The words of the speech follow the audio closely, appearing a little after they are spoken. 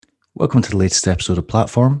Welcome to the latest episode of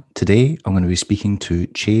Platform. Today, I'm going to be speaking to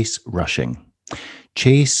Chase Rushing.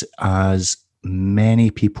 Chase, as many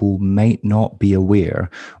people might not be aware,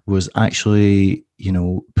 was actually,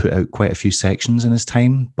 put out quite a few sections in his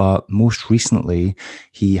time, but most recently,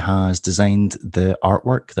 he has designed the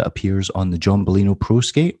artwork that appears on the John Bellino Pro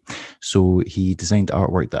Skate. So he designed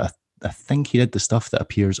artwork that I think he did the stuff that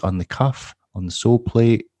appears on the cuff, on the sole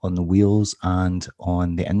plate, on the wheels, and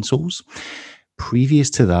on the insoles. Previous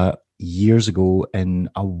to that, years ago, in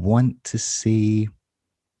I want to say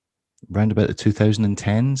around about the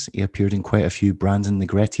 2010s, he appeared in quite a few Brandon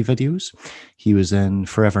Negretti videos. He was in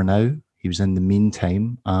Forever Now, he was in The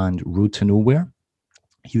Meantime and Road to Nowhere.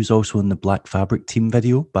 He was also in the Black Fabric Team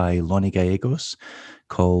video by Lonnie Gallegos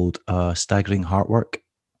called Staggering Artwork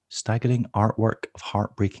of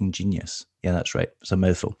Heartbreaking Genius. Yeah, that's right. It's a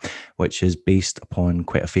mouthful, which is based upon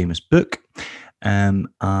quite a famous book. And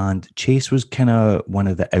Chase was kind of one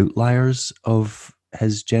of the outliers of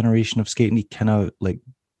his generation of skating. He kind of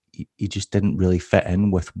he just didn't really fit in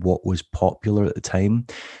with what was popular at the time.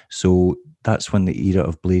 So that's when the era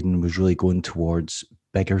of blading was really going towards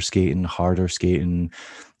bigger skating, harder skating,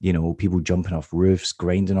 people jumping off roofs,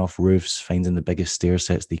 grinding off roofs, finding the biggest stair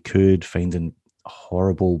sets they could, finding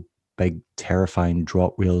horrible, big, terrifying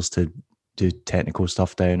drop rails to do technical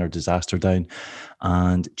stuff down or disaster down.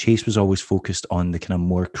 And Chase was always focused on the kind of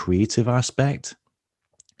more creative aspect.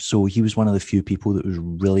 So he was one of the few people that was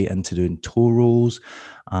really into doing toe rolls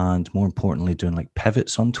and, more importantly, doing like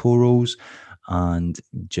pivots on toe rolls and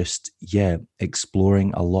just,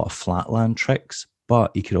 exploring a lot of flatland tricks.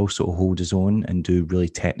 But he could also hold his own and do really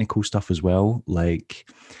technical stuff as well. Like,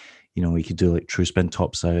 he could do like true spin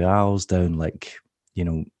topside L's down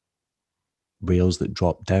rails that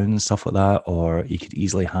drop down and stuff like that, or he could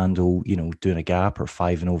easily handle, doing a gap or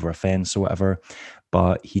fiving over a fence or whatever.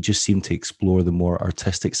 But he just seemed to explore the more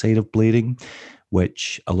artistic side of blading,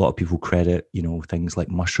 which a lot of people credit, things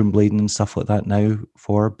like mushroom blading and stuff like that now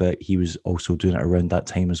for, but he was also doing it around that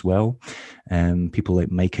time as well. People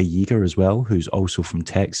like Micah Yeager as well, who's also from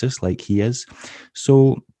Texas, like he is.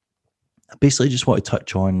 So I basically just want to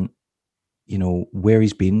touch on, where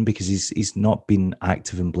he's been, because he's not been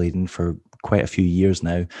active in blading for quite a few years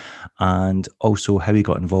now, and also how he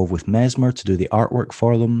got involved with Mesmer to do the artwork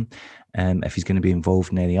for them, if he's going to be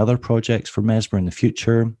involved in any other projects for Mesmer in the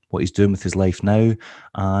future, what he's doing with his life now,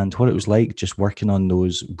 and what it was like just working on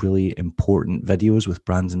those really important videos with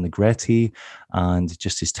Brandon Negretti, and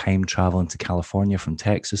just his time traveling to California from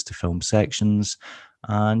Texas to film sections,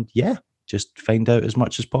 and just find out as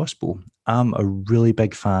much as possible. I'm a really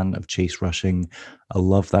big fan of Chase Rushing. I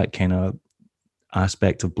love that kind of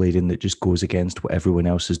aspect of blading that just goes against what everyone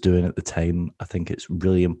else is doing at the time. I think it's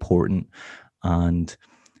really important, and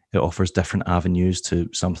it offers different avenues to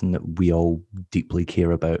something that we all deeply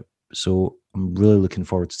care about. So I'm really looking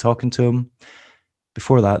forward to talking to him.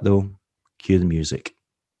 Before that, though, cue the music.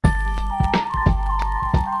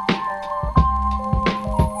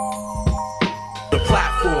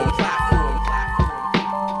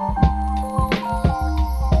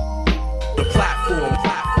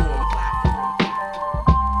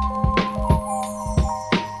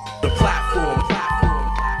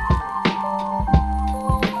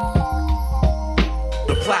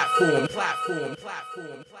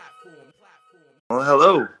 Well,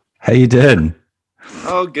 hello. How you doing?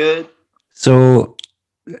 Oh, good. So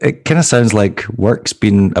it kind of sounds like work's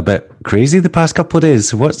been a bit crazy the past couple of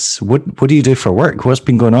days. What do you do for work? What's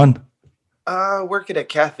been going on? Work at a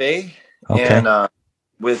cafe. Okay. And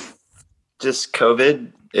with just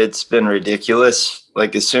COVID, it's been ridiculous.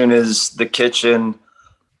 Like as soon as the kitchen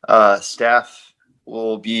staff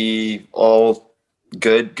will be all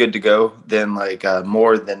good to go, then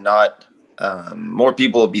more than not, more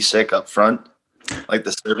people will be sick up front, like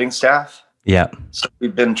the serving staff. Yeah. So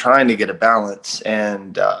we've been trying to get a balance.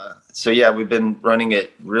 And we've been running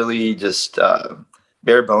it really just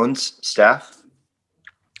bare bones staff.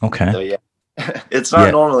 Okay. So it's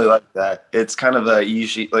not normally like that. It's kind of an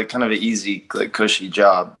easy, cushy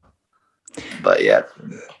job. But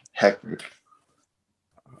hectic.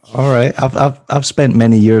 All right. I've spent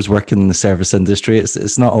many years working in the service industry.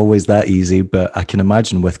 It's not always that easy, but I can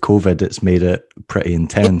imagine with COVID, it's made it pretty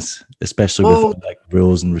intense, especially with like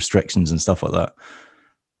rules and restrictions and stuff like that.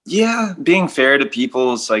 Yeah, being fair to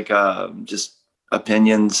people's just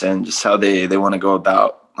opinions and just how they want to go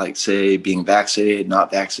about, like, say, being vaccinated, not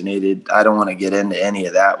vaccinated. I don't want to get into any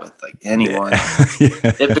of that with anyone.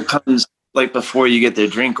 Yeah. It becomes like before you get their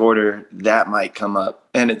drink order, that might come up,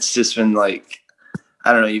 and it's just been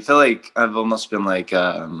I don't know. You feel like I've almost been I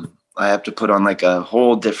have to put on a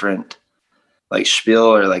whole different spiel,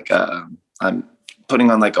 or I'm putting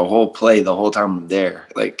on like a whole play the whole time I'm there.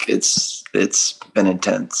 Like it's been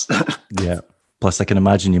intense. Yeah. Plus, I can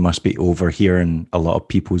imagine you must be overhearing a lot of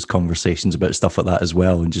people's conversations about stuff like that as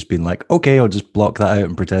well, and just being like, okay, I'll just block that out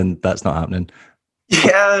and pretend that's not happening.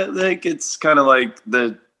 Yeah, like it's kind of like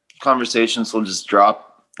the conversations will just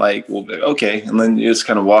drop. Like we'll be okay, and then you just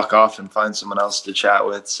kind of walk off and find someone else to chat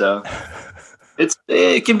with. So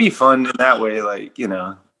it can be fun in that way. Like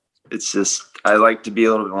it's just I like to be a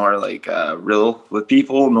little bit more like real with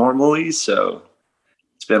people normally. So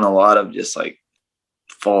it's been a lot of just like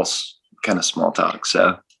false kind of small talk.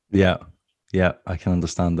 So Yeah. Yeah, I can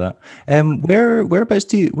understand that.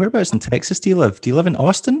 Whereabouts in Texas do you live? Do you live in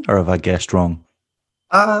Austin, or have I guessed wrong?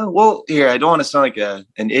 well, here I don't want to sound like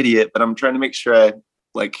an idiot, but I'm trying to make sure I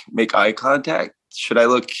like make eye contact. Should I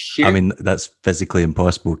look I here? mean, that's physically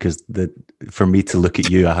impossible because for me to look at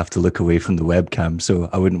you, I have to look away from the webcam, so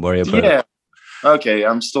I wouldn't worry about it. Yeah. Okay.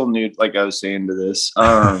 I'm still new, like I was saying to this.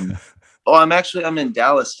 Oh, I'm in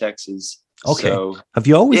Dallas, Texas. Okay. So Have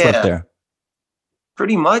you always lived yeah, there?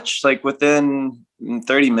 pretty much like within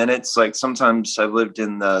 30 minutes. Like sometimes I've lived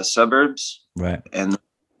in the suburbs, Right. and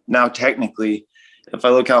now technically, if I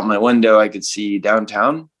look out my window, I could see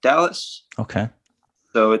downtown Dallas. Okay.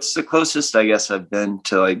 So it's the closest I guess I've been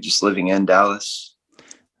to like just living in Dallas.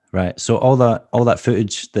 Right. So all that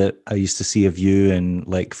footage that I used to see of you and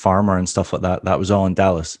like Farmer and stuff like that, that was all in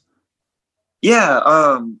Dallas.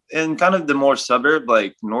 Yeah, and kind of the more suburb,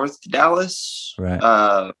 like North Dallas.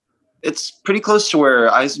 Right. It's pretty close to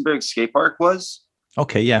where Eisenberg Skate Park was,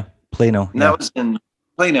 Okay. Yeah. Plano. and Yeah. that was in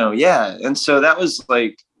Plano. Yeah, and so that was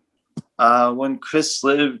like when Chris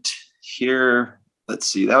lived here. Let's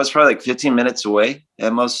see, that was probably like 15 minutes away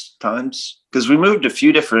at most times because we moved a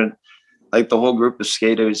few different, like the whole group of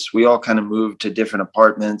skaters. We all kind of moved to different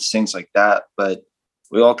apartments, things like that, but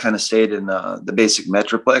we all kind of stayed in the basic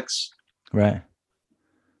Metroplex. Right.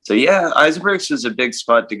 So yeah, Eisenberg's is a big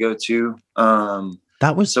spot to go to.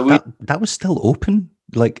 That was So that was still open.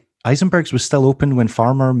 Like Eisenberg's was still open when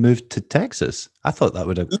Farmer moved to Texas. I thought that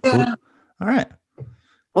would have. yeah, All right.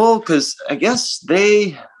 well, because I guess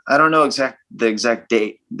I don't know the exact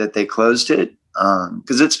date that they closed it.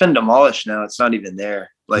 Because it's been demolished now. It's not even there.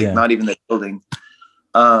 Like Yeah. not even the building.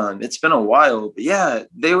 It's been a while, but yeah,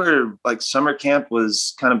 they were like summer camp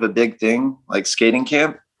was kind of a big thing, like skating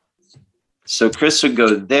camp. So Chris would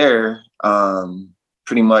go there.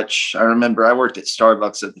 Pretty much, I remember I worked at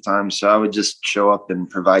Starbucks at the time, so I would just show up and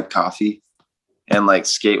provide coffee and like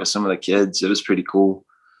skate with some of the kids. It was pretty cool.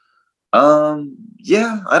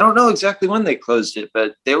 Yeah, I don't know exactly when they closed it,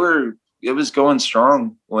 but it was going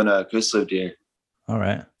strong when Chris lived here. All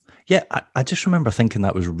right. Yeah, I just remember thinking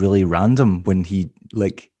that was really random when he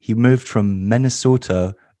moved from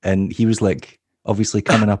Minnesota and he was like obviously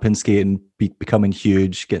coming up in skating, becoming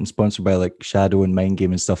huge, getting sponsored by like Shadow and Mind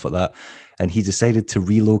Game and stuff like that. And he decided to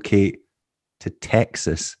relocate to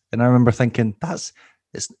Texas. And I remember thinking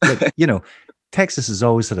it's like, Texas has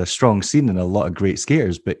always had a strong scene and a lot of great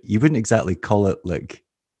skaters, but you wouldn't exactly call it like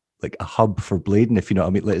a hub for blading, if you know what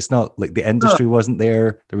I mean. Like it's not like the industry wasn't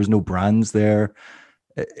there. There was no brands there.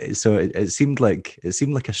 So it seemed like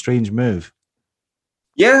a strange move.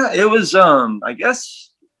 Yeah, it was. I guess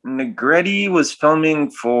Negretti was filming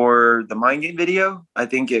for the Mind Game video. I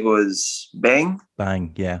think it was Bang.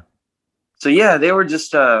 Bang, yeah. So yeah, they were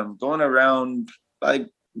just going around.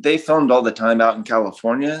 They filmed all the time out in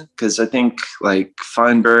California because I think like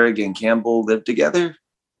Feinberg and Campbell lived together.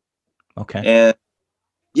 Okay. And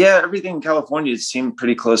yeah, everything in California seemed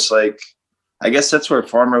pretty close. Like I guess that's where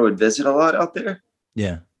Farmer would visit a lot out there.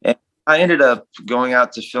 Yeah. And I ended up going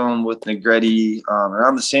out to film with Negretti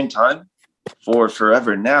around the same time for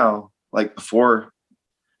Forever Now. Like before,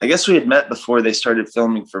 I guess we had met before they started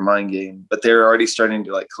filming for Mind Game, but they were already starting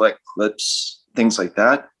to like collect clips, things like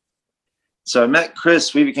that. So I met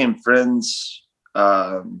Chris, we became friends.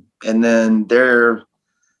 And then their,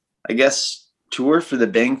 I guess, tour for the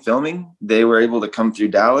Bang filming, they were able to come through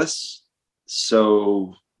Dallas.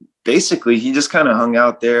 So basically he just kind of hung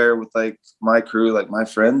out there with like my crew, like my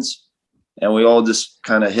friends, and we all just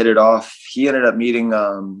kind of hit it off. He ended up meeting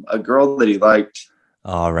a girl that he liked.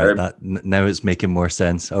 All right. Now it's making more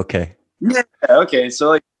sense. Okay. Yeah. Okay. So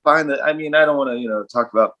like fine. I mean, I don't want to,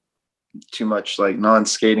 talk about too much like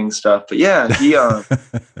non-skating stuff, but yeah, he,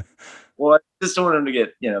 well, I just don't want him to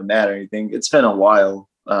get, mad or anything. It's been a while.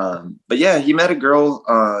 But yeah, he met a girl.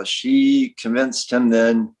 She convinced him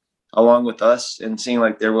then, along with us, and seeing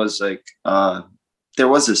like there was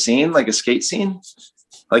a scene, like a skate scene,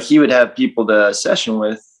 like he would have people to session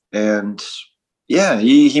with. And yeah,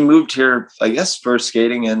 he moved here, I guess, for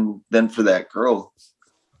skating and then for that girl.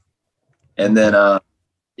 And then,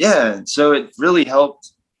 yeah, so it really helped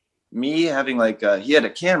me having like he had a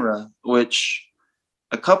camera, which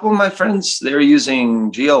a couple of my friends, they were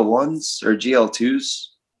using GL1s or GL2s.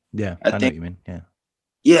 Yeah, I I know what think. you mean. Yeah.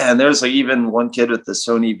 Yeah, and there's like even one kid with the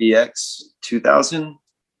Sony VX 2000.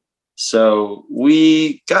 So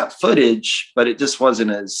we got footage, but it just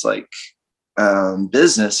wasn't as like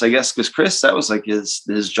business, I guess, because Chris, that was like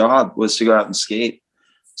his job was to go out and skate.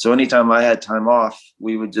 So anytime I had time off,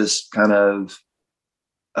 we would just kind of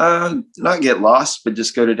not get lost, but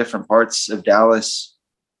just go to different parts of Dallas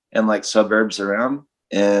and like suburbs around.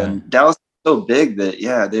 Right. And Dallas is so big that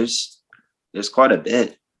yeah, there's quite a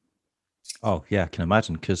bit. Oh yeah, I can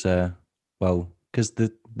imagine because because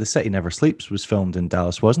the City Never Sleeps was filmed in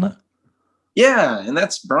Dallas, wasn't it? Yeah, and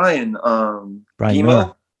that's Brian Brian Moore.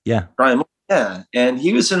 Emo. Yeah. Brian Moore, yeah. And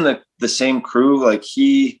he was in the same crew. Like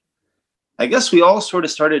I guess we all sort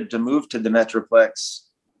of started to move to the Metroplex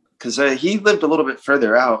because he lived a little bit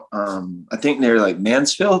further out. I think near like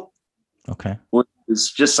Mansfield, Okay. which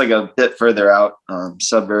is just like a bit further out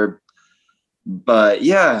suburb. But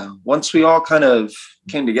yeah, once we all kind of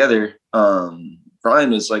came together,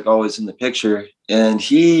 Brian was like always in the picture, and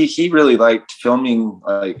he really liked filming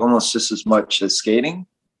like almost just as much as skating.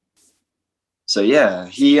 So yeah,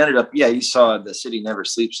 he ended up, yeah, you saw The City Never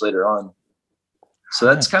Sleeps later on. So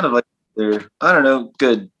that's Right. kind of like their, I don't know,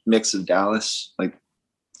 good mix of Dallas, like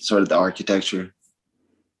sort of the architecture.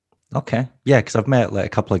 Okay. Yeah, because I've met like a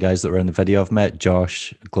couple of guys that were in the video. I've met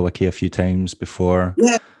Josh Glowacki a few times before,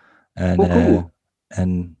 Yeah, and cool, cool.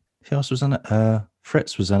 and who else was in it?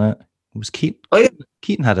 Fritz was in it. It was Keaton. Oh yeah,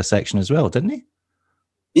 Keaton had a section as well, didn't he?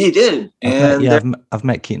 he did. And there, I've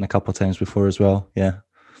met Keaton a couple of times before as well. Yeah.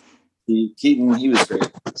 Keaton, he was great.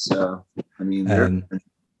 So I mean, they're Um.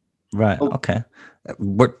 Right. oh, Okay.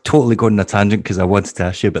 We're totally going on a tangent because I wanted to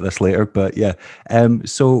ask you about this later, but yeah.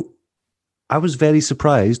 So I was very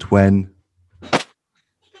surprised when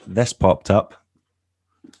this popped up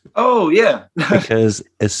oh yeah. because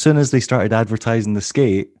as soon as they started advertising the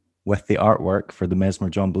skate with the artwork for the Mesmer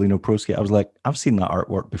John Bellino Pro Skate, I was like, I've seen that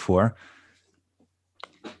artwork before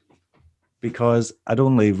because I'd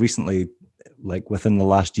only recently, like within the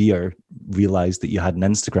last year, realized that you had an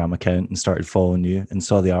Instagram account and started following you and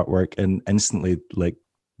saw the artwork and instantly like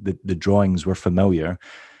the drawings were familiar.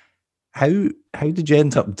 How did you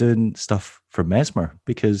end up doing stuff for Mesmer?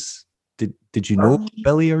 Because did you know Um,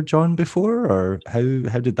 Billy or John before, or how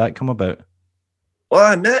did that come about? well,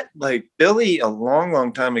 I met like Billy a long,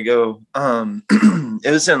 long time ago.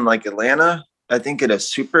 It was in like Atlanta, I think at a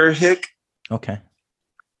Super Hick. Okay.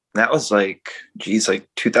 That was like, geez, like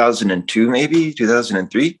 2002, maybe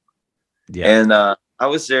 2003. Yeah. And I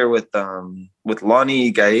was there with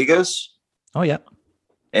Lonnie Gallegos, Oh yeah.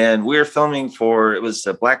 and we were filming for it was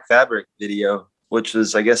a Black Fabric video, which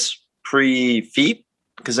was I guess pre Feet,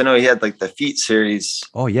 because I know he had like the Feet series.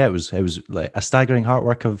 Oh yeah. It was like a staggering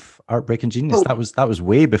artwork of Art Breaking Genius. Oh, That was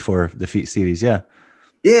way before the Feet series. Yeah.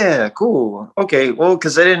 yeah, cool. Okay, well,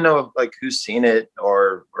 because I didn't know like who's seen it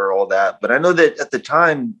or all that, but I know that at the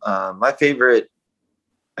time, my favorite,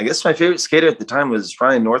 I guess my favorite skater at the time was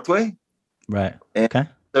Ryan Northway, Right. and Okay.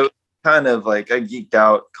 so kind of like I geeked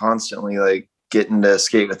out constantly, like getting to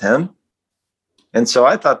skate with him. And so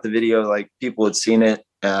I thought the video, like people had seen it,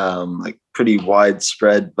 like pretty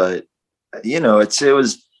widespread, but it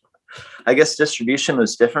was, I guess distribution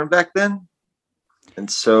was different back then. And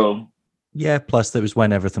so, Yeah. Plus, that was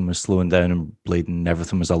when everything was slowing down and bleeding.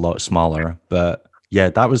 Everything was a lot smaller. But yeah, yeah.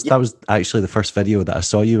 that was actually the first video that I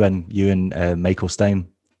saw you in. You and Michael Stein.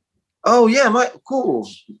 Oh yeah, cool.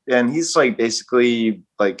 And he's like basically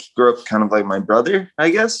like he grew up kind of like my brother, I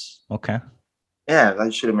guess. Okay. Yeah, I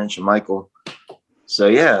should have mentioned Michael. So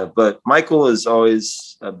yeah, but Michael is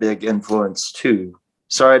always a big influence too.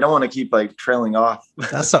 Sorry, I don't want to keep like trailing off.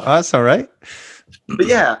 That's all right. But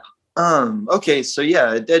yeah, okay, so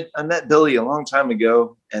yeah, I met Billy a long time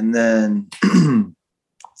ago, and then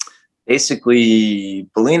basically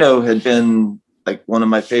Bellino had been like one of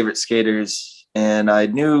my favorite skaters, and I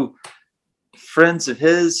knew friends of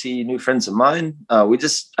his, he knew friends of mine.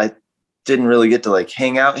 I didn't really get to like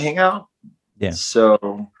hang out. Yeah.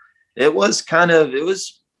 So it was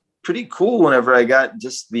pretty cool whenever I got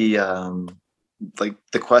just the like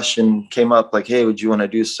the question came up like, hey, would you want to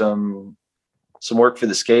do some work for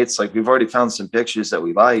the skates? Like we've already found some pictures that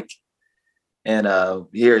we like. And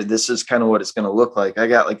here, this is kind of what it's going to look like. I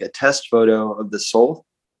got like a test photo of the sole,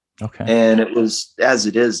 Okay. and it was as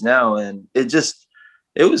it is now. And it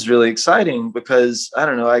was really exciting because I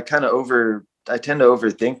don't know, I tend to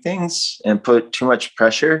overthink things and put too much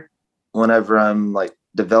pressure whenever I'm like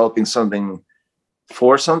developing something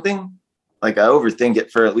for something. Like I overthink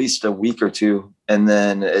it for at least a week or two. and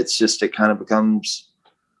then it kind of becomes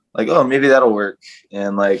like, oh, maybe that'll work,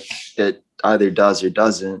 and like it either does or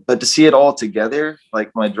doesn't. But to see it all together,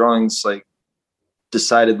 like my drawings, like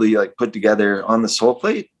decidedly like put together on the sole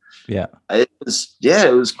plate, it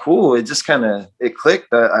was cool. It just kind of it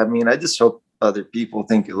clicked. I mean, I just hope other people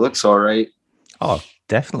think it looks all right. Oh,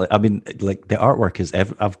 definitely. I mean, like the artwork is.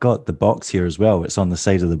 I've got the box here as well. It's on the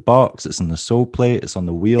side of the box. It's on the sole plate. It's on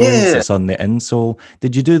the wheels. Yeah. It's on the insole.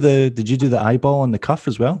 Did you do the eyeball on the cuff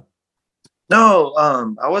as well? No,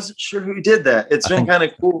 I wasn't sure who did that. It's been kind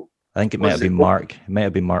of cool. I think it might have been Mark. It might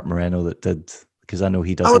have been Mark Moreno that did, because I know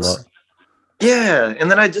he does a lot. Yeah,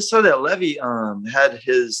 and then I just saw that Levy had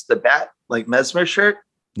the bat like Mesmer shirt.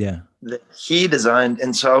 Yeah, that he designed,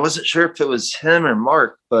 and so I wasn't sure if it was him or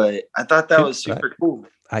Mark, but I thought that was super cool.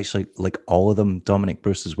 Actually, like all of them, Dominic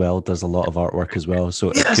Bruce as well does a lot of artwork as well,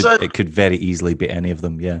 so it could very easily be any of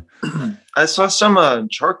them. Yeah, I saw some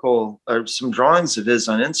charcoal or some drawings of his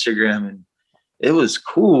on Instagram, and it was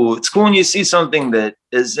cool. It's cool when you see something that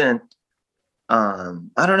isn't. I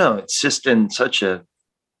don't know. It's just in such a.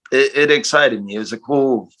 It excited me. It was a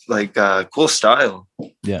cool style.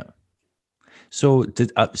 Yeah. So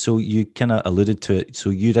so you kind of alluded to it. So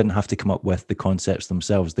you didn't have to come up with the concepts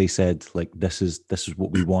themselves. They said like, this is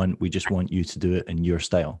what we want. We just want you to do it in your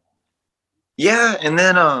style. Yeah, and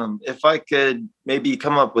then if I could maybe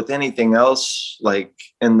come up with anything else, like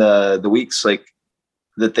in the weeks like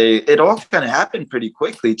that, it all kind of happened pretty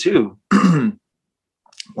quickly too.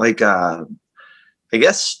 Like I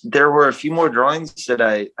guess there were a few more drawings that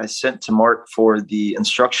I sent to Mark for the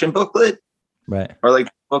instruction booklet, right? Or like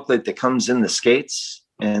the booklet that comes in the skates.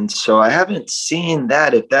 And so I haven't seen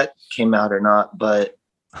that, if that came out or not, but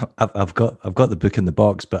I've got the book in the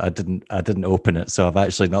box, but I didn't open it, so I've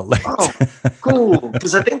actually not looked. Oh, cool!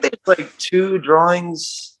 Because I think there's like 2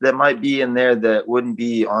 drawings that might be in there that wouldn't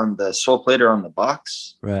be on the sole plate or on the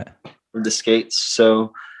box, right? Or the skates.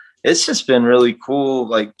 So it's just been really cool.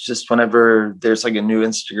 Like just whenever there's like a new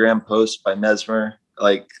Instagram post by Mesmer,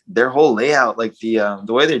 like their whole layout, like the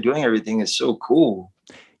way they're doing everything is so cool.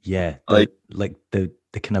 Yeah, the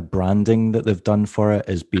kind of branding that they've done for it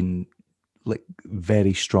has been like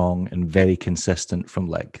very strong and very consistent from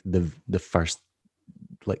like the first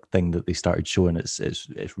like thing that they started showing. It's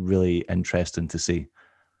really interesting to see.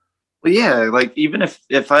 Well, yeah, like even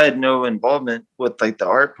if I had no involvement with like the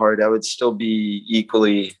art part, I would still be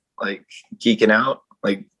equally like geeking out.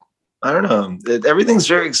 Like I don't know, everything's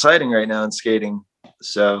very exciting right now in skating.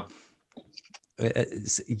 So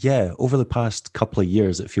over the past couple of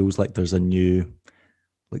years, it feels like there's a new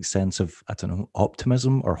like sense of, I don't know,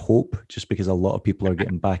 optimism or hope, just because a lot of people are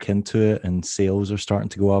getting back into it and sales are starting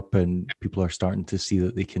to go up and people are starting to see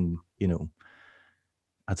that they can, you know,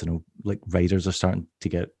 I don't know, like riders are starting to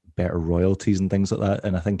get better royalties and things like that.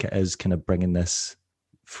 And I think it is kind of bringing this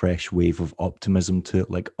fresh wave of optimism to it,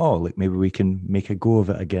 like, oh, like maybe we can make a go of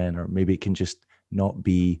it again, or maybe it can just not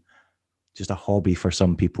be just a hobby for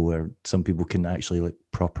some people, or some people can actually like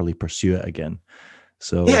properly pursue it again.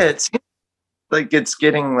 So yeah, it's like it's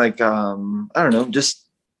getting like I don't know, just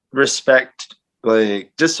respect,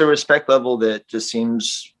 like just a respect level that just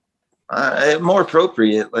seems more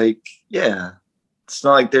appropriate. Like yeah, it's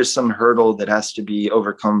not like there's some hurdle that has to be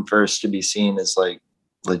overcome first to be seen as like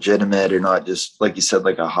legitimate, or not just like you said,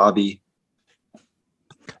 like a hobby.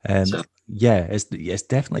 Yeah, it's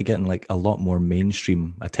definitely getting like a lot more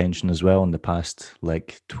mainstream attention as well in the past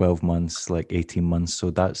like 12 months, like 18 months.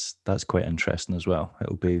 So that's quite interesting as well.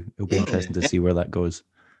 It'll be interesting to see where that goes.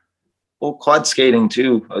 Well, quad skating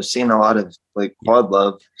too. I've seen a lot of like quad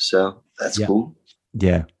love, so that's cool.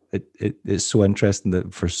 Yeah. It's so interesting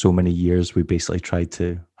that for so many years we basically tried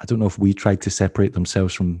to, I don't know if we tried to separate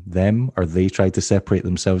themselves from them or they tried to separate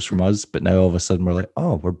themselves from us, but now all of a sudden we're like,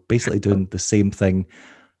 oh, we're basically doing the same thing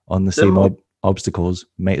on the same obstacles.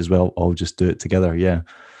 Might as well all just do it together. Yeah.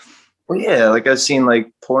 Well, yeah, like I've seen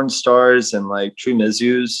like porn stars and like True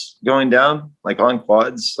Mizus going down like on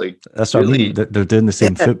quads. Like that's what I mean. They're doing the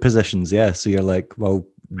same foot positions. Yeah. So you're like, well,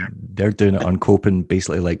 they're doing it on coping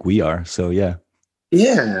basically like we are. So yeah.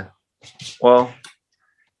 Yeah. Well,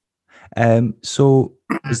 so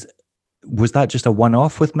was that just a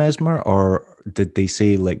one-off with Mesmer, or did they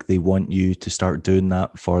say like they want you to start doing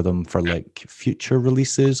that for them for like future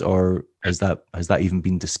releases, or has that even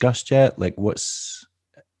been discussed yet? Like is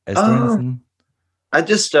there anything?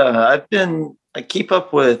 I keep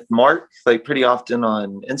up with Mark like pretty often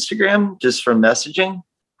on Instagram just from messaging.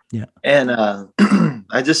 Yeah. And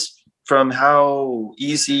I just, from how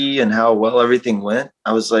easy and how well everything went,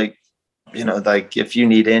 I was like, you know, like if you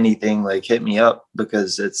need anything, like hit me up,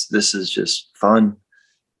 because this is just fun.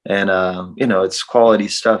 And, you know, it's quality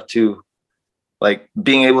stuff too. like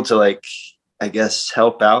being able to like, I guess,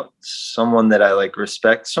 help out someone that I like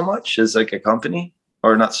respect so much as like a company,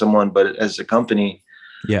 or not someone, but as a company.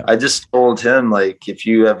 Yeah. I just told him like, if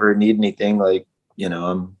you ever need anything, like,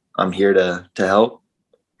 I'm here to help.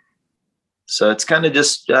 So it's kind of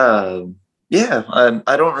just, yeah,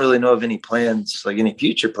 I don't really know of any plans, like any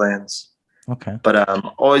future plans, Okay. but I'm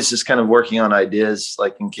always just kind of working on ideas,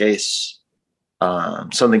 like in case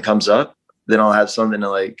something comes up, then I'll have something to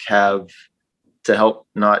like have to help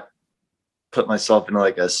not put myself into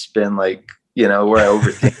like a spin, like, where I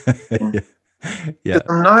overthink. Yeah.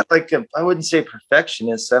 I'm not like I wouldn't say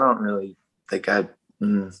perfectionist. I don't really think I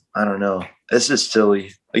don't know. It's just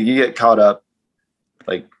silly. Like you get caught up,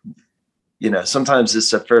 like, sometimes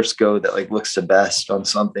it's the first go that like looks the best on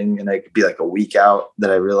something, and I could be like a week out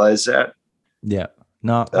that I realize that. Yeah.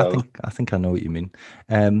 No, So, I think I know what you mean.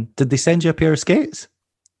 Did they send you a pair of skates?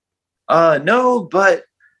 no, but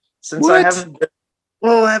since I What? haven't been,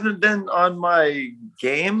 well, I haven't been on my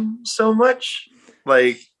game so much.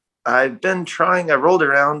 Like I've been trying. I rolled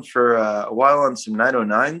around for a while on some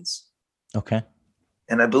 909s, Okay.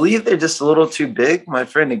 and I believe they're just a little too big. My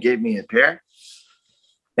friend had gave me a pair,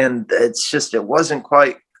 and it wasn't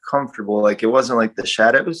quite comfortable. Like it wasn't like the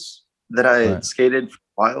Shadows that I Right. had skated for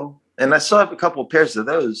a while, and I still have a couple pairs of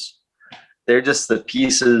those. They're just the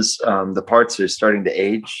pieces, the parts are starting to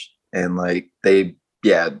age, and like they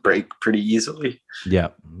break pretty easily. Yeah.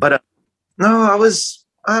 But no,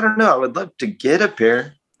 I don't know, I would love to get a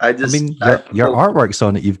pair. I mean, your artwork's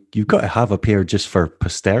on it. You've got to have a pair just for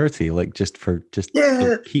posterity, like just for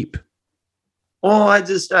yeah. keep. Well, I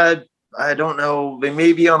don't know. They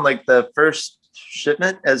may be on like the first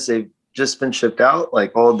shipment as they've just been shipped out,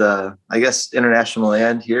 like all the, I guess, international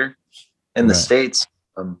and here in the Right. States.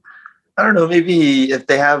 I don't know. Maybe if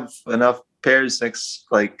they have enough pairs next,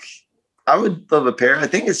 like I would love a pair. I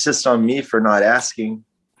think it's just on me for not asking.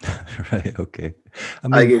 Right. Okay. I I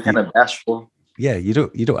mean, get kind of bashful. yeah, you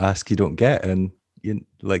don't ask, you don't get, and you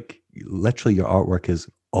like literally your artwork is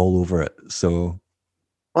all over it. So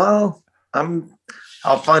Well,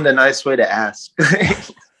 I'll find a nice way to ask.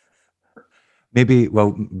 maybe,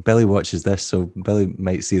 well, Billy watches this, so Billy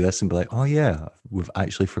might see this and be like, "Oh yeah, we've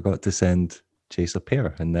actually forgot to send Chase a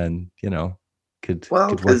pair," and then Well, could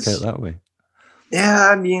work out because that way. yeah,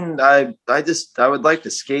 I mean, I would like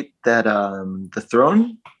to skate that the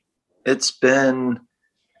Throne. It's been,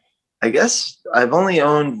 I guess I've only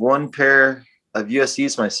owned one pair of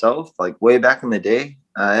USDs myself, like way back in the day.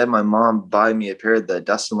 I had my mom buy me a pair of the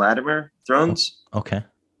Dustin Latimer Oh, Thrones, okay.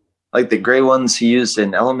 like the gray ones he used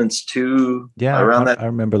in Elements 2 Yeah, around that. I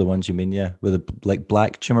remember the ones you mean. Yeah, with a like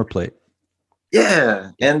black shimmer plate.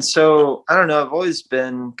 Yeah. Yeah. And so I don't know, I've always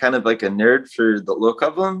been kind of like a nerd for the look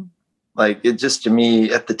of them. Like it just, to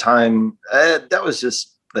me at the time, that was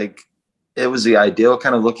just like, it was the ideal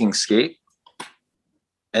kind of looking skate.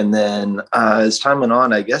 And then as time went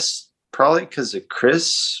on, I guess probably because of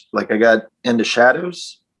Chris, like I got into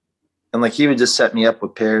Shadows, and like he would just set me up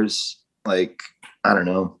with pairs. Like, I don't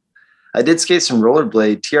know. I did skate some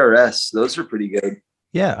rollerblade TRS. Those were pretty good.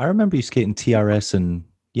 Yeah, I remember you skating TRS, and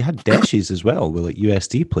you had dashes as well with like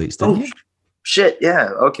USD plates, didn't Oh you? shit. Yeah.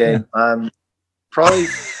 Okay. Yeah. Probably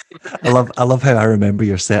I love how I remember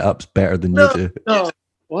your setups better than you no, do. no.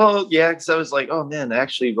 Well, yeah, because I was like, oh man,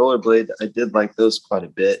 actually, rollerblade, I did like those quite a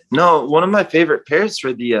bit. No, one of my favorite pairs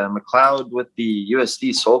were the McLeod with the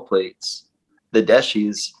USD sole plates, the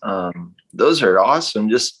Deshies. Those are awesome,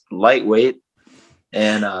 just lightweight,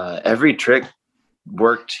 and every trick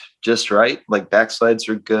worked just right. Like backslides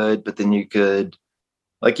were good, but then you could,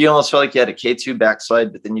 like, you almost felt like you had a K2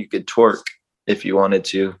 backslide, but then you could torque if you wanted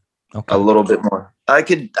to Okay. a little bit more.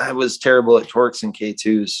 I was terrible at torques and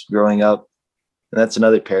K2s growing up. And that's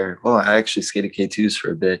another pair. Well, I actually skated K2s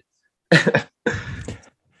for a bit.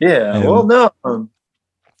 Yeah. Well, no. What were you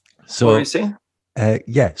So saying?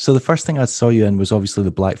 yeah, so the first thing I saw you in was obviously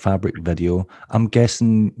the Black Fabric video. I'm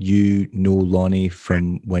guessing you know Lonnie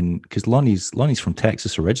from because Lonnie's from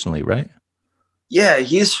Texas originally, right? Yeah,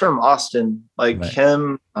 he's from Austin. Like Right.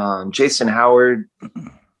 him, Jason Howard,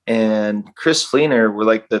 and Chris Fleener were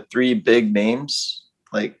like the three big names,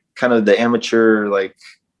 like kind of the amateur, like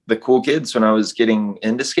the cool kids when I was getting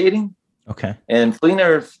into skating. Okay. And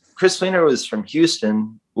Chris Fleener was from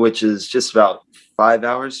Houston, which is just about 5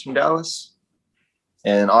 hours from Dallas.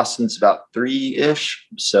 And Austin's about 3-ish.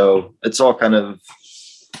 So it's all kind of,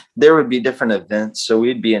 there would be different events. So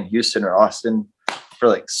we'd be in Houston or Austin for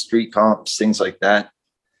like street comps, things like that.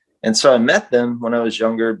 And so I met them when I was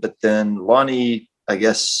younger, but then Lonnie, I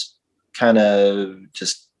guess, kind of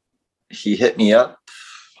just, he hit me up,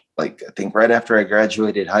 like, I think right after I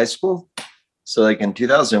graduated high school. So like in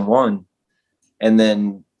 2001. and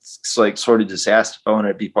then like sort of just asked if I wanted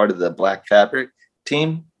to be part of the Black Fabric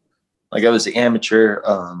team. Like I was the amateur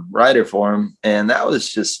rider for him, and that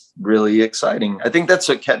was just really exciting. I think that's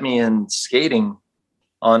what kept me in skating,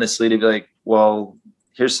 honestly, to be like, well,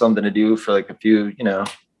 here's something to do for like a few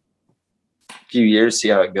years, see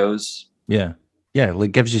how it goes. Yeah. Yeah.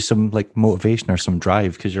 Like gives you some like motivation or some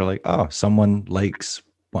drive because you're like, oh, someone likes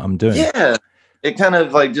what I'm doing. Yeah. It kind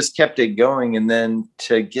of like just kept it going. And then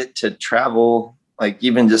to get to travel, like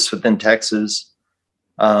even just within Texas,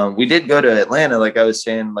 we did go to Atlanta, like I was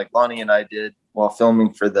saying, like Lonnie and I did while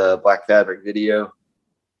filming for the Black Fabric video.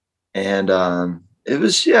 And it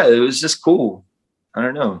was just cool. I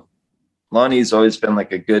don't know. Lonnie's always been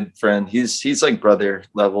like a good friend. He's like brother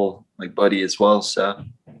level, like buddy as well. So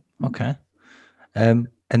okay. And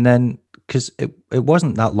then because it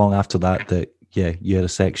wasn't that long after that you had a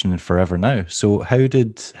section in Forever Now. So how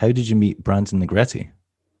did you meet Brandon Negretti?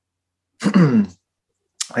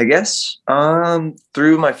 I guess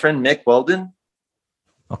through my friend Mick Weldon.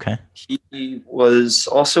 Okay. He was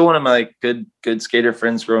also one of my good skater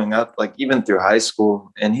friends growing up, like even through high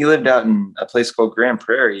school. And he lived out in a place called Grand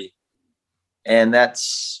Prairie. And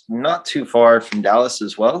that's not too far from Dallas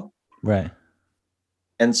as well. Right.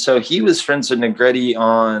 And so he was friends with Negretti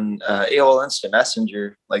on AOL Instant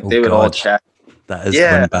Messenger. Like they would all chat. That is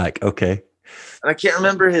going back. Okay. And I can't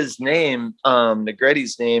remember his name,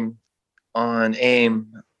 Negretti's name on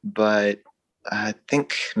AIM, but I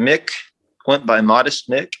think Mick went by Modest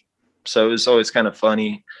Mick. So it was always kind of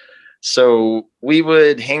funny. So we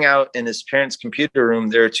would hang out in his parents' computer room.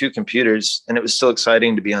 There are 2 computers, and it was still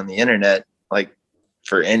exciting to be on the internet, like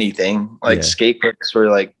for anything. Like skate clips were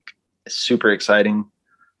like super exciting.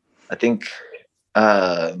 I think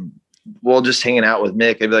we'll just hanging out with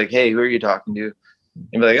Mick. I'd be like, hey, who are you talking to?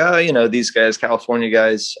 And be like, oh, these guys, California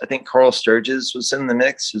guys. I think Carl Sturgis was in the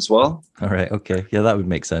mix as well. All right. Okay. Yeah, that would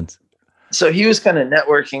make sense. So he was kind of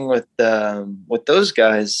networking with those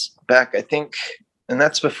guys back, I think, and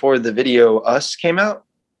that's before the video Us came out.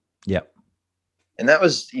 Yeah. And that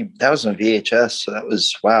was on VHS. So that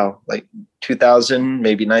was, like 2000,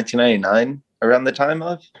 maybe 1999 around the time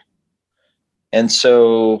of. And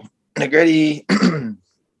so Negretti,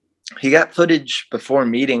 he got footage before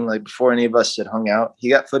meeting, like before any of us had hung out. He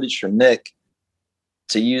got footage from Nick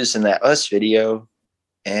to use in that Us video.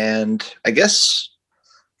 And I guess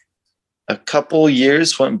a couple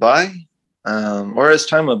years went by, or as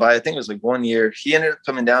time went by, I think it was like 1 year. He ended up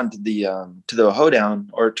coming down to the hoedown,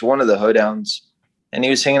 or to one of the hoedowns, and he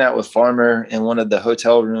was hanging out with Farmer in one of the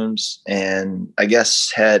hotel rooms, and I guess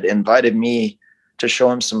had invited me to show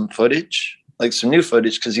him some footage, like some new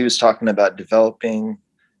footage, because he was talking about developing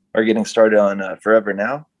or getting started on Forever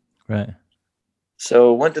Now. Right.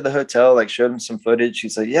 So went to the hotel, like showed him some footage.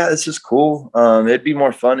 He's like, yeah, this is cool. It'd be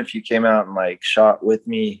more fun if you came out and like shot with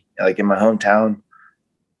me, like in my hometown.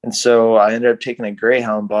 And so I ended up taking a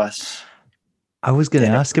Greyhound bus. I was going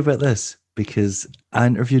to ask about this because I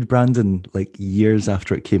interviewed Brandon like years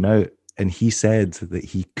after it came out, and he said that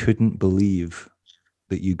he couldn't believe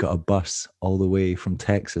that you got a bus all the way from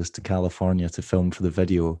Texas to California to film for the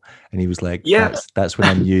video. And he was like, that's when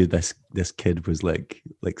I knew this kid was like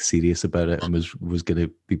serious about it and was going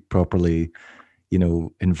to be properly,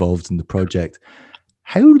 involved in the project.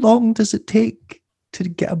 How long does it take to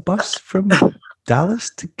get a bus from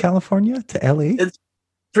Dallas to California to LA? It's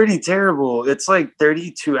pretty terrible. It's like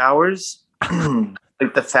 32 hours,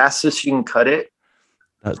 like the fastest you can cut it.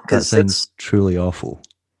 That sounds truly awful.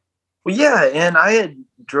 Well, yeah, and I had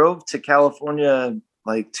drove to California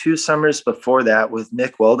like 2 summers before that with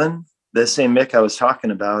Mick Weldon, the same Mick I was talking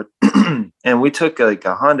about. And we took like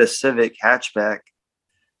a Honda Civic hatchback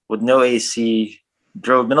with no AC,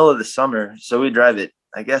 drove middle of the summer. So we drive it.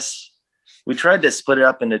 I guess we tried to split it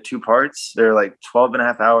up into 2 parts. They're like 12 and a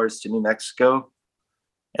half hours to New Mexico.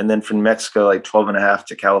 And then from Mexico, like 12 and a half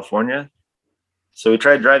to California. So we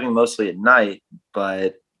tried driving mostly at night,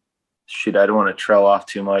 but shoot, I don't want to trail off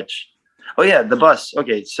too much. Oh yeah, the bus.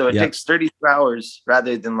 Okay, so it takes 32 hours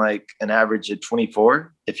rather than like an average of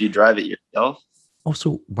 24 if you drive it yourself.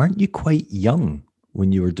 Also, weren't you quite young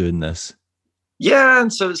when you were doing this? Yeah,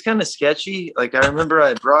 and so it's kind of sketchy. Like I remember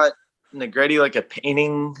I brought Negretti like a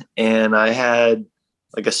painting, and I had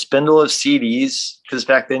like a spindle of CDs, because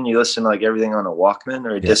back then you listen to like everything on a Walkman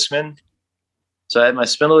or a Discman. So I had my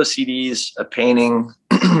spindle of CDs, a painting.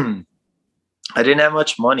 I didn't have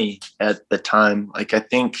much money at the time. Like I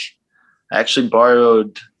think I actually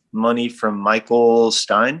borrowed money from Michael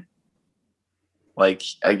Stein. Like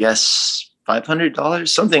I guess $500,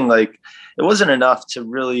 something like. It wasn't enough to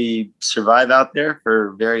really survive out there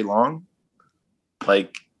for very long.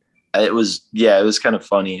 Like it was, yeah, it was kind of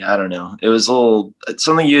funny. I don't know. It was a little, it's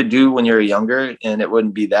something you'd do when you're younger and it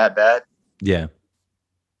wouldn't be that bad. Yeah.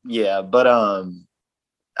 Yeah. But,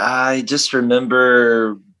 I just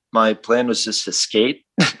remember my plan was just to skate.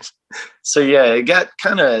 So yeah, it got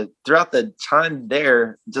kind of throughout the time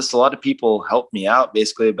there, just a lot of people helped me out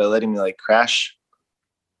basically by letting me like crash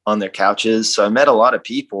on their couches. So I met a lot of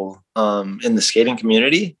people in the skating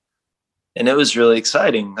community, and it was really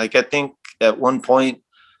exciting. Like I think at one point,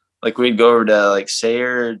 like we'd go over to like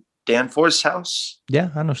Sayer Danforth's house.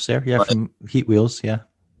 Yeah, I know, sir. Yeah, from Heat Wheels. Yeah.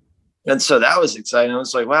 And so that was exciting. I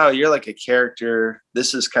was like, wow, you're like a character.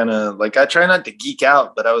 This is kind of like, I try not to geek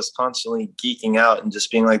out, but I was constantly geeking out and just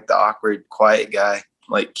being like the awkward, quiet guy,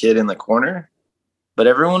 like kid in the corner. But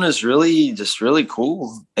everyone was really, just really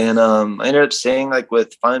cool. And I ended up staying like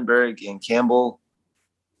with Feinberg and Campbell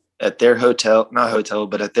at their hotel, not hotel,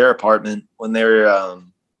 but at their apartment when they were,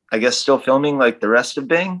 I guess, still filming like the rest of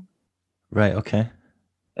Bang. Right. Okay.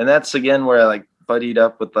 And that's again where I like buddied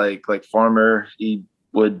up with like Farmer. He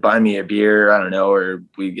would buy me a beer, I don't know, or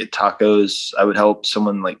we'd get tacos. I would help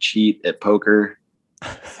someone like cheat at poker.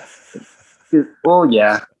 Well,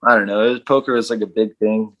 yeah, I don't know. Poker was like a big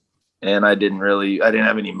thing, and I didn't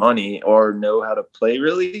have any money or know how to play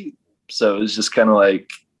really. So it was just kind of like,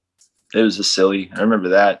 it was just silly. I remember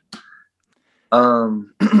that.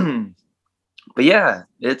 But yeah,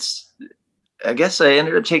 I guess I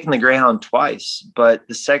ended up taking the Greyhound twice, but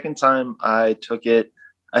the second time I took it,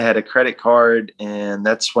 I had a credit card, and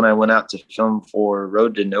that's when I went out to film for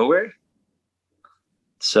Road to Nowhere.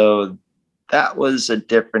 So that was a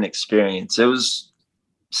different experience. It was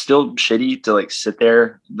still shitty to like sit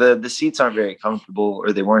there. The seats aren't very comfortable,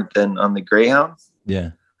 or they weren't then on the Greyhound.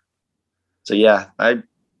 Yeah. So yeah, I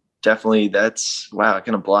definitely, wow, I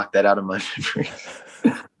kind of blocked that out of my memory.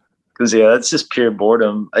 Because yeah, that's just pure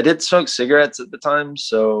boredom. I did smoke cigarettes at the time,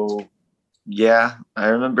 so yeah, I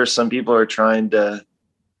remember some people are trying to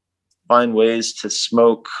find ways to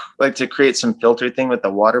smoke, like to create some filter thing with the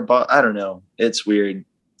water bottle. I don't know. It's weird.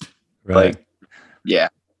 Right. Like, yeah.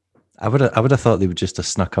 I would have thought they would just have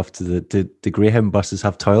snuck off to the Greyhound buses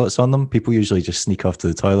have toilets on them. People usually just sneak off to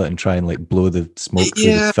the toilet and try and like blow the smoke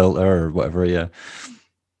through the filter or whatever. Yeah.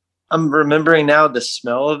 I'm remembering now the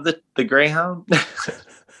smell of the Greyhound.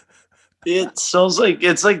 It smells like,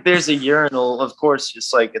 it's like there's a urinal, of course,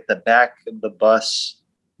 just like at the back of the bus.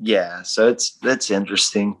 Yeah. So that's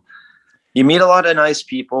interesting. You meet a lot of nice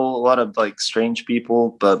people, a lot of like strange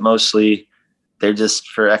people, but mostly they're just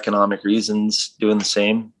for economic reasons doing the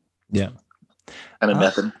same. Yeah. Kind of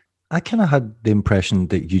method. I kind of had the impression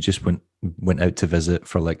that you just went out to visit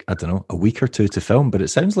for like, I don't know, a week or two to film, but it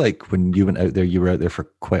sounds like when you went out there, you were out there for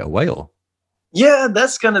quite a while. Yeah,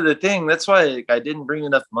 that's kind of the thing. That's why I didn't bring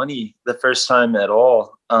enough money the first time at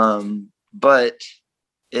all. But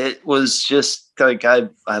it was just like, I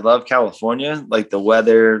love California, like the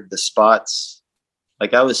weather, the spots.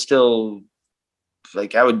 Like I was still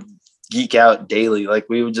like, I would geek out daily. Like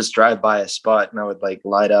we would just drive by a spot and I would like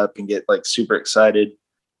light up and get like super excited.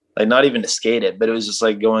 Like not even to skate it, but it was just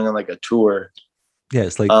like going on like a tour. Yeah,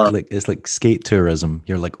 it's like it's like skate tourism.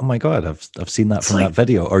 You're like, oh my god, I've seen that from like, that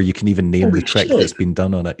video, or you can even name the trick that's been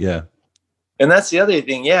done on it. Yeah, and that's the other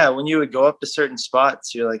thing. Yeah, when you would go up to certain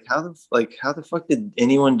spots, you're like, how the fuck did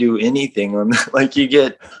anyone do anything on that? Like you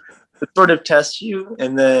get it sort of tests you,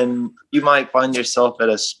 and then you might find yourself at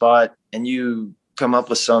a spot and you come up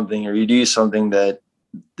with something or you do something that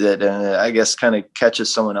I guess kind of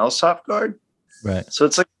catches someone else off guard. Right. So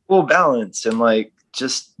it's like a cool balance, and like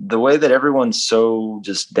just the way that everyone's so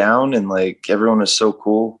just down and like everyone is so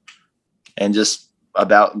cool and just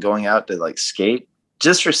about going out to like skate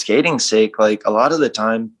just for skating's sake. Like a lot of the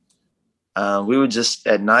time we would just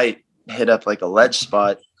at night hit up like a ledge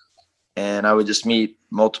spot and I would just meet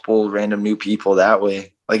multiple random new people that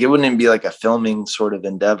way. Like it wouldn't even be like a filming sort of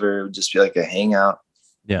endeavor. It would just be like a hangout.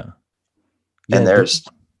 Yeah. And there's,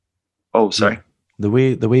 sorry. Yeah.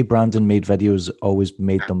 The way Brandon made videos always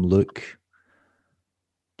made them look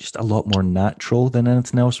just a lot more natural than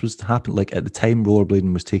anything else was happening. Like at the time,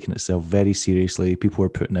 rollerblading was taking itself very seriously. People were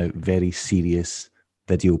putting out very serious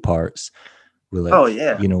video parts with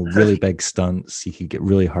like, you know, really big stunts. You could get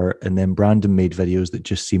really hurt. And then Brandon made videos that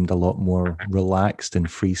just seemed a lot more relaxed and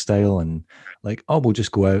freestyle and like, oh, we'll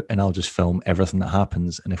just go out and I'll just film everything that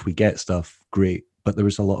happens. And if we get stuff, great. But there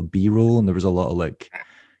was a lot of B-roll and there was a lot of like,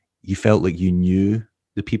 you felt like you knew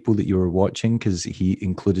the people that you were watching because he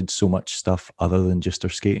included so much stuff other than just their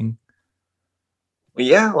skating. Well,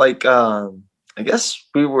 yeah, like I guess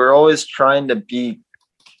we were always trying to be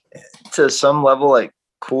to some level like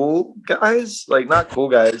cool guys, like not cool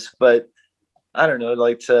guys, but I don't know,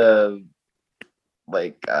 like to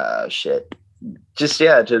like shit. Just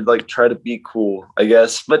yeah, to like try to be cool, I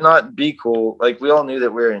guess, but not be cool. Like we all knew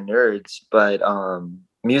that we were nerds, but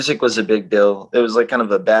music was a big deal. It was like kind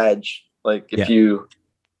of a badge. Like if Yeah. you,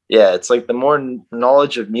 yeah, it's like the more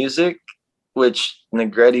knowledge of music, which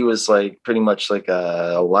Negretti was like pretty much like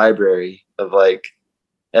a library of like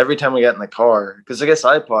every time we got in the car, because I guess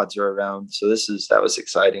iPods were around, so that was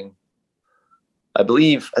exciting. I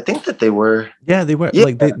think that they were. Yeah, they were Yeah,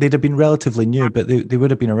 like they'd have been relatively new, but they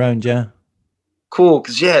would have been around, yeah. cool.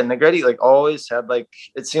 Because yeah, Negretti like always had like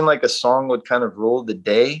it seemed like a song would kind of rule the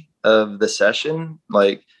day of the session.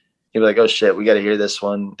 Like he'd be like, "Oh shit, we got to hear this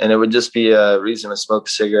one," and it would just be a reason to smoke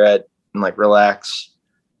a cigarette and like relax.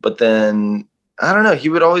 But then I don't know, he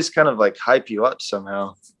would always kind of like hype you up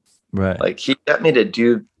somehow. Right. Like he got me to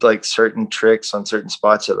do like certain tricks on certain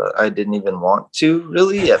spots that I didn't even want to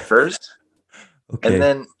really at first. Okay.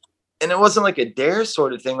 And it wasn't like a dare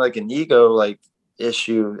sort of thing, like an ego like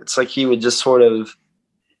issue. It's like he would just sort of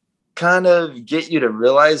kind of get you to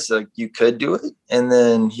realize like you could do it. And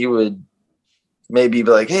then he would maybe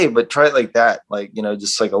be like, hey, but try it like that. Like, you know,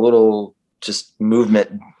 just like a little just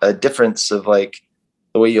movement, a difference of like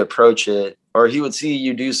the way you approach it. Or he would see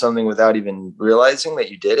you do something without even realizing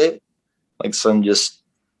that you did it. Like some just,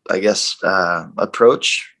 I guess,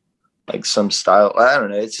 approach, like some style. I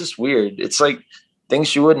don't know. It's just weird. It's like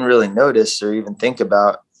things you wouldn't really notice or even think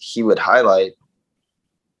about, he would highlight.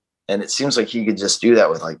 And it seems like he could just do that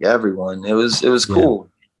with like everyone. It was cool.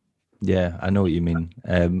 Yeah, I know what you mean.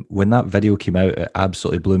 When that video came out, it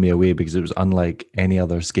absolutely blew me away because it was unlike any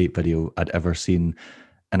other skate video I'd ever seen.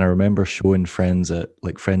 And I remember showing friends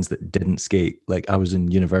that didn't skate. Like I was in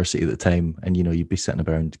university at the time, and you know, you'd be sitting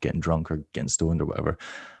around getting drunk or getting stoned or whatever.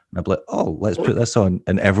 And I'd be like, "Oh, let's put this on,"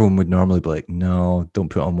 and everyone would normally be like, "No, don't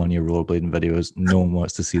put on one of your rollerblading videos. No one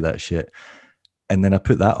wants to see that shit." And then I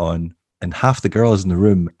put that on, and half the girls in the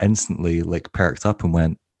room instantly like perked up and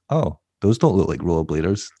went, "Oh, those don't look like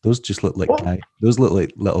rollerbladers. Those just look like those look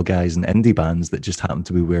like little guys in indie bands that just happen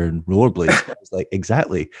to be wearing rollerblades." I was like,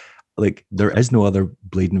 exactly. Like there is no other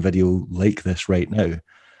blading video like this right now.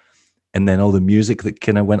 And then all the music that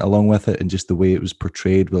kind of went along with it, and just the way it was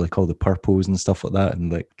portrayed with like all the purples and stuff like that,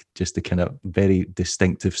 and like just the kind of very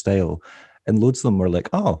distinctive style. And loads of them were like,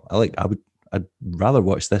 "Oh, I'd rather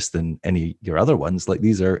watch this than any of your other ones." Like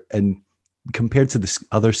these are, and compared to the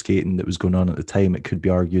other skating that was going on at the time, it could be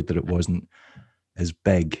argued that it wasn't as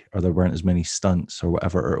big, or there weren't as many stunts or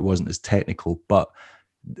whatever, or it wasn't as technical, but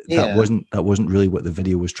that wasn't really what the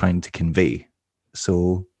video was trying to convey.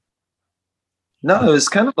 So no, it was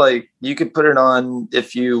kind of like you could put it on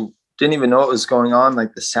if you didn't even know what was going on.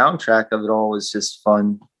 Like the soundtrack of it all was just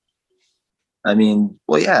fun. I mean,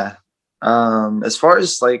 well, yeah. As far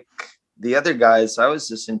as like the other guys, I was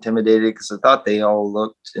just intimidated because I thought they all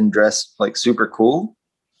looked and dressed like super cool.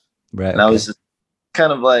 right, And I was just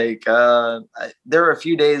kind of like, there were a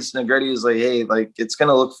few days Negretti was like, hey, like it's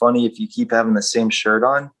gonna look funny if you keep having the same shirt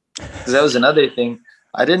on. Because that was another thing.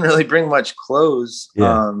 I didn't really bring much clothes.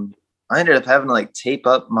 Yeah. I ended up having to like tape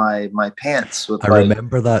up my pants with I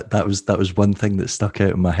remember that was one thing that stuck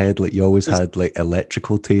out in my head. Like you always had like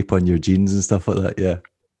electrical tape on your jeans and stuff like that. Yeah.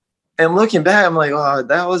 And looking back, I'm like, oh,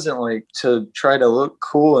 that wasn't like to try to look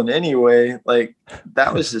cool in any way. Like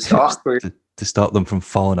that was just awkward. to stop them from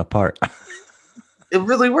falling apart. It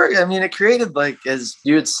really worked. I mean, it created like as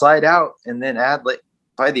you would slide out and then add like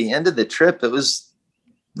by the end of the trip,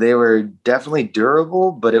 they were definitely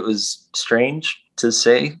durable, but it was strange to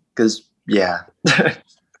say because yeah.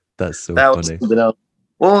 That's so that funny. Was something else.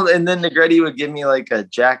 Well, and then Negretti would give me like a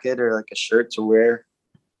jacket or like a shirt to wear.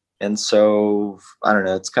 And so I don't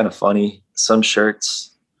know, it's kind of funny. Some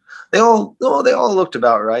shirts, they all looked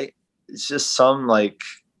about right. It's just some like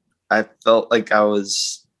I felt like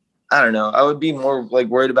I don't know. I would be more like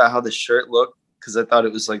worried about how the shirt looked because I thought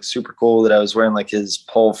it was like super cool that I was wearing like his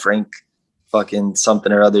Paul Frank fucking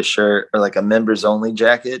something or other shirt or like a members only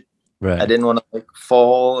jacket. Right. I didn't want to like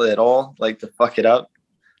fall at all, like to fuck it up.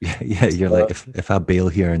 Yeah, you're like, if I bail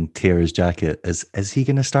here and tear his jacket, is he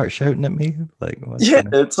gonna start shouting at me? Like,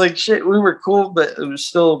 it's like shit. We were cool, but it was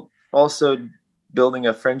still also building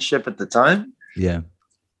a friendship at the time. Yeah.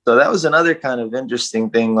 So that was another kind of interesting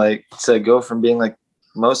thing, like to go from being like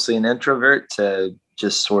mostly an introvert to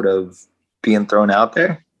just sort of being thrown out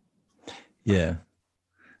there. Yeah.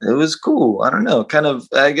 It was cool. I don't know. Kind of,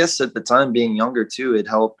 I guess at the time being younger too, it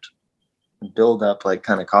helped build up like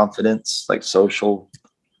kind of confidence, like social.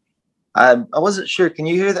 I wasn't sure. Can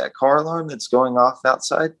you hear that car alarm that's going off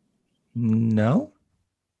outside? No.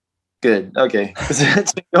 Good. Okay.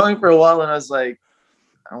 It's been going for a while and I was like,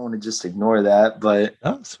 I don't want to just ignore that, but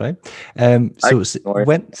Oh, that's fine. I So ignore it.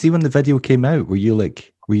 when the video came out, were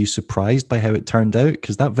you surprised by how it turned out?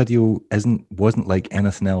 Because that video wasn't like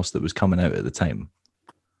anything else that was coming out at the time.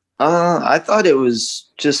 I thought it was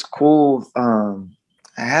just cool. I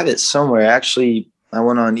have it somewhere. Actually, I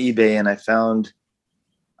went on eBay and I found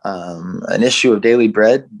an issue of Daily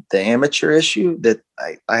Bread, the amateur issue that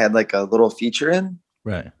I had like a little feature in.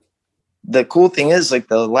 Right. The cool thing is like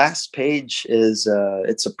the last page is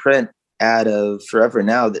it's a print ad of Forever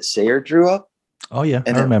Now that Sayer drew up. Oh yeah,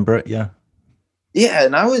 And I remember it. Yeah. yeah,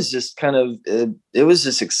 and I was just kind of it was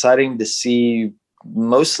just exciting to see,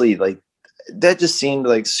 mostly like that just seemed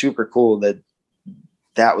like super cool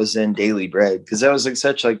that was in Daily Bread, because that was like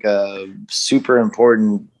such like a super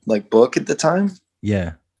important like book at the time.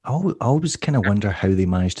 Yeah. I always kind of wonder how they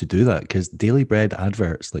managed to do that, because Daily Bread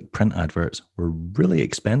adverts, like print adverts, were really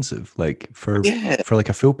expensive. Like Yeah. for like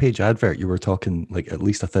a full page advert, you were talking like at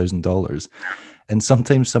least $1,000. And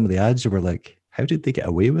sometimes some of the ads, you were like, how did they get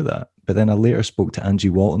away with that? But then I later spoke to Angie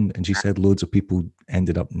Walton, and she said loads of people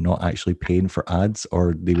ended up not actually paying for ads,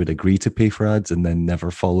 or they would agree to pay for ads and then never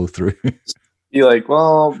follow through. Be like,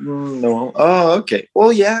 well, no. Oh, okay.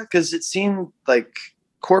 Well, yeah, because it seemed like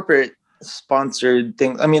corporate sponsored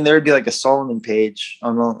thing. I mean, there would be like a Solomon page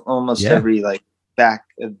on almost Yeah. every like back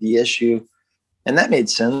of the issue, and that made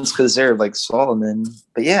sense because they're like Solomon.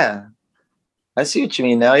 But yeah, I see what you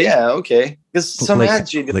mean now. Yeah, okay. Because some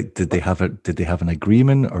ads you Like did they have an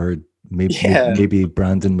agreement, or yeah. maybe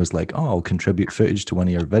Brandon was like, oh, I'll contribute footage to one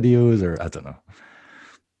of your videos, or I don't know.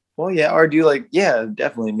 Well, yeah, or do like, yeah,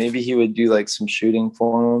 definitely. Maybe he would do like some shooting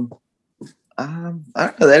for him. I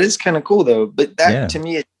don't know. That is kind of cool though. But that Yeah. to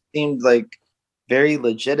me, it seemed like very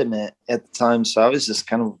legitimate at the time. So I was just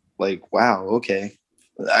kind of like, wow, okay.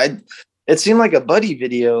 It seemed like a buddy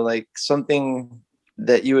video, like something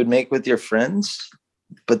that you would make with your friends.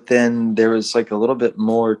 But then there was like a little bit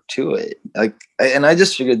more to it. And I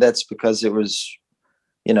just figured that's because it was,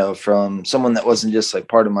 from someone that wasn't just like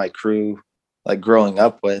part of my crew, like growing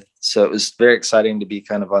up with. So it was very exciting to be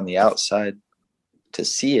kind of on the outside to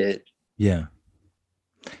see it. Yeah.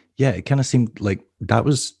 Yeah, it kind of seemed like that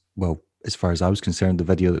was, well, as far as I was concerned, the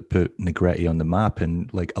video that put Negretti on the map.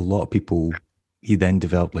 And like a lot of people, he then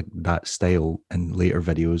developed like that style in later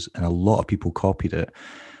videos, and a lot of people copied it.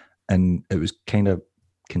 And it was kind of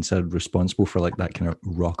considered responsible for like that kind of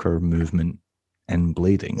rocker movement in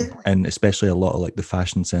blading, and especially a lot of like the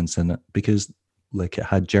fashion sense in it, because like it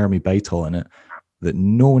had Jeremy Beitel in it that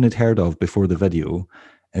no one had heard of before the video.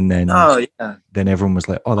 And Oh yeah. then everyone was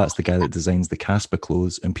like, oh, that's the guy that designs the Caspa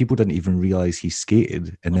clothes. And people didn't even realize he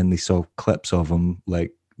skated. And then they saw clips of him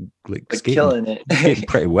like Killing it. skating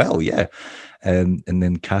pretty well. Yeah. And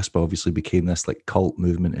then Caspa obviously became this like cult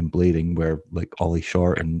movement in blading, where like Ollie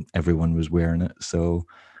Short and everyone was wearing it. So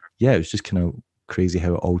yeah, it was just kind of crazy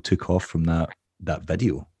how it all took off from that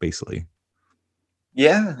video, basically.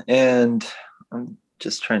 Yeah. And I'm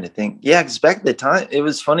just trying to think. Yeah, because back at the time, it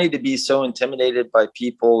was funny to be so intimidated by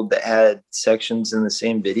people that had sections in the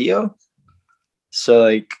same video. So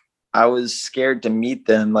like I was scared to meet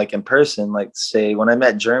them like in person. Like say when I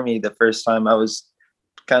met Jeremy the first time, I was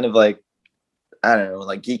kind of like, I don't know,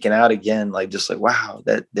 like geeking out again, like just like, wow,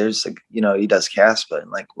 that there's like, he does Caspa and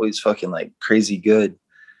like, well, he's fucking like crazy good.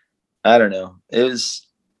 I don't know. It was,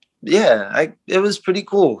 yeah, it was pretty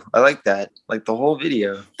cool. I like that. Like the whole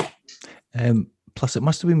video. Plus, it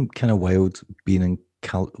must have been kind of wild being in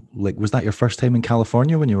like, was that your first time in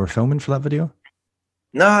California when you were filming for that video?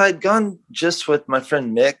 No, I'd gone just with my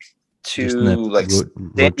friend Mick Just in to the like San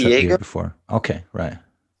road trip the year Diego. before. Okay, right.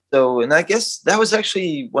 So, and I guess that was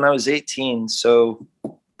actually when I was 18. So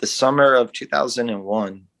the summer of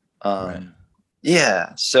 2001. Right.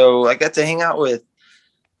 Yeah. So I got to hang out with,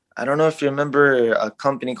 I don't know if you remember a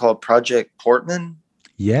company called Project Portman.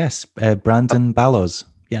 Yes, Brandon Ballows.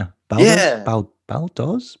 Yeah, Baldos. Yeah.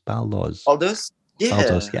 Baldos. Aldous.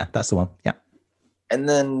 Yeah. Yeah, that's the one. Yeah. And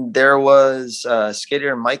then there was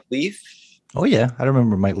skater Mike Leaf. Oh yeah, I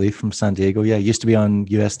remember Mike Leaf from San Diego. Yeah, he used to be on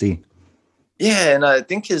USD. Yeah, and I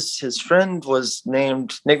think his friend was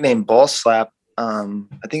nicknamed Ball Slap. I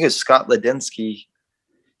think it was Scott Ladinsky.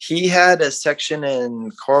 He had a section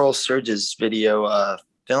in Carl Surge's video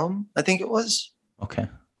film, I think it was. Okay.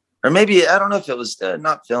 Or maybe, I don't know if it was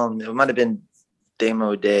not film. It might have been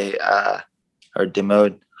Demo Day or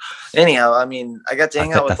Demode. Anyhow, I mean, I got to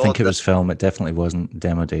hang out with I think it was film. It definitely wasn't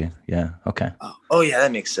Demo Day. Yeah. Okay. Oh yeah,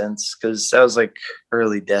 that makes sense because that was like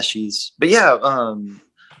early Deshies. But yeah,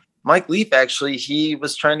 Mike Leaf actually, he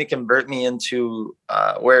was trying to convert me into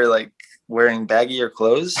wearing baggier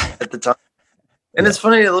clothes at the time. And It's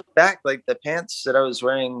funny to look back, like the pants that I was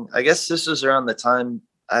wearing. I guess this was around the time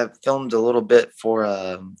I filmed a little bit for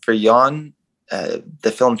Yawn,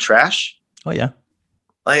 the film Trash. Oh yeah.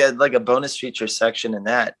 I had like a bonus feature section in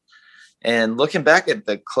that. And looking back at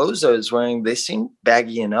the clothes I was wearing, they seemed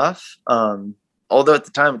baggy enough. Although at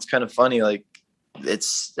the time it's kind of funny, like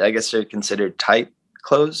I guess they're considered tight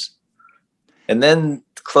clothes. And then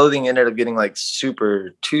clothing ended up getting like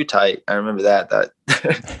super too tight. I remember that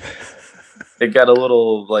it got a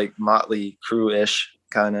little like Motley Crue-ish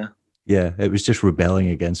kind of. Yeah, it was just rebelling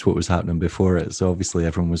against what was happening before it. So obviously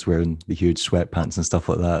everyone was wearing the huge sweatpants and stuff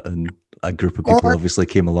like that, and a group of people obviously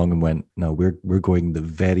came along and went, "No, we're going the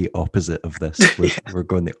very opposite of this. We're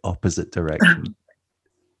going the opposite direction."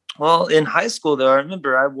 Well, in high school though, I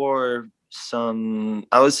remember I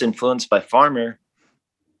was influenced by Farmer,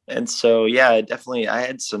 and so yeah, I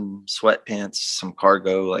had some sweatpants, some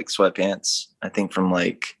cargo like sweatpants. I think from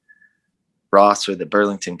like Ross or the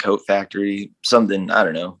Burlington Coat Factory, something, I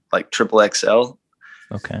don't know, like triple XL.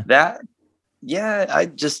 Okay. Yeah, I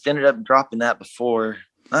just ended up dropping that before,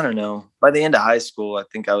 I don't know. By the end of high school, I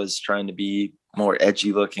think I was trying to be more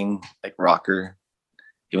edgy looking, like rocker,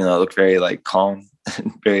 even though I looked very like calm,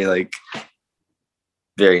 very like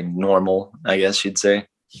very normal, I guess you'd say.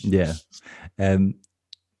 Yeah.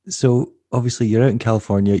 So obviously you're out in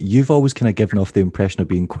California. You've always kind of given off the impression of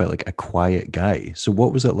being quite like a quiet guy. So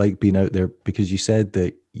what was it like being out there? Because you said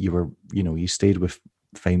that you were, you stayed with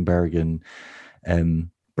Feinberg and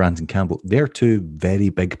Brandon Campbell. They're two very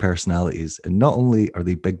big personalities. And not only are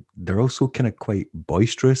they big, they're also kind of quite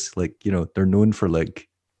boisterous. Like, they're known for like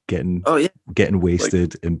getting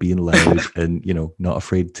wasted and being loud and, not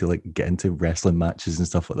afraid to like get into wrestling matches and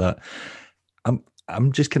stuff like that.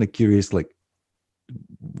 I'm just kind of curious, like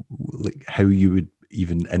how you would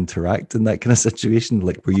even interact in that kind of situation.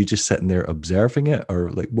 Like, were you just sitting there observing it,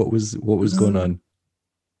 or like what was going on?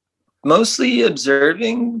 Mostly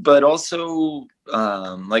observing, but also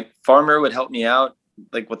like Farmer would help me out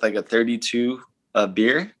like with like a 32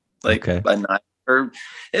 beer, like a night, or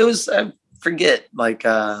it was, I forget, like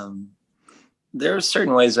there are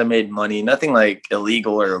certain ways I made money, nothing like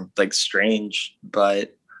illegal or like strange,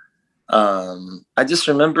 but I just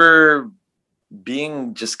remember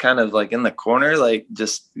being just kind of like in the corner, like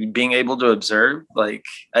just being able to observe. Like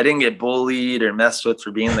I didn't get bullied or messed with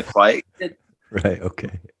for being the quiet kid. Right.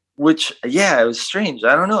 Okay. Which, yeah, it was strange.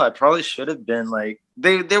 I don't know. I probably should have been like,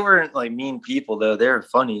 they weren't like mean people though. They were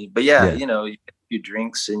funny, but yeah. You get a few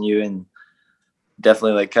drinks in you, and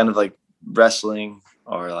definitely like kind of like wrestling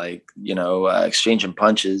or like, exchanging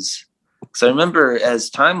punches. So I remember as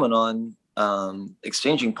time went on,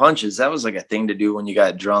 exchanging punches, that was like a thing to do when you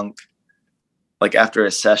got drunk. Like after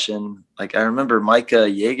a session, like I remember Micah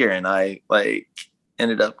Yeager and I like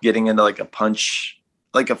ended up getting into like a punch,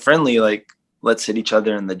 like a friendly, like let's hit each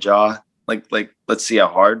other in the jaw. Like let's see how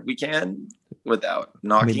hard we can without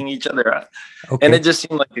knocking each other out. Okay. And it just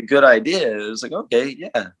seemed like a good idea. It was like, okay,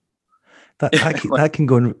 yeah. That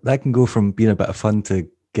can go from being a bit of fun to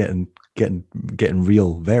getting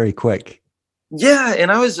real very quick. Yeah,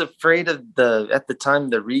 and I was afraid of at the time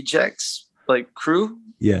the Rejects like crew.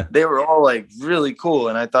 Yeah. They were all like really cool,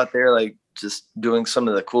 and I thought they were like just doing some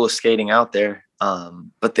of the coolest skating out there.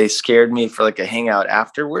 But they scared me for like a hangout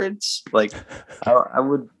afterwards. Like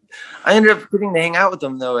I ended up getting to hang out with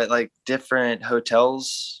them though at like different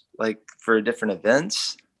hotels, like for different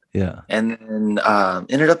events. Yeah. And then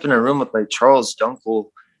ended up in a room with like Charles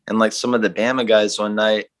Dunkel and like some of the Bama guys one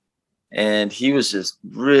night. And he was just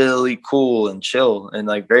really cool and chill and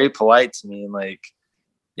like very polite to me. And like,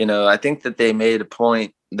 I think that they made a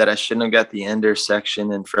point that I shouldn't have got the Ender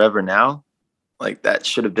section in Forever Now. Like that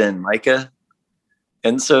should have been Micah.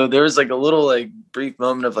 And so there was like a little like brief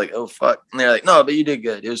moment of like, oh fuck. And they're like, no, but you did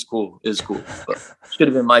good. It was cool. But should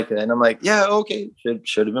have been Micah. And I'm like, yeah, okay.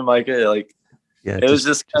 Should have been Micah. Like, yeah, it was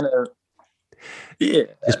just kind of, yeah.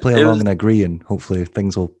 Just play along and agree, and hopefully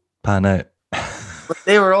things will pan out. But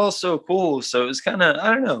they were all so cool. So it was kind of,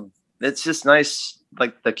 I don't know. It's just nice,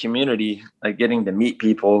 like the community, like getting to meet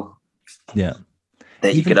people. Yeah.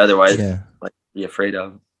 That you could otherwise like be afraid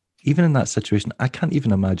of. Even in that situation, I can't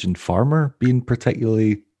even imagine Farmer being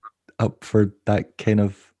particularly up for that kind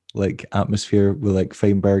of like atmosphere with like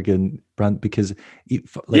Feinberg and Brandt, because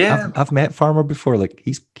I've met Farmer before. Like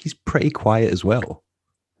he's pretty quiet as well.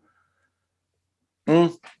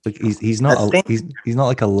 Like he's not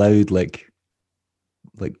like a loud like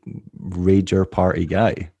rager party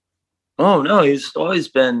guy. Oh no, he's always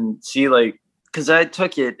been like, because I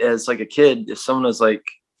took it as like a kid, if someone was like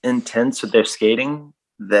intense with their skating,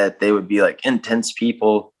 that they would be like intense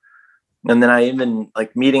people. And then I even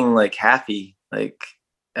like meeting like Haffy, like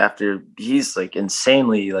after he's like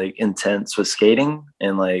insanely like intense with skating,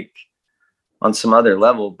 and like on some other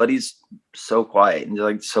level, but he's so quiet and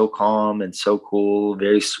like so calm and so cool,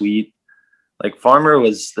 very sweet. Like Farmer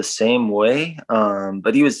was the same way,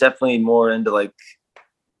 but he was definitely more into like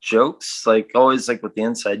jokes, like always like with the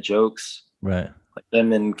inside jokes. Right. Like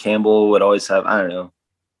him and Campbell would always have, I don't know,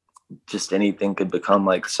 just anything could become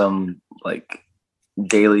like some like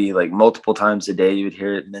daily, like multiple times a day you would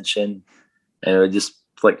hear it mentioned, and it would just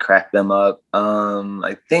like crack them up.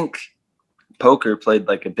 I think poker played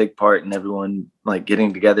like a big part in everyone like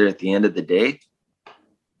getting together at the end of the day,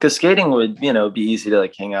 because skating would, you know, be easy to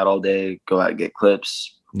like hang out all day, go out and get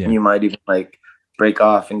clips. Yeah. You might even like break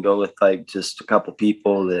off and go with like just a couple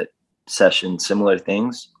people that session similar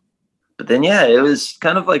things. But then yeah, it was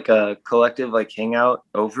kind of like a collective like hangout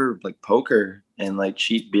over like poker and like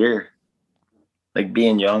cheap beer, like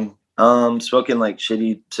being young. Smoking like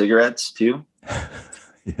shitty cigarettes too.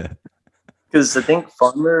 Yeah. Because I think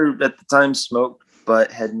Farmer at the time smoked,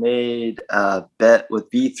 but had made a bet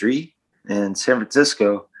with V3 in San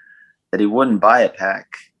Francisco that he wouldn't buy a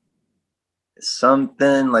pack.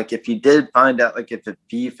 Something like if he did find out, like if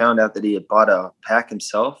he found out that he had bought a pack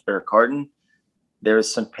himself or a carton, there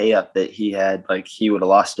was some pay up that he had, like he would have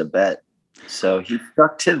lost a bet. So he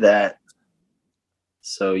stuck to that.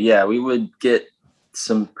 So yeah, we would get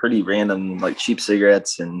some pretty random like cheap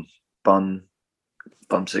cigarettes and bum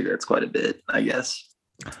cigarettes quite a bit, I guess.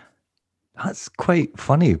 That's quite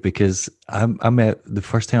funny because I met the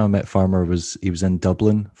first time I met Farmer was he was in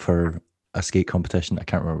Dublin for a skate competition. I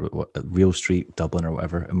can't remember what, Real Street Dublin or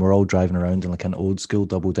whatever, and we're all driving around in like an old school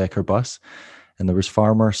double decker bus, and there was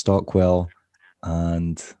Farmer, Stockwell,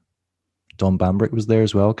 and Don Bambrick was there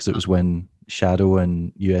as well because it was when Shadow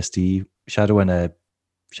and USD, Shadow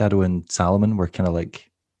and Salomon were kind of like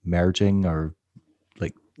merging, or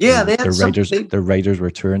like Yeah, they had their riders were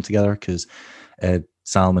touring together because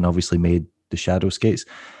Salomon obviously made the Shadow skates.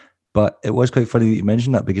 But it was quite funny that you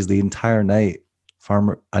mentioned that because the entire night,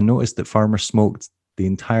 I noticed that Farmer smoked the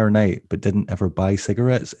entire night but didn't ever buy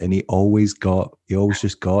cigarettes, and he always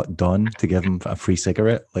just got Don to give him a free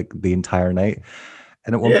cigarette like the entire night.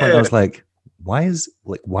 And at one point I was like,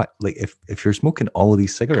 if you're smoking all of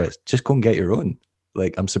these cigarettes, just go and get your own.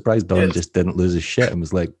 Like, I'm surprised Don just didn't lose his shit and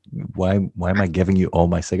was like, why am I giving you all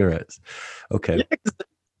my cigarettes? Okay. Yeah,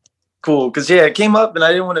 cool. Because it came up and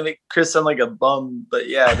I didn't want to make Chris sound like a bum, but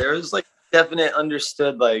yeah, there was like definite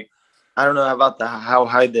understood, like, I don't know about how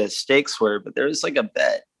high the stakes were, but there was like a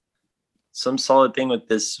bet, some solid thing with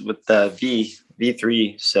the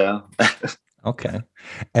V3. So okay.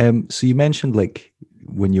 So you mentioned like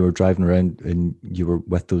when you were driving around and you were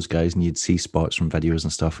with those guys and you'd see spots from videos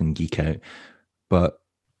and stuff and geek out. But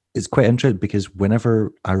it's quite interesting because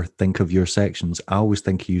whenever I think of your sections, I always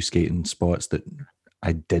think of you skating spots that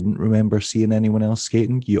I didn't remember seeing anyone else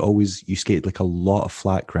skating. You skated like a lot of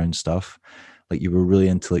flat ground stuff. Like you were really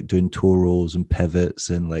into like doing toe rolls and pivots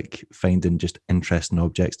and like finding just interesting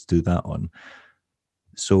objects to do that on.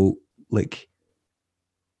 So like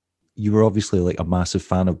you were obviously like a massive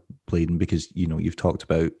fan of blading because, you know, you've talked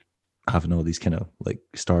about having all these kind of like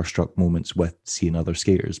starstruck moments with seeing other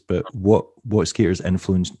skaters. But what skaters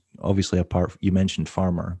influenced, obviously apart, you mentioned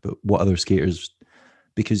Farmer, but what other skaters,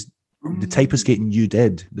 because the type of skating you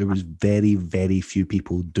did, there was very, very few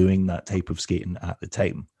people doing that type of skating at the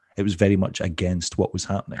time. It was very much against what was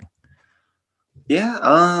happening. Yeah.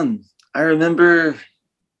 I remember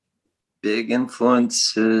big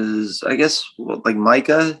influences, I guess, like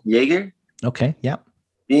Micah Yeager. Okay. Yeah.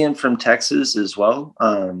 Being from Texas as well.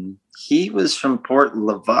 He was from Port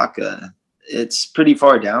Lavaca. It's pretty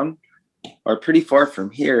far down, or pretty far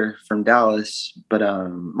from here, from Dallas. But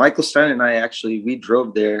Michael Stein and I we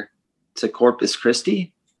drove there to Corpus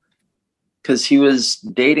Christi because he was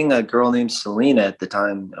dating a girl named Selena at the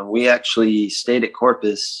time. And we actually stayed at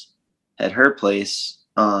Corpus at her place.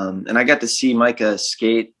 And I got to see Micah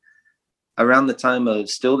skate around the time of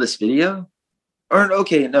Still This Video. Or,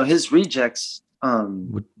 okay, no, his Rejects.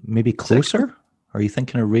 Maybe Closer? Are you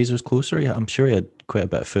thinking of Razor's Closer? Yeah, I'm sure he had quite a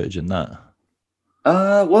bit of footage in that.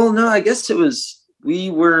 Well, no, I guess we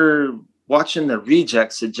were watching the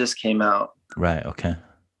Rejects that just came out. Right, okay.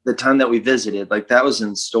 The time that we visited, like that was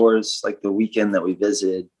in stores like the weekend that we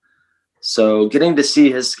visited. So getting to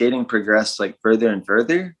see his skating progress like further and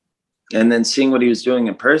further, and then seeing what he was doing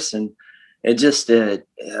in person, it just did.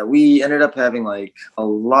 We ended up having like a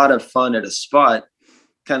lot of fun at a spot,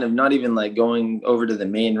 kind of not even like going over to the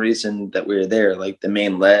main reason that we were there, like the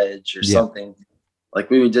main ledge or something. Like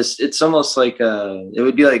we would it's almost like it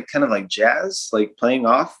would be like kind of like jazz, like playing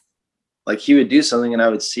off. Like he would do something and I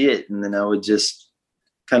would see it, and then I would just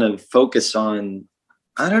kind of focus on,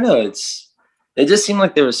 I don't know, it just seemed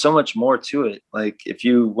like there was so much more to it. Like if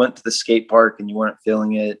you went to the skate park and you weren't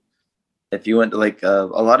feeling it, if you went to like a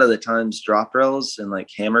lot of the times drop rails and like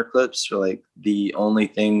hammer clips were like the only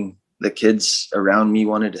thing the kids around me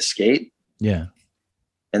wanted to skate. Yeah.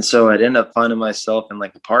 And so I'd end up finding myself in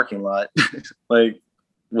like a parking lot, like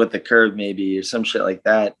with a curb maybe or some shit like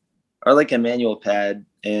that, or like a manual pad.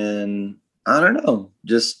 And I don't know,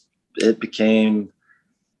 just it became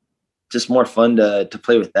just more fun to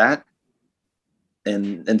play with that.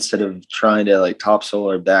 And instead of trying to like topsoil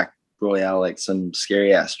or back royale like some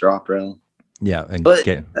scary ass drop rail. Yeah, and But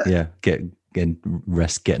get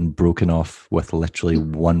risk getting broken off with literally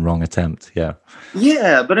one wrong attempt. Yeah.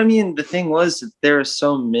 yeah, but I mean, the thing was that there are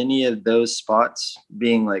so many of those spots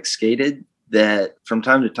being like skated that from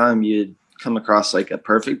time to time you'd come across like a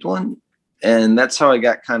perfect one. And that's how I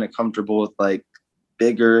got kind of comfortable with like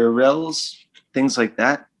bigger rails, things like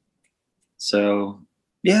that. So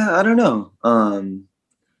yeah, I don't know.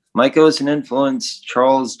 Micah was an influence.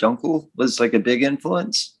 Charles Dunkel was like a big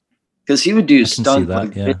influence because he would do I can see stunt that.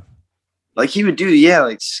 like Yeah. like he would do, yeah,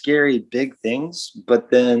 like scary big things, but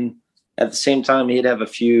then at the same time he'd have a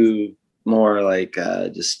few more like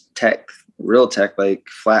just tech, real tech, like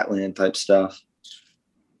flatland type stuff.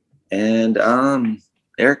 And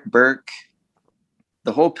Eric Burke,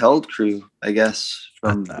 the whole Peld crew, I guess,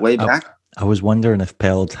 from way back. I was wondering if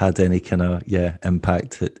Peld had any kind of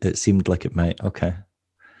impact. It seemed like it might. Okay.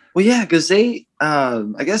 Well, yeah, because they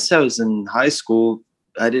I guess I was in high school.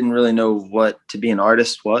 I didn't really know what to be an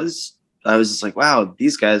artist was. I was just like, wow,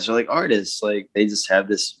 these guys are like artists. Like they just have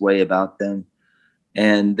this way about them.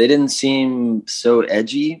 And they didn't seem so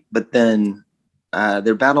edgy, but then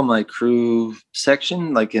their Battle My Crew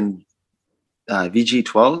section, like in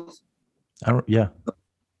VG12, Yeah.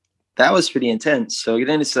 that was pretty intense. So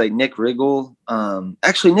getting into like Nick Riggle.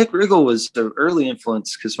 Actually, Nick Riggle was the early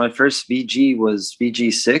influence because my first VG was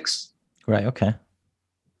VG6. Right. Okay.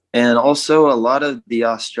 And also a lot of the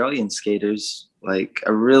Australian skaters. Like I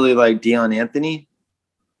really like Dion Anthony.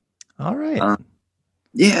 All right.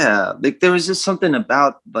 Yeah, like there was just something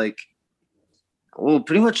about like, well,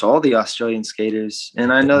 pretty much all the Australian skaters,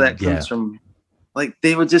 and I know that comes from like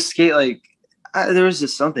they would just skate like there was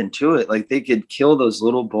just something to it. Like they could kill those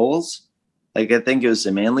little bowls. Like I think it was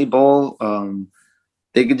the Manly Bowl.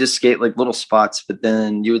 They could just skate like little spots, but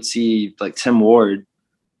then you would see like Tim Ward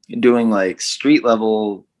doing like street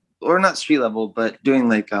level or not street level, but doing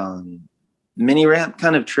like mini ramp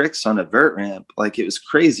kind of tricks on a vert ramp. Like it was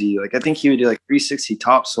crazy. Like I think he would do like 360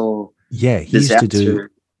 topsoil. Yeah, he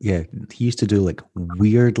used to do like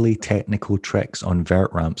weirdly technical tricks on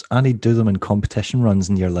vert ramps, and he'd do them in competition runs,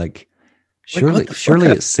 and you're like, surely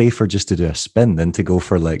it's safer just to do a spin than to go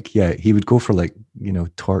for like, he would go for like,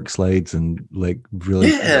 torque slides and like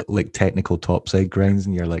really like technical topside grinds,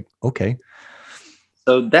 and you're like, okay.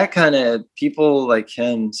 So that kind of people like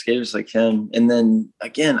him, skaters like him. And then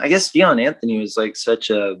again, I guess Dion Anthony was like such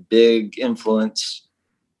a big influence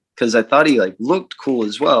because I thought he like looked cool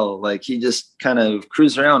as well. Like he just kind of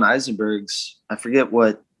cruised around Eisenberg's. I forget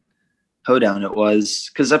what hoedown it was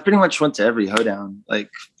because I pretty much went to every hoedown, like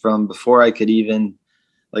from before I could even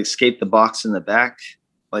like skate the box in the back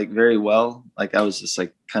like very well. Like I was just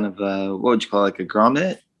like kind of what would you call it, like a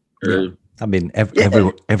grommet? I mean,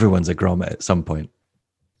 everyone's a grommet at some point.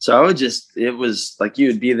 So I would it was like you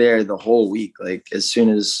would be there the whole week, like as soon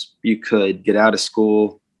as you could get out of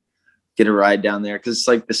school, get a ride down there. Cause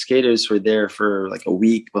like the skaters were there for like a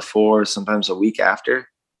week before, sometimes a week after.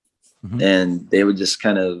 Mm-hmm. And they would just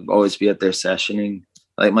kind of always be at their sessioning.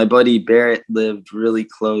 Like my buddy Barrett lived really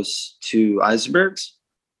close to Eisenberg's.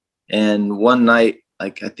 And one night,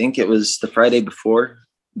 like I think it was the Friday before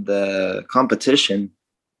the competition,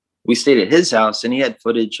 we stayed at his house and he had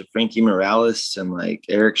footage of Frankie Morales and like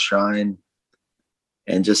Eric Shrine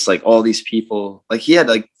and just like all these people. Like he had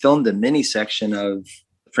like filmed a mini section of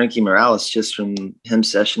Frankie Morales just from him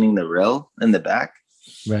sessioning the rail in the back.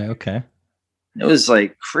 Right. Okay. It was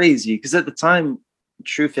like crazy because at the time,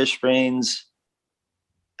 True Fish Brains,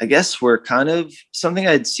 I guess, were kind of something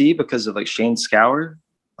I'd see because of like Shane Scour.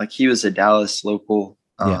 Like he was a Dallas local.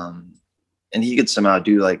 And he could somehow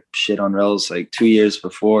do like shit on rails like 2 years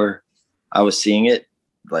before I was seeing it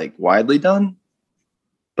like widely done.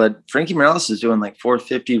 But Frankie Morales is doing like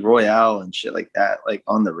 450 Royale and shit like that, like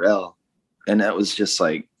on the rail. And that was just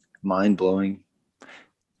like mind blowing.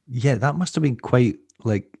 Yeah, that must have been quite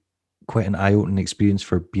an eye-opening experience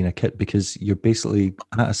for being a kid because you're basically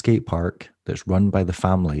at a skate park that's run by the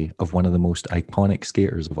family of one of the most iconic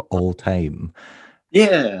skaters of all time.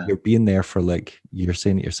 Yeah. You're being there for like, you're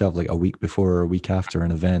saying it yourself, like a week before or a week after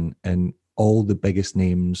an event, and all the biggest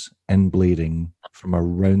names in blading from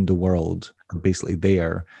around the world are basically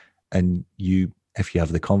there, and you, if you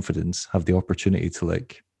have the confidence, have the opportunity to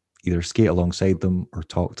like either skate alongside them or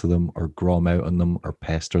talk to them or grom out on them or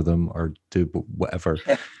pester them or do whatever,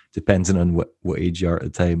 depending on what age you are at the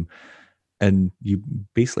time. And you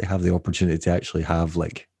basically have the opportunity to actually have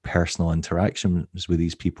like personal interactions with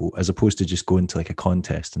these people, as opposed to just going to like a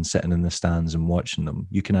contest and sitting in the stands and watching them.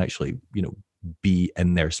 You can actually, be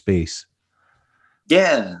in their space.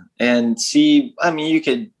 Yeah. And see, I mean, you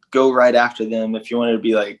could go right after them if you wanted to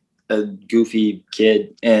be like a goofy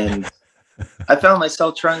kid. And I found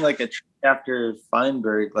myself trying like a trick after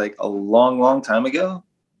Feinberg like a long, long time ago.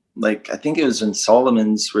 Like, I think it was when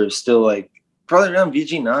Solomon's were still like probably around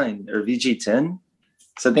VG9 or VG10.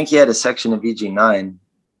 So I think he had a section of VG9,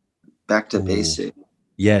 Back to Basics.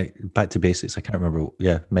 Yeah, Back to Basics. I can't remember.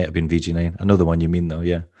 Yeah, might have been VG9. I know the one you mean though.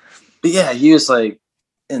 Yeah. But yeah, he was like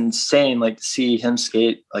insane, like to see him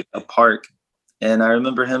skate like a park. And I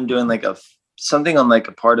remember him doing like something on like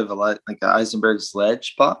a part of like Eisenberg's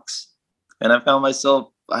ledge box. And I found myself,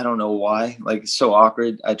 I don't know why, like so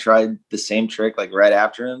awkward. I tried the same trick like right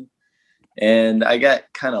after him, and I got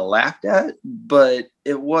kind of laughed at, but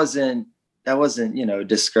I wasn't,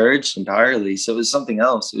 discouraged entirely. So it was something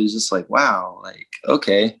else. It was just like, wow, like,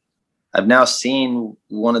 okay, I've now seen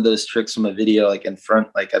one of those tricks from a video, like in front,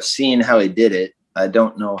 like I've seen how he did it. I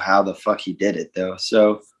don't know how the fuck he did it though.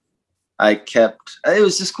 So it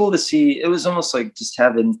was just cool to see. It was almost like just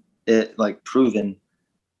having it like proven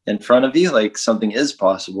in front of you, like something is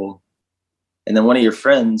possible. And then one of your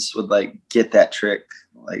friends would like get that trick.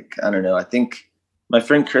 Like, I don't know. I think my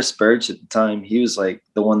friend Chris Burge at the time, he was like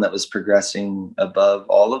the one that was progressing above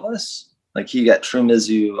all of us. Like he got True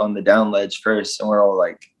Mizu on the down ledge first. And we're all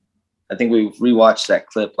like, I think we rewatched that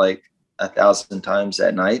clip like 1,000 times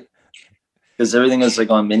that night, because everything was like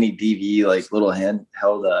on mini DV, like little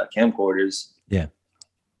handheld camcorders. Yeah.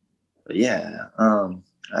 But yeah,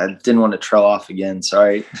 I didn't want to trail off again.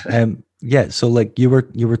 Sorry. Yeah. So like you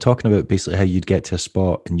were talking about basically how you'd get to a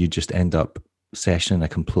spot and you just end up sessioning a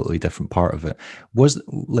completely different part of it. Was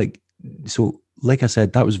like, so like I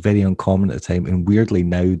said, that was very uncommon at the time. And weirdly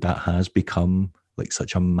now that has become like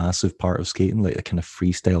such a massive part of skating, like a kind of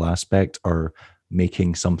freestyle aspect, or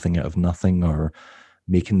making something out of nothing, or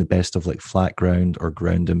making the best of like flat ground or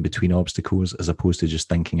ground in between obstacles, as opposed to just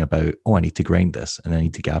thinking about, oh, I need to grind this and I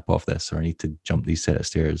need to gap off this, or I need to jump these set of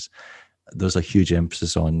stairs. There's a huge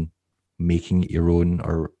emphasis on making it your own,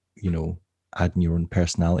 or, adding your own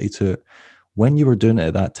personality to it. When you were doing it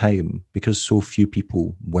at that time, because so few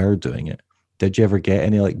people were doing it, did you ever get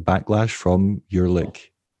any like backlash from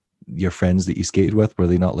your friends that you skated with? Were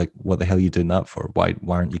they not like, what the hell are you doing that for? Why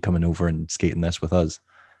aren't you coming over and skating this with us?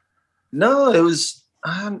 No, it was,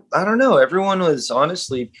 I don't know. Everyone was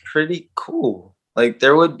honestly pretty cool. Like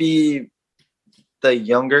there would be the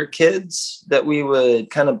younger kids that we would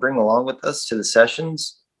kind of bring along with us to the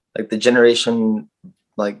sessions, like the generation,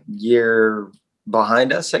 like year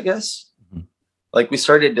behind us, I guess. Mm-hmm. Like we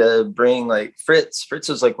started to bring like Fritz. Fritz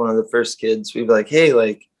was like one of the first kids. We'd be like, hey,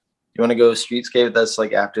 like, you want to go street skate with us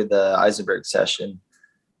like after the Eisenberg session? And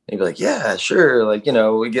he'd be like, yeah, sure. Like,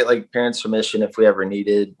 we get like parents' permission if we ever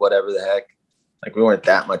needed, whatever the heck. Like we weren't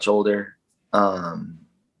that much older.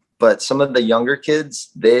 But some of the younger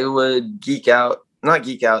kids, they would not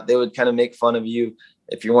geek out. They would kind of make fun of you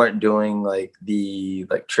if you weren't doing like the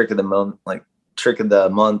trick of the month, like trick of the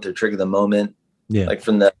month or trick of the moment. Yeah. Like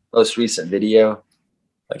from the most recent video.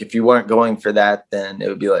 Like if you weren't going for that, then it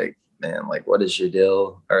would be like, man, like, what is your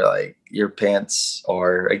deal? Or like your pants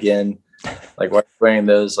are, again, like, why are you wearing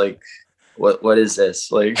those? Like, what is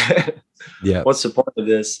this? Like, yeah, what's the point of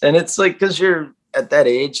this? And it's like, because you're at that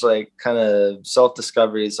age, like kind of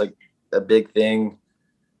self-discovery is like a big thing.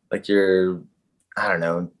 Like you're, I don't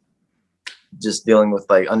know, just dealing with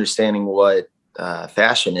like understanding what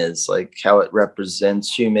fashion is, like how it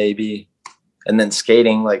represents you maybe. And then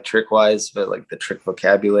skating like trick wise, but like the trick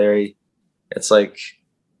vocabulary, it's like,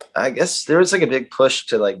 I guess there was like a big push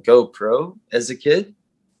to like go pro as a kid.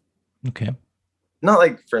 Okay. Not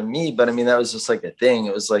like for me, but I mean, that was just like a thing.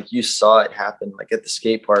 It was like, you saw it happen like at the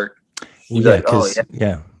skate park. Well, yeah, because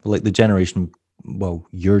like the generation,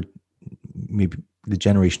 maybe the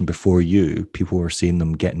generation before you, people were seeing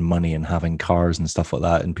them getting money and having cars and stuff like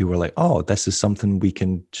that. And people were like, oh, this is something we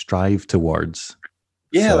can strive towards.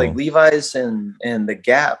 Yeah, so, like Levi's and the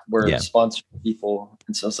Gap were sponsoring people.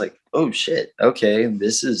 And so I was like, oh shit, okay,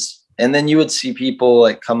 this is, and then you would see people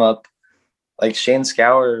like come up, like Shane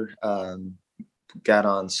Scour got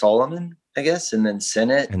on Solomon, I guess, and then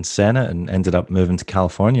Senate. And ended up moving to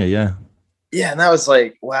California, yeah. Yeah, and that was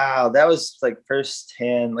like, wow, that was like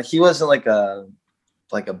firsthand. Like he wasn't like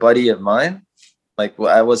a buddy of mine. Like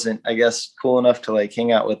I wasn't, I guess, cool enough to like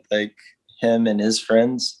hang out with like him and his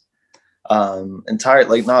friends. Entire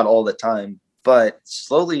like not all the time, but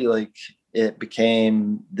slowly like it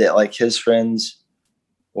became that like his friends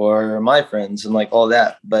or my friends and like all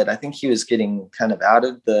that. But I think he was getting kind of out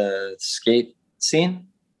of the skate scene.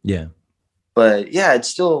 Yeah. But yeah, it's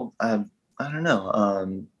still I don't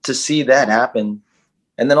know, to see that happen.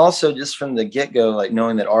 And then also just from the get-go, like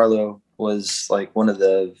knowing that Arlo was like one of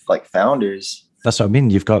the like founders. That's what I mean.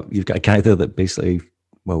 You've got a guy there that basically,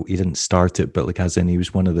 well, he didn't start it, but like as in he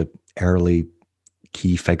was one of the early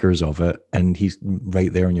key figures of it, and he's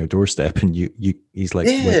right there on your doorstep, and he's like,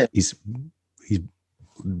 Yeah. he's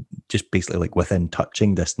just basically like within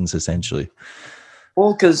touching distance, essentially.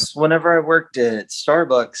 Well, because whenever I worked at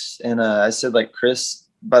Starbucks and I said like Chris,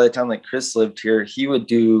 by the time like Chris lived here, he would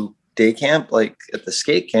do day camp like at the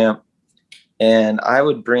skate camp. And I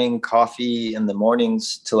would bring coffee in the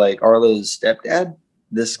mornings to like Arlo's stepdad,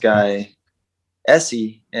 this guy,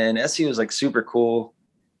 Essie. And Essie was like super cool.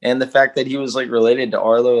 And the fact that he was like related to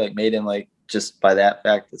Arlo like made him like just by that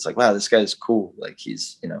fact, it's like, wow, this guy's cool. Like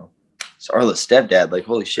he's, it's Arlo's stepdad. Like,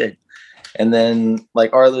 holy shit. And then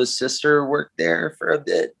like Arlo's sister worked there for a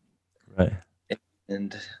bit. Right.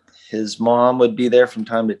 And his mom would be there from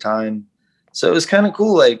time to time. So it was kind of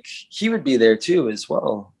cool. Like he would be there too as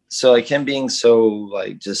well. So like him being so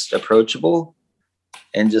like just approachable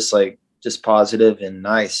and just positive and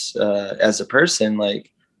nice as a person,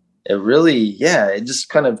 like it really, yeah, it just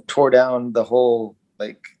kind of tore down the whole,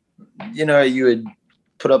 like, you would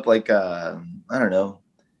put up like, I don't know,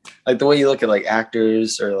 like the way you look at like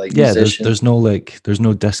actors or like musicians. There's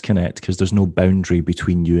no disconnect because there's no boundary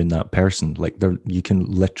between you and that person. Like you can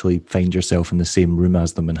literally find yourself in the same room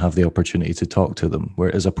as them and have the opportunity to talk to them.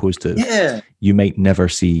 Where as opposed to, you might never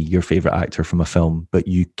see your favorite actor from a film, but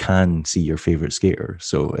you can see your favorite skater.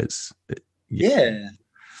 So yeah.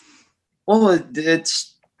 Well, I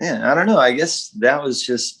don't know. I guess that was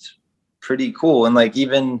just pretty cool. And like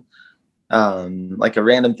even like a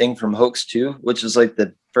random thing from Hoax 2, which is like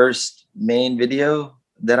the first main video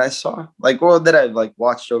that I saw, like, well, that I've like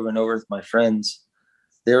watched over and over with my friends.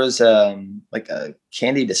 There was like a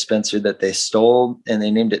candy dispenser that they stole and they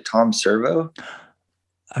named it Tom Servo.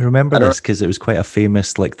 I remember this because it was quite a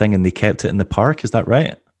famous like thing, and they kept it in the park. Is that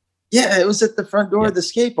right? Yeah, it was at the front door of the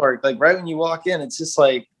skate park. Like right when you walk in, it's just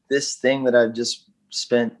like this thing that I've just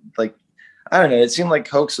spent like, I don't know. It seemed like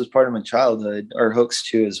Hoax was part of my childhood, or Hoax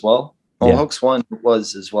 2 as well. Well, Hoax 1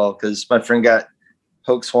 was as well, because my friend got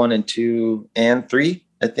Hoax 1 and 2 and 3,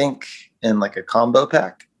 I think, in like a combo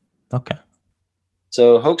pack. Okay.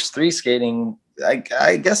 So Hoax 3 skating,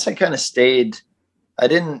 I guess I kind of stayed. I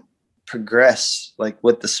didn't progress like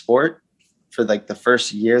with the sport for like the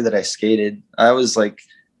first year that I skated. I was like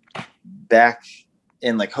back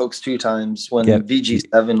in like Hoax 2 times when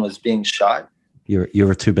VG7 was being shot. You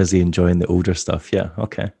were too busy enjoying the older stuff. Yeah.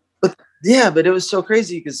 Okay. But it was so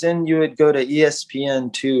crazy because then you would go to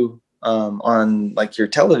ESPN2 on like your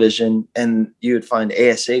television and you would find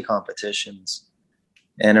ASA competitions.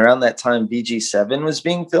 And around that time, VG7 was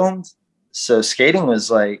being filmed. So skating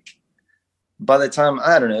was like, by the time,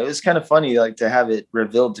 I don't know, it was kind of funny like to have it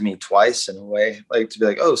revealed to me twice in a way, like to be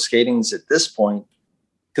like, oh, skating's at this point.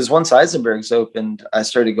 Because once Eisenberg's opened, I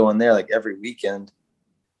started going there like every weekend.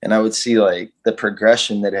 And I would see like the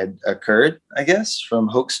progression that had occurred, I guess, from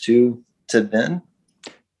Hoax 2 to then.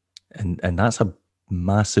 And that's a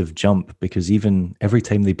massive jump, because even every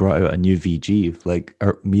time they brought out a new VG, like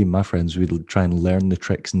me and my friends, we'd try and learn the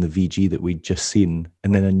tricks in the VG that we'd just seen.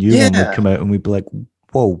 And then a new one would come out and we'd be like,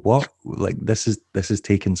 whoa, what? Like this is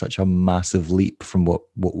taking such a massive leap from what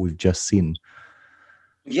we've just seen.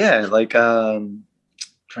 Yeah, like trying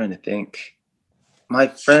to think. My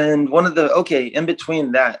friend, in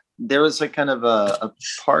between that, there was like kind of a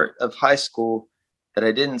part of high school that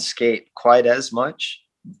I didn't skate quite as much,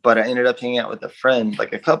 but I ended up hanging out with a friend,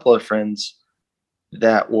 like a couple of friends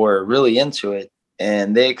that were really into it.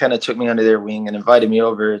 And they kind of took me under their wing and invited me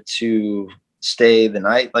over to stay the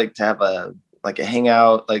night, like to have a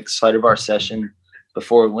hangout, like slider bar session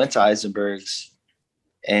before we went to Eisenberg's.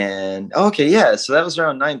 And so that was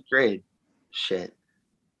around 9th grade. Shit.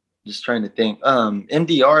 Just trying to think.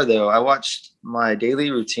 MDR though, I watched My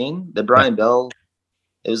Daily Routine, the Brian Bell.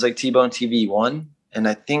 It was like T-Bone TV 1, and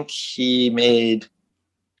I think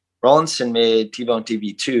Rawlinson made T-Bone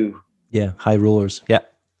TV 2. Yeah, High Rollers. Yeah,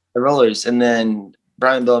 the Rollers, and then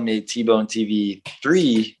Brian Bell made T-Bone TV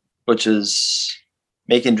 3, which is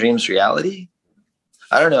Making Dreams Reality.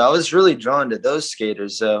 I don't know. I was really drawn to those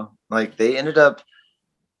skaters though. Like they ended up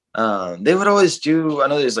They would always do, I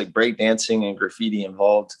know there's like break dancing and graffiti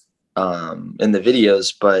involved in the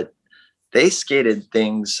videos, but they skated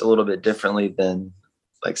things a little bit differently than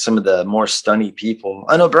like some of the more stunny people.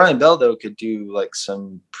 I know Brian Bell though could do like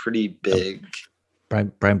some pretty big.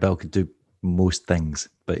 Brian Bell could do most things,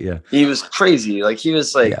 but yeah. He was crazy. Like he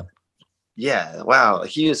was like, Yeah. yeah, wow.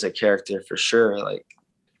 He was a character for sure. Like,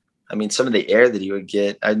 I mean, some of the air that he would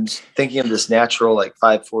get. I'm just thinking of this natural like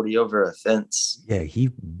 540 over a fence. Yeah,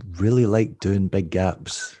 he really liked doing big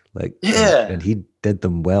gaps. Like, Yeah. and he did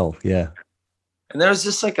them well. Yeah. And there was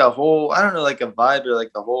just like a whole, I don't know, like a vibe or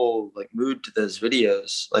like a whole like mood to those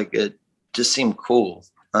videos. Like it just seemed cool.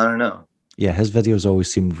 I don't know. Yeah, his videos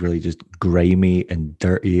always seemed really just grimy and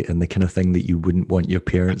dirty and the kind of thing that you wouldn't want your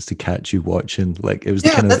parents to catch you watching. Like it was the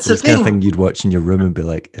Yeah, kind of that's it the was the kind of thing. thing you'd watch in your room and be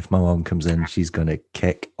like, if my mom comes in, she's gonna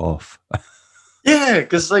kick off. Yeah,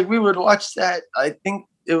 because like we would watch that. I think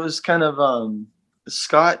it was kind of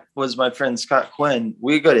Scott was my friend Scott Quinn.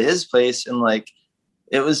 We go to his place and like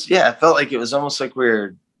it was, yeah, it felt like it was almost like we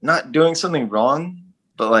were not doing something wrong,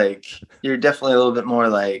 but like you're definitely a little bit more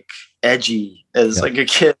like edgy as Yeah. like a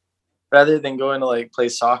kid rather than going to like play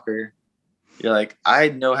soccer. You're like, I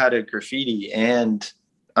know how to graffiti and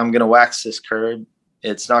I'm gonna wax this curb.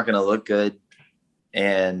 It's not gonna look good.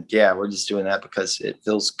 And yeah, we're just doing that because it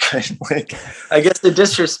feels good. Like I guess the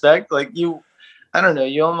disrespect, like you, I don't know,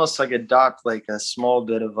 you almost like adopt like a small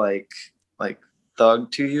bit of like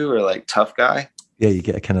thug to you or like tough guy. Yeah, you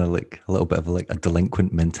get a kind of like a little bit of like a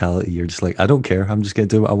delinquent mentality. You're just like, I don't care. I'm just gonna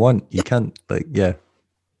do what I want. You can't like, yeah.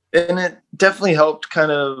 And it definitely helped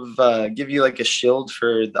kind of give you like a shield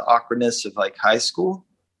for the awkwardness of like high school.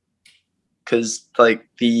 Cause like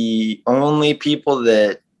the only people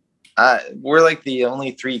that we're like the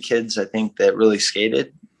only three kids I think that really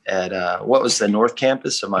skated at what was the North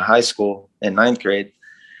Campus of my high school in ninth grade.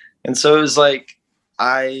 And so it was like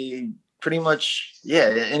I pretty much, yeah,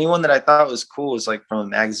 anyone that I thought was cool was like from a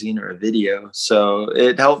magazine or a video. So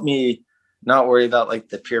it helped me not worry about like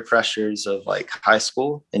the peer pressures of like high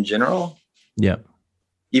school in general, Yeah.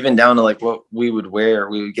 even down to like what we would wear.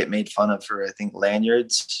 We would get made fun of for, I think,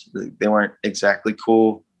 lanyards. They weren't exactly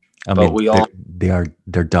cool, I but mean, we all,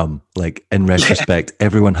 they're dumb. Like in retrospect,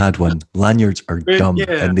 everyone had one. Lanyards are dumb yeah,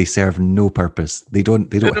 and they serve no purpose. They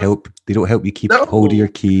don't help. They don't help you keep hold of your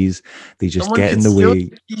no, keys. They just someone get could in the steal way.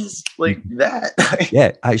 your keys like that.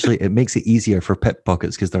 Yeah, actually, it makes it easier for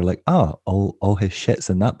pickpockets because they're like, oh, all his shit's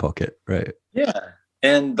in that pocket, right? Yeah.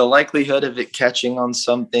 And the likelihood of it catching on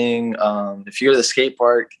something, if you're at the skate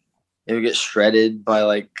park, it would get shredded by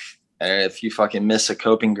like, if you fucking miss a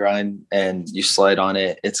coping grind and you slide on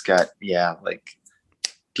it, it's got, yeah, like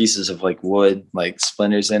pieces of like wood, like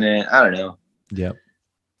splinters in it. I don't know. Yeah,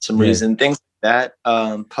 Some yeah, reason, things like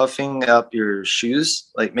that. Puffing up your shoes,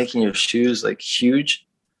 like making your shoes like huge.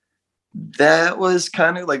 That was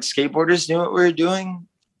kind of like skateboarders knew what we were doing.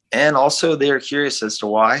 And also they were curious as to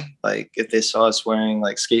why. Like if they saw us wearing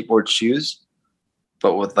like skateboard shoes,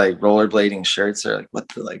 but with like rollerblading shirts, they're like, what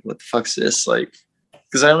the fuck's this? Like,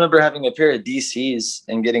 because I remember having a pair of DCs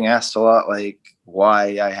and getting asked a lot like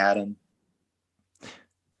why I had them.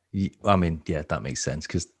 I mean, yeah, that makes sense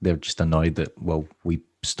because they're just annoyed that well, we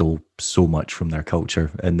stole so much from their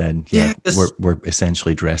culture, and then yeah, Yeah, we're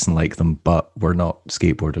essentially dressing like them, but we're not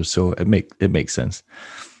skateboarders, so it makes sense.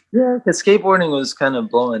 yeah, because skateboarding was kind of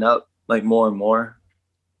blowing up like more and more.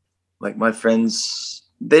 Like my friends,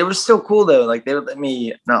 they were still cool though. Like they would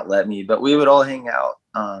not let me, but we would all hang out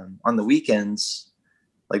on the weekends.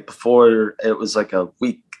 Like before, it was like a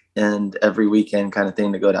week and every weekend kind of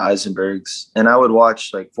thing to go to Eisenberg's, and I would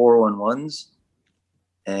watch like 411s.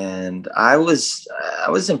 And I was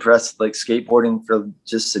impressed with like skateboarding for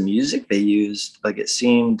just the music they used. Like it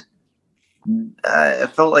seemed, it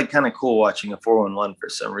felt like kind of cool watching a 411 for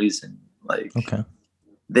some reason. Like Okay.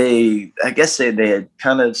 I guess they had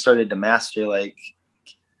kind of started to master like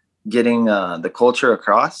getting the culture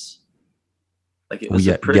across. Like it Well, was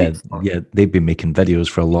a yeah, pretty, yeah. They've been making videos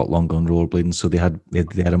for a lot longer on rollerblading, so they had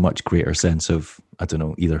a much greater sense of I don't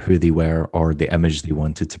know either who they were or the image they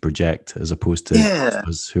wanted to project, as opposed to yeah,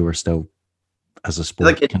 us who are still as a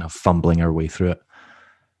like sport kind of fumbling our way through it.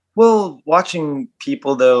 well, watching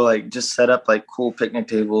people though, like just set up like cool picnic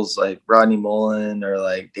tables, like Rodney Mullen or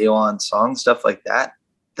like Daewon Song, stuff like that.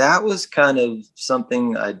 That was kind of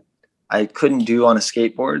something I couldn't do on a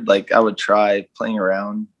skateboard. Like I would try playing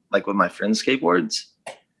around like with my friends' skateboards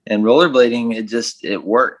and rollerblading. It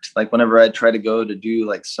worked. Like whenever I'd try to go to do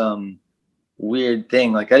like some weird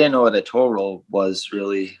thing, like I didn't know what a toe roll was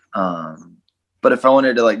really. But if I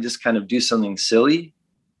wanted to like just kind of do something silly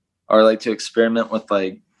or like to experiment with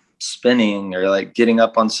like spinning or like getting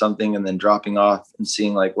up on something and then dropping off and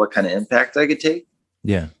seeing like what kind of impact I could take.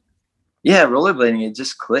 Yeah. Yeah, rollerblading, it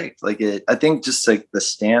just clicked. Like I think just like the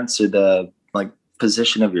stance or the like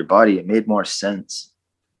position of your body, it made more sense.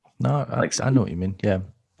 No, I know what you mean. Yeah.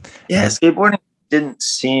 Yeah, skateboarding didn't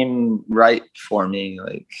seem right for me.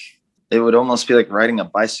 Like it would almost be like riding a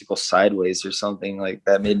bicycle sideways or something. Like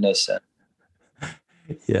that made no sense.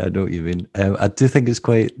 Yeah, I know what you mean. I do think it's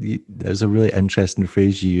there's a really interesting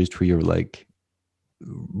phrase you used where you were like,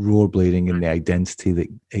 rollerblading and the identity that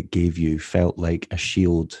it gave you felt like a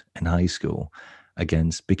shield in high school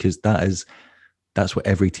against, because that's what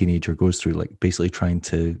every teenager goes through, like basically trying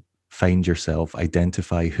to find yourself,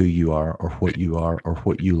 identify who you are or what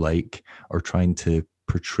you like, or trying to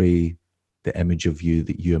portray the image of you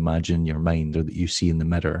that you imagine in your mind or that you see in the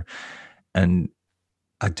mirror. And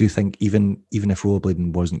I do think even if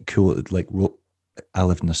rollerblading wasn't cool, like I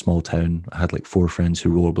lived in a small town. I had like 4 friends who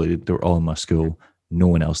rollerbladed. They were all in my school. No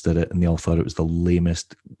one else did it, and they all thought it was the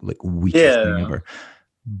lamest, like weakest thing ever.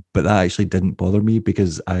 But that actually didn't bother me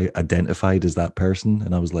because I identified as that person,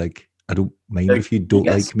 and I was like, I don't mind if you don't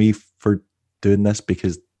like me for doing this,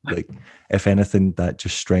 because like if anything, that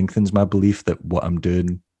just strengthens my belief that what I'm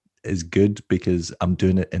doing is good because I'm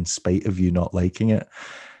doing it in spite of you not liking it.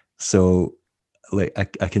 So like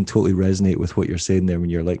I can totally resonate with what you're saying there when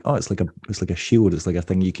you're like, oh, it's like a shield. It's like a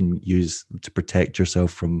thing you can use to protect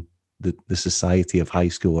yourself from the society of high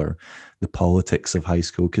school or the politics of high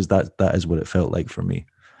school, because that is what it felt like for me.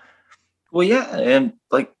 Well, yeah, and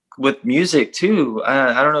like with music too.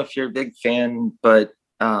 I don't know if you're a big fan, but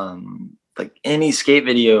like any skate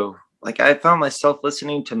video, like I found myself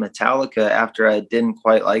listening to Metallica after I didn't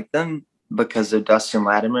quite like them because of Dustin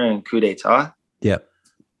Latimer and Coup d'etat. Yeah.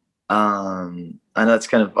 I know it's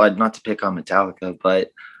kind of odd not to pick on Metallica,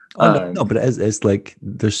 but no, but it's like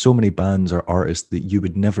there's so many bands or artists that you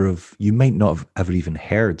might not have ever even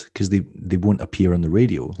heard because they won't appear on the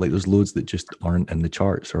radio. Like there's loads that just aren't in the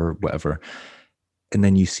charts or whatever. And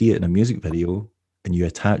then you see it in a music video and you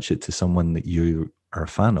attach it to someone that you are a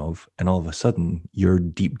fan of, and all of a sudden you're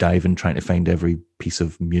deep diving trying to find every piece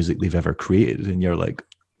of music they've ever created, and you're like,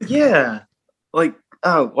 yeah, like,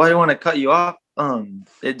 oh, why do I want to cut you off?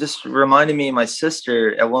 It just reminded me, my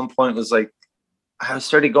sister at one point was like, I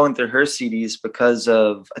started going through her CDs because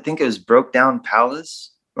of, I think it was Broke Down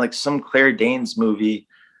Palace, like some Claire Danes movie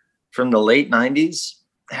from the late 90s,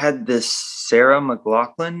 had this Sarah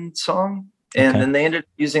McLachlan song. And then they ended up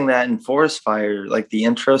using that in Forest Fire, like the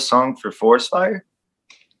intro song for Forest Fire.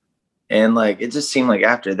 And like, it just seemed like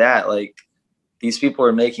after that, like these people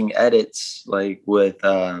are making edits, like with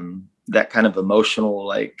that kind of emotional,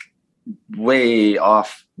 like way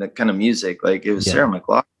off that kind of music. Like it was Sarah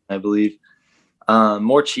McLachlan, I believe.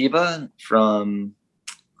 More Chiba from,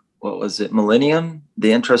 what was it, Millennium,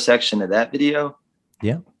 the intro section of that video.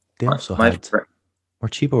 Yeah, they also had More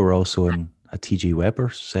Chiba were also in a TJ Weber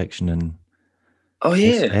section in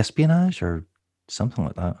Espionage or something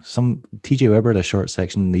like that. Some TJ Weber had a short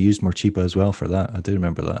section and they used More Chiba as well for that. I do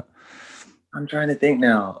remember that. I'm trying to think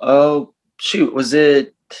now. Oh shoot, was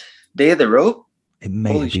it Day of the Rope? It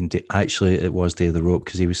might have been. Actually, it was Day of the Rope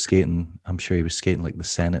because he was skating. I'm sure he was skating like the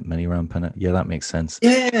Senate mini ramp in it. Yeah, that makes sense.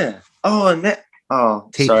 Yeah. Oh, and that. Oh,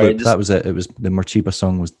 Tape sorry. Loop. That was it. It was the More Chiba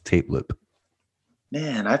song was Tape Loop.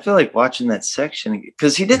 Man, I feel like watching that section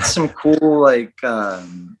because he did some cool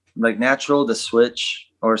like natural to switch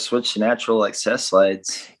or switch to natural like cess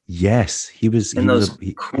slides. Yes, he was. He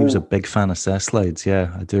was a big fan of cess slides.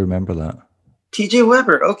 Yeah, I do remember that. TJ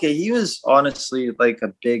Weber, okay, he was honestly like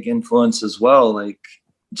a big influence as well. Like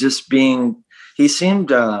just being, he seemed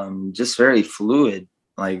just very fluid.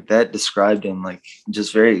 Like that described him like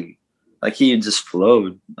just very, like he just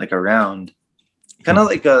flowed like around, kind of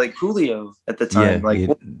like Julio at the time.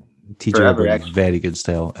 Yeah, TJ Weber had very good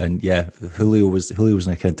style, and yeah, Julio was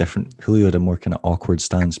like a different. Julio had a more kind of awkward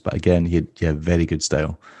stance, but again, he had very good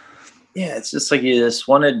style. Yeah, it's just like you just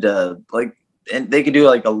wanted to like. And they could do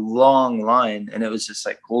like a long line, and it was just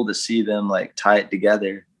like cool to see them like tie it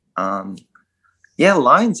together.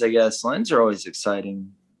 Lines, I guess. Lines are always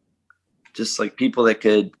exciting. Just like people that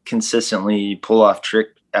could consistently pull off trick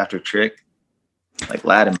after trick. Like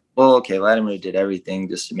Latimer. Well, okay, Latimer did everything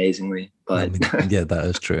just amazingly. But yeah, that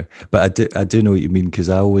is true. But I do know what you mean, because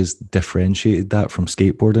I always differentiated that from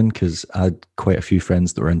skateboarding, because I had quite a few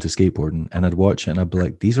friends that were into skateboarding, and I'd watch it and I'd be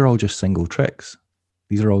like, these are all just single tricks.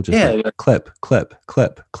 These are all just like clip, clip,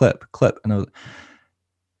 clip, clip, clip. And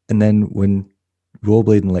then when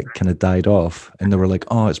rollerblading like kind of died off, and they were like,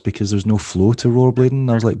 oh, it's because there's no flow to rollerblading.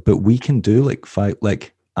 And I was like, but we can do like five,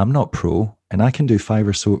 like I'm not pro and I can do five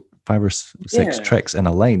or six tricks in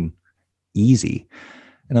a line easy.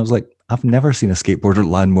 And I was like, I've never seen a skateboarder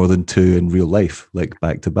land more than two in real life, like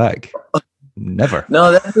back to back. Never.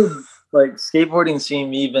 No, that would like skateboarding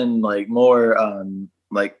seem even like more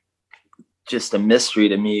like just a mystery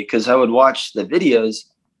to me, because I would watch the videos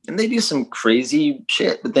and they do some crazy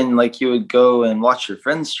shit, but then like you would go and watch your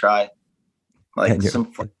friends try like And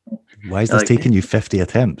some why is this like, taking you 50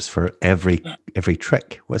 attempts for every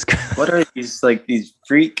trick? what are these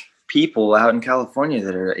freak people out in California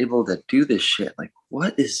that are able to do this shit? Like,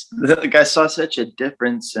 what is like, I saw such a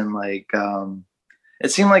difference in like it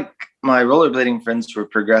seemed like my rollerblading friends were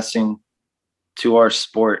progressing to our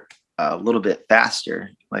sport a little bit faster,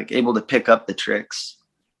 like able to pick up the tricks.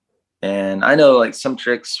 And I know like some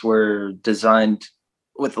tricks were designed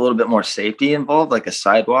with a little bit more safety involved, like a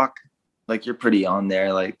sidewalk. Like you're pretty on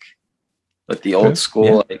there, like with the old school.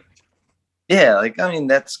 Yeah. Like, yeah, like I mean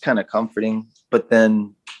that's kind of comforting. But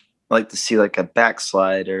then I like to see like a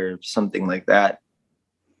backslide or something like that.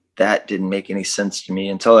 That didn't make any sense to me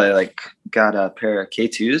until I like got a pair of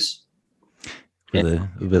K2s. With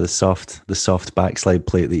the soft backslide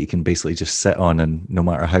plate that you can basically just sit on, and no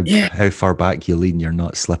matter how far back you lean, you're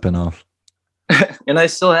not slipping off. And I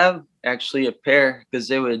still have actually a pair, because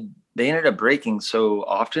they ended up breaking so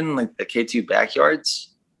often, like the K2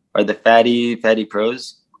 backyards or the fatty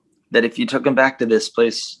pros, that if you took them back to this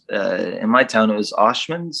place in my town, it was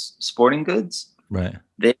Oshman's Sporting Goods. Right.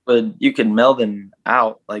 You could mail them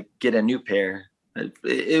out, like get a new pair.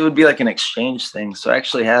 It would be like an exchange thing. So I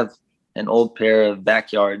actually have an old pair of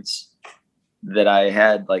backyards that I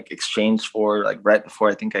had like exchanged for like right before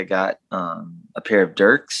I think I got a pair of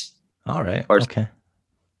Dirks. All right. Or okay.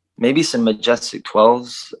 Maybe some Majestic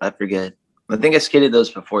 12s. I forget. I think I skated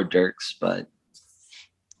those before Dirks, but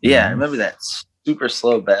yeah, I remember that super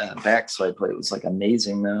slow backslide plate. It was like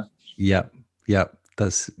amazing though. Yep.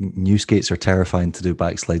 That's new skates are terrifying to do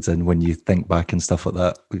backslides in when you think back and stuff like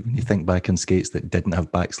that. When you think back on skates that didn't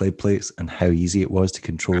have backslide plates and how easy it was to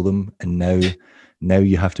control them, and now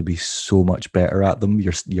you have to be so much better at them.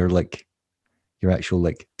 You're like your actual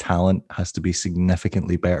like talent has to be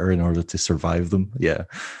significantly better in order to survive them. Yeah.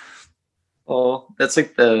 Well, that's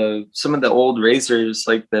like some of the old razors,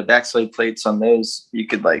 like the backslide plates on those, you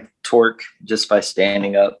could like torque just by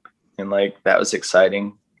standing up, and like that was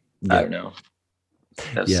exciting. Yeah. I don't know.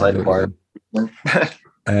 That's sidebar.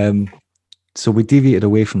 So we deviated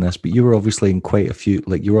away from this, but you were obviously in quite a few,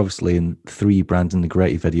 like you were obviously in 3 Brandon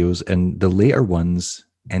Negretti videos, and the later ones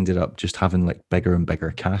ended up just having like bigger and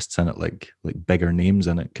bigger casts in it, like bigger names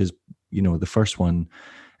in it. Cause you know, the first one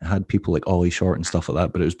had people like Ollie Short and stuff like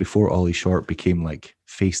that, but it was before Ollie Short became like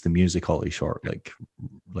Face the Music Ollie Short, like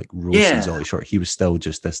Rosie's Ollie Short. He was still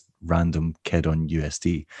just this random kid on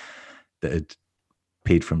USD that had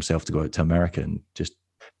paid for himself to go out to America and just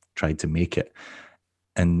tried to make it.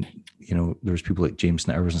 And, you know, there was people like James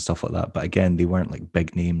Snitters and stuff like that. But again, they weren't like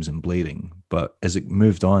big names in blading. But as it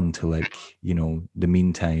moved on to like, you know, The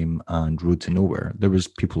Meantime and Road to Nowhere, there was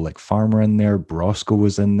people like Farmer in there, Brosco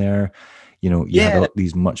was in there, you know, you had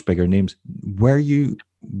these much bigger names. Were you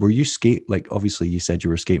skate, like obviously you said you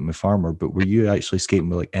were skating with Farmer, but were you actually skating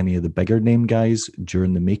with like any of the bigger name guys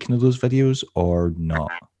during the making of those videos or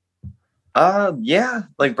not? Yeah,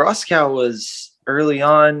 like Broskow was early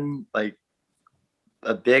on like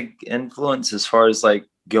a big influence as far as like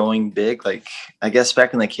going big. Like I guess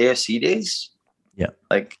back in the KFC days, yeah,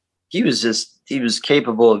 like he was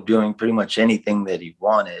capable of doing pretty much anything that he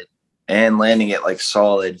wanted and landing it like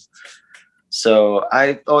solid. So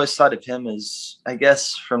I always thought of him as, I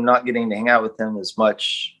guess from not getting to hang out with him as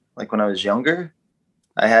much, like when I was younger,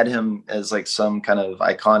 I had him as like some kind of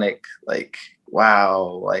iconic, like,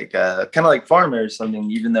 wow, like kind of like Farmer or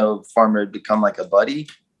something, even though Farmer had become like a buddy.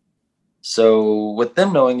 So with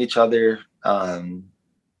them knowing each other, I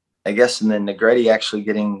guess, and then Negretti actually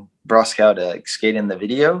getting Broskow to like, skate in the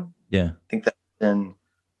video. Yeah. I think that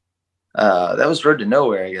was Road to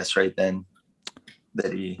Nowhere, I guess, right then.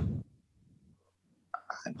 That he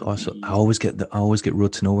also I always get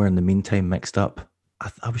Road to Nowhere in The Meantime mixed up.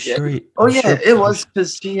 I was sure it was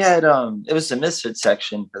because he had it was the Misfit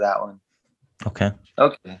section for that one. Okay.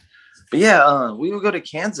 But yeah, we would go to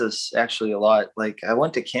Kansas actually a lot. Like I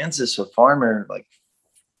went to Kansas with Farmer like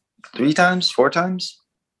 4 times.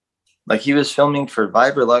 Like he was filming for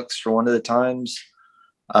Vibrolux for one of the times,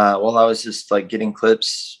 while I was just like getting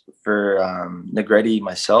clips for Negretti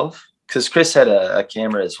myself, because Chris had a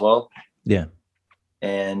camera as well. Yeah.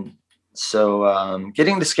 And so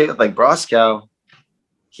getting to skate with like Broskow,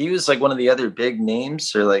 he was like one of the other big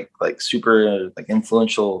names or like super like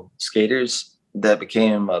influential skaters that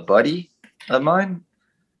became a buddy of mine.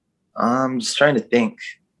 I'm just trying to think.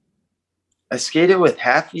 I skated with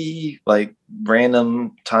Happy like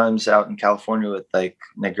random times out in California with like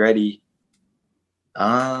Negretti.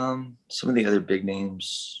 Some of the other big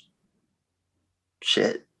names.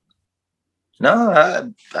 Shit.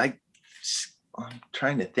 No, I'm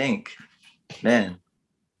trying to think. Man.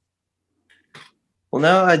 Well,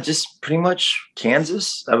 no, I just pretty much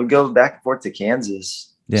Kansas. I would go back and forth to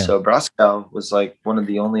Kansas. Yeah. So Broscow was like one of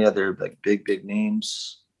the only other like big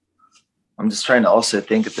names. I'm just trying to also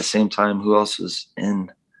think at the same time who else was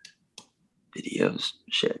in videos.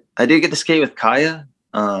 Shit. I did get to skate with Kaya.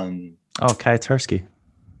 Oh, Kaya Tursky.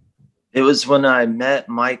 It was when I met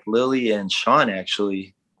Mike, Lily, and Sean,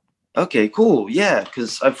 actually. Okay, cool. Yeah,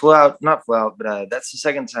 because I not flew out, but that's the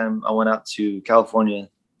second time I went out to California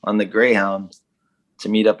on the Greyhound to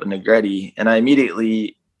meet up with Negretti. And I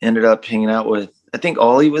immediately ended up hanging out with, I think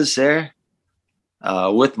Ollie was there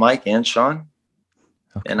with Mike and Sean.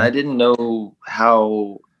 Okay. And I didn't know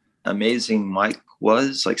how amazing Mike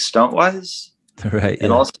was, like stunt-wise. Right.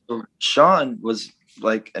 And also Sean was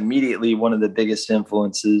like immediately one of the biggest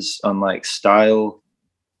influences on like style,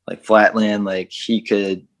 like Flatland. Like he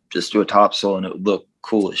could just do a topsoil and it would look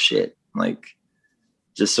cool as shit. Like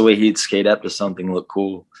just the way he'd skate up to something look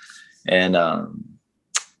cool. And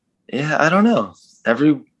yeah, I don't know.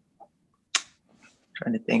 Trying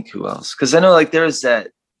to think who else. Cause I know like there was that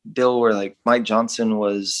deal where like Mike Johnson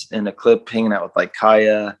was in a clip hanging out with like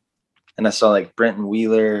Kaya, and I saw like Brenton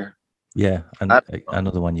Wheeler. Yeah, I know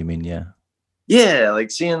the one you mean, yeah. Yeah, like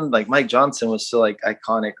seeing like Mike Johnson was so like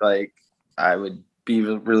iconic. Like I would be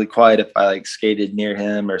really quiet if I like skated near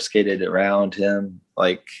him or skated around him.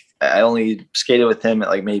 Like I only skated with him at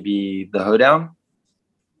like maybe the Hoedown.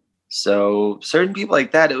 So certain people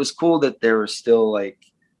like that, it was cool that there were still like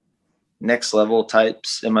next level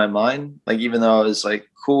types in my mind. Like even though I was like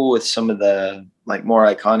cool with some of the like more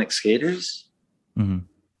iconic skaters,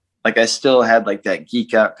 like I still had like that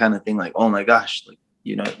geek out kind of thing. Like, oh my gosh, like,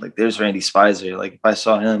 you know, like there's Randy Spicer. Like if I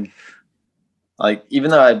saw him, like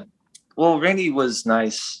even though Randy was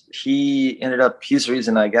nice. He's the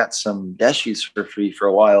reason I got some Deshies for free for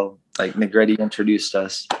a while. Like Negretti introduced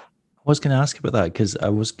us. I was going to ask about that because I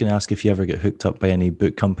was going to ask if you ever get hooked up by any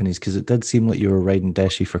boot companies, because it did seem like you were riding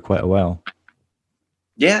Deshi for quite a while.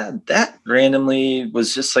 Yeah, that randomly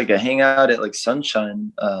was just like a hangout at like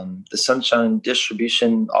Sunshine, the Sunshine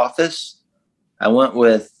distribution office. I went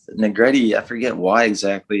with Negretti. I forget why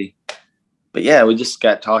exactly, but yeah, we just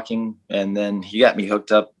got talking, and then he got me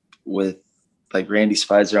hooked up with like Randy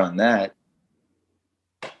Spicer on that.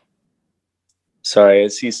 Sorry, I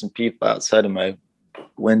see some people outside of my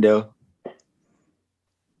window.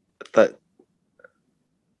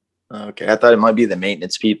 I thought it might be the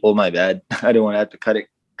maintenance people. My bad. I didn't want to have to cut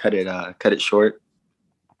it short.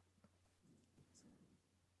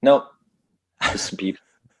 Nope, just some people.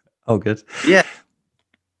 Oh, good. Yeah.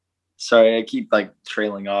 Sorry, I keep like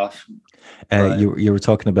trailing off. You were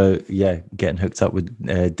talking about getting hooked up with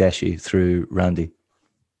Deshi through Randy.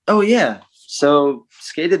 Oh yeah. So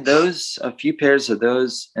skated a few pairs of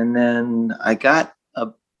those, and then I got a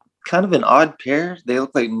kind of an odd pair. They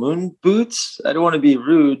look like moon boots. I don't want to be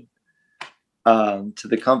rude to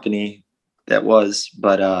the company that was,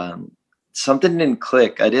 but something didn't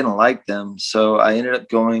click. I didn't like them, so I ended up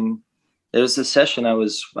going. There was a session I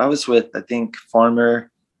was with, I think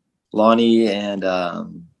Farmer, Lonnie, and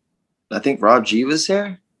I think Rob G was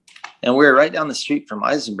there, and we were right down the street from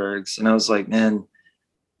Eisenberg's, and I was like, man,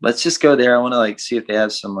 let's just go there. I want to like see if they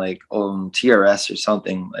have some like TRS or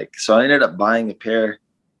something. Like, so I ended up buying a pair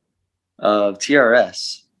of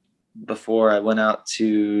TRS before I went out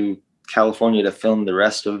to California to film the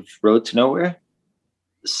rest of Road to Nowhere.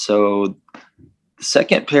 So the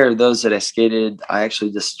second pair of those that I skated, I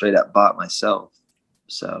actually just straight up bought myself.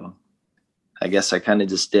 So I guess I kind of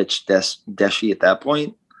just ditched Deshi at that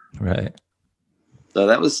point. Right. So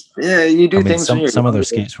that was, you do things. Some of their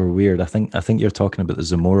skates were weird. I think you're talking about the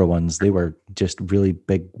Zamora ones. They were just really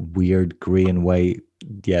big, weird, gray and white,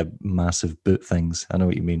 massive boot things. I know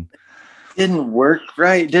what you mean. Didn't work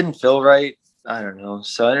right. Didn't feel right. I don't know.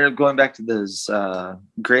 So I ended up going back to those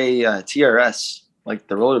gray TRS, like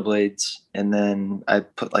the rollerblades, and then I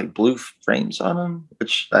put like blue frames on them,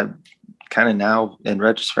 which I kind of now in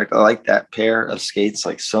retrospect, I like that pair of skates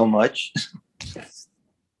like so much.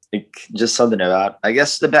 Like just something about, I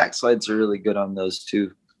guess the backslides are really good on those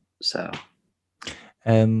too. So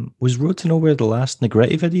was Road to Nowhere the last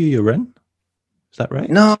Negretti video you were in? Is that right?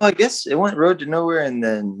 No, I guess it went Road to Nowhere, and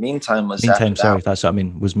then Meantime was Meantime. Sorry, that's what I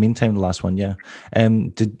mean. Was Meantime the last one? Yeah.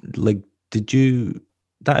 Did you?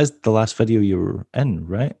 That is the last video you were in,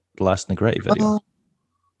 right? The last Negretti video.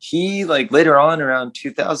 He like later on around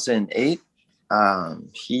 2008.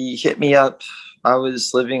 He hit me up. I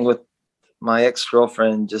was living with my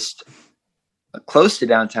ex-girlfriend just close to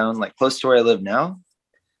downtown, like close to where I live now.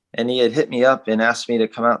 And he had hit me up and asked me to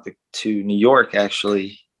come out to New York,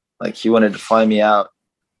 actually. Like he wanted to fly me out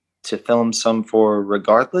to film some for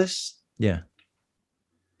Regardless. Yeah.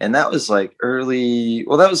 And that was like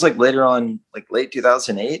that was like later on, like late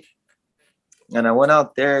 2008. And I went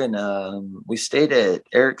out there and we stayed at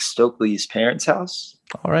Eric Stokely's parents' house.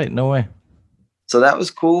 All right. No way. So that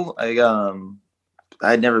was cool.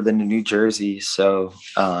 I'd never been to New Jersey. So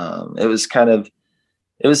it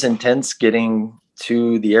was intense getting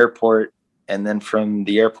to the airport and then from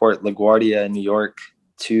the airport, LaGuardia in New York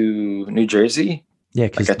to New Jersey. Yeah,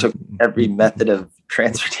 because I took every method of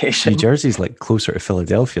transportation. New Jersey's like closer to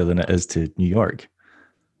Philadelphia than it is to New York.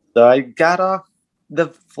 So I got off the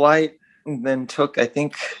flight and then took, I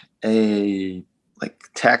think, a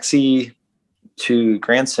taxi to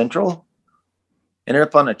Grand Central. Ended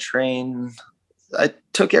up on a train. I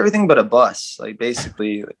took everything but a bus, like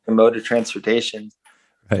basically a mode of transportation.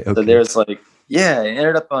 Right. Okay. So there's I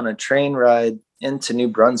ended up on a train ride into New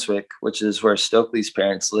Brunswick, which is where Stokely's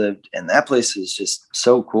parents lived. And that place is just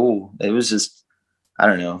so cool. It was just, I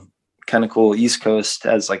don't know, kind of cool. East Coast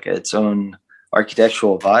has like its own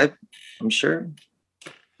architectural vibe, I'm sure.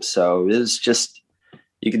 So it was just,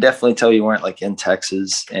 you could definitely tell you weren't like in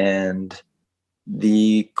Texas. And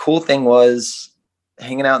the cool thing was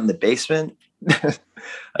hanging out in the basement.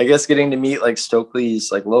 I guess getting to meet like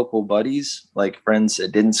Stokely's like local buddies, like friends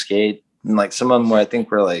that didn't skate. And like some of them I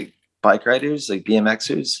think were like bike riders, like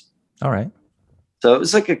BMXers. All right. So it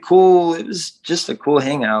was just a cool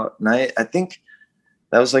hangout. And I think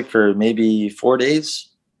that was like for maybe 4 days.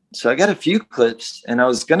 So I got a few clips and I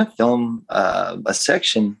was going to film a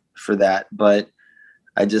section for that. But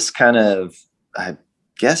I just I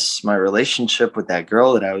guess my relationship with that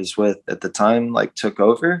girl that I was with at the time, like took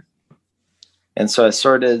over. And so I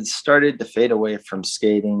started to fade away from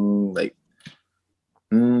skating, like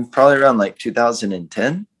probably around like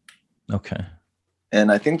 2010. Okay.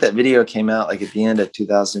 And I think that video came out like at the end of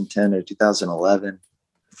 2010 or 2011.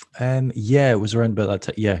 Yeah, it was around about that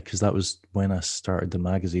time. Yeah, because that was when I started the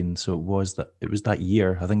magazine. So it was that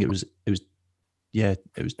year. I think it was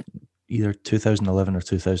either 2011 or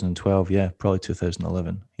 2012. Yeah, probably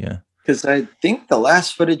 2011. Yeah. Because I think the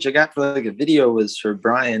last footage I got for like a video was for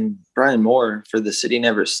Brian Moore for The City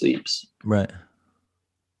Never Sleeps. Right.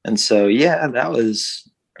 And so, yeah, that was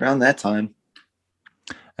around that time.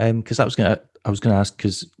 Because I was gonna ask,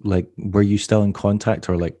 because like, were you still in contact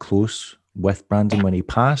or like close with Brandon when he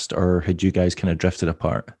passed, or had you guys kind of drifted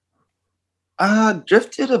apart?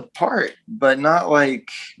 Drifted apart, but not like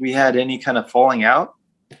we had any kind of falling out.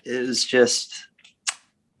 It was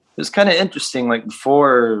kind of interesting, like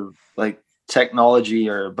before like technology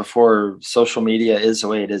or before social media is the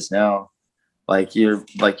way it is now. Like you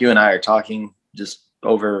and I are talking just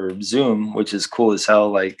over Zoom, which is cool as hell.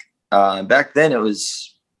 Like back then it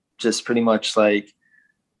was just pretty much like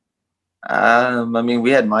I mean,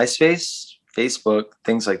 we had MySpace, Facebook,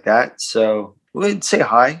 things like that. So we'd say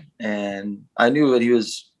hi, and I knew what he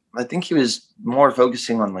was. I think he was more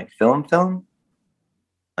focusing on like film,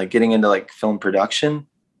 like getting into like film production.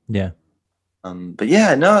 Yeah. But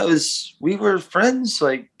yeah, no, we were friends,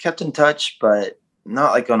 like kept in touch, but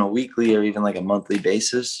not like on a weekly or even like a monthly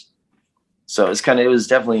basis. So it was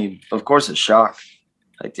definitely, of course, a shock,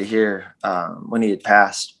 like to hear when he had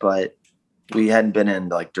passed, but we hadn't been in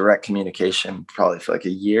like direct communication probably for like a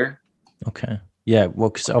year. Okay. Yeah. Well,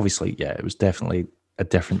 because obviously, yeah, it was definitely a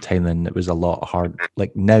different time then. It was a lot hard.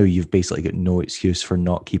 Like now you've basically got no excuse for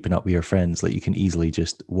not keeping up with your friends. Like you can easily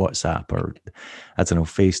just WhatsApp or I don't know,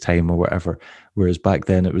 FaceTime or whatever. Whereas back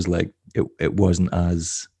then it was like, it wasn't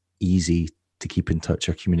as easy to keep in touch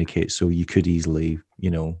or communicate. So you could easily,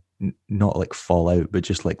 not like fall out, but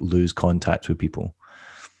just like lose contact with people.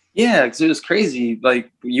 Yeah, because it was crazy.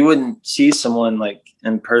 Like you wouldn't see someone like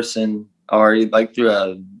in person or like through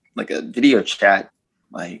a video chat,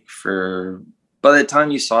 like by the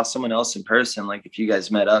time you saw someone else in person, like if you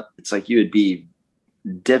guys met up, it's like you would be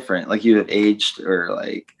different, like you have aged or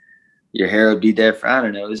like your hair would be different. I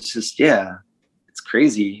don't know. It's just, yeah, it's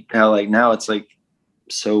crazy how like now it's like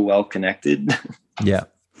so well connected. Yeah.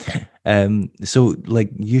 So like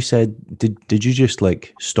you said, did you just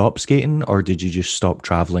like stop skating or did you just stop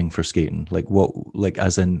traveling for skating? Like what, like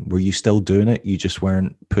as in, were you still doing it? You just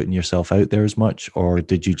weren't putting yourself out there as much, or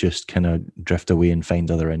did you just kind of drift away and find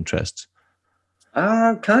other interests?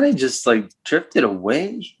 Kind of just like drifted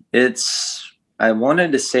away. I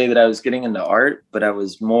wanted to say that I was getting into art, but I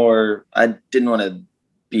didn't want to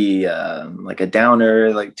be like a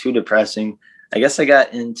downer, like too depressing. I guess I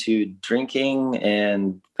got into drinking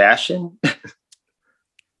and fashion. I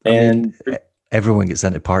mean, And everyone gets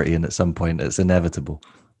into partying at some point. It's inevitable.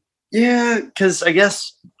 yeah, because I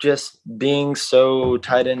guess just being so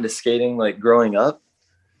tied into skating, like growing up,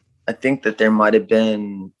 I think that there might have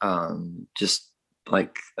been just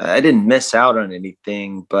like I didn't miss out on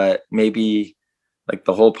anything, but maybe like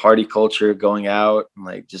the whole party culture going out and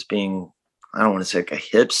like just being, I don't want to say like a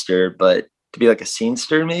hipster, but to be like a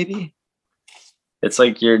scenester maybe. It's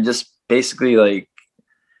like you're just basically like,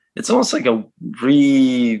 it's almost like a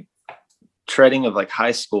retreading of like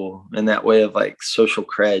high school in that way of like social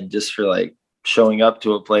cred just for like showing up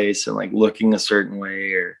to a place and like looking a certain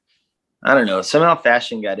way, or I don't know, somehow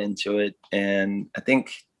fashion got into it. And I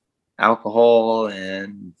think alcohol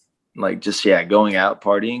and like just, yeah, going out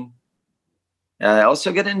partying. I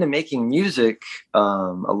also got into making music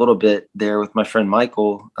a little bit there with my friend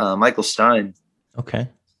Michael Stein. Okay.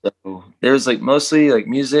 So there's like mostly like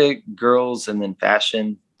music, girls, and then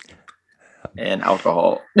fashion and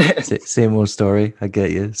alcohol. Same old story. I get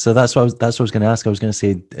you. So that's what I was going to ask. I was going to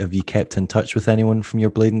say, have you kept in touch with anyone from your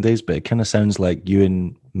blading days? But it kind of sounds like you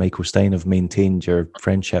and Michael Stein have maintained your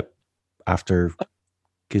friendship after,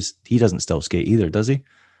 because he doesn't still skate either, does he?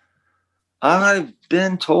 I've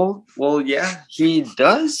been told, well, yeah, he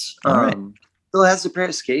does. All right. Still has a pair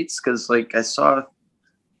of skates because, like, it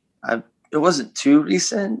wasn't too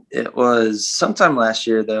recent. It was sometime last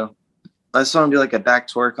year, though. I saw him do like a back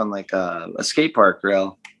torque on like a skate park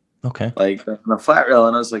rail, Okay. like on a flat rail,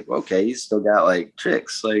 and I was like, okay, he's still got like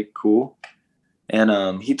tricks, like cool.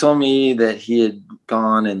 And he told me that he had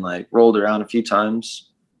gone and like rolled around a few times,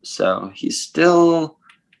 so he still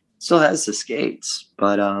has the skates.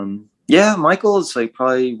 But yeah, Michael is like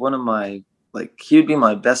probably one of my, like, he would be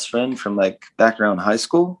my best friend from like back around high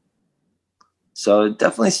school. So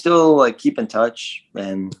definitely still like keep in touch.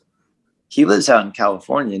 And he lives out in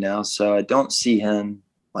California now, so I don't see him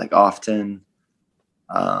like often.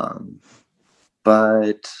 Um,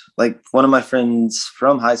 but like one of my friends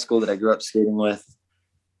from high school that I grew up skating with,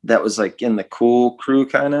 that was like in the cool crew,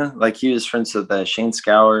 kind of like he was friends with Shane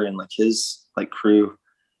Scour and like his like crew.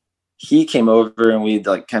 He came over and we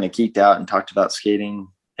like kind of geeked out and talked about skating.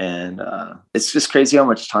 And it's just crazy how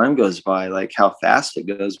much time goes by, like how fast it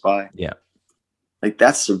goes by. Yeah. Like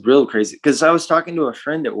that's the real crazy. Because I was talking to a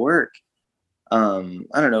friend at work.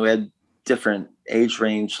 I don't know, we had different age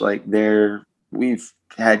range. Like we've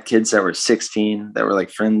had kids that were 16 that were like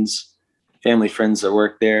friends, family friends that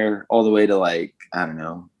work there, all the way to like, I don't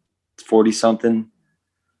know, 40 something.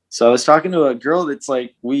 So I was talking to a girl that's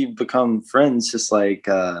like, we've become friends, just like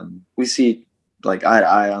we see like eye to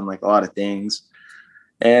eye on like a lot of things.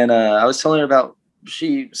 And I was telling her about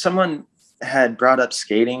someone had brought up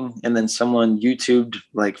skating, and then someone YouTubed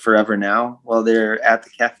like Forever Now while they're at the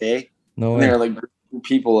cafe. No And they way. were like bringing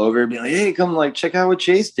people over, being like, hey, come like check out what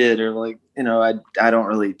Chase did. Or like, I don't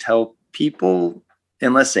really tell people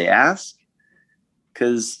unless they ask,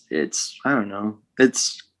 because I don't know,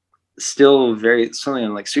 it's still very something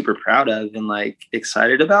I'm like super proud of and like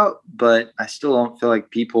excited about, but I still don't feel like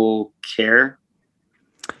people care.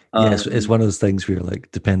 Yeah, it's one of those things where you're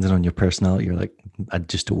like, depending on your personality, you're like, I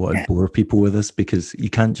just don't want to bore people with this, because you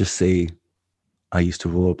can't just say, I used to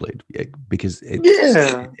rollerblade, because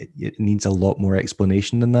it needs a lot more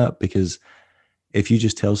explanation than that. Because if you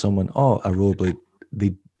just tell someone, oh, I rollerblade,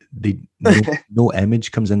 they no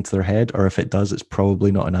image comes into their head, or if it does, it's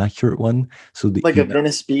probably not an accurate one. So like a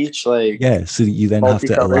Venice Beach, like, yeah, so you then have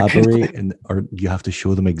to multicolored. elaborate, or you have to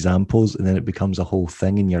show them examples, and then it becomes a whole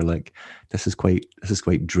thing, and you're like, this is quite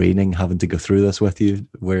draining having to go through this with you.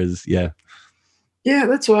 Whereas, yeah,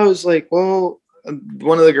 that's why I was like, well,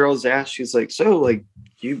 one of the girls asked, she's like, so like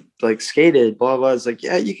you like skated, blah blah. I was like,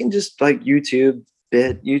 yeah, you can just like YouTube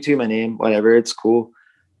my name, whatever, it's cool.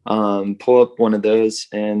 Pull up one of those.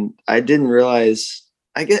 And I didn't realize,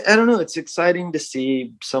 I don't know, it's exciting to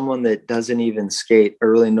see someone that doesn't even skate or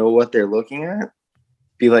really know what they're looking at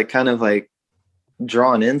be like kind of like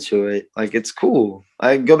drawn into it. Like it's cool.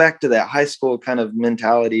 I go back to that high school kind of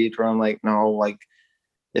mentality where I'm like, no, like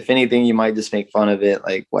if anything, you might just make fun of it,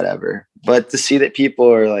 like whatever. But to see that people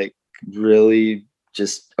are like really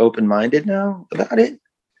just open-minded now about it.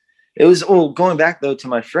 It was, going back though to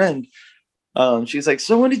my friend, she's like,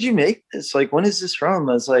 so when did you make this? Like, when is this from?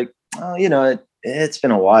 I was like, oh, it's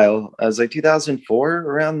been a while. I was like 2004,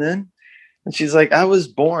 around then. And she's like, I was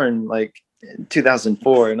born like in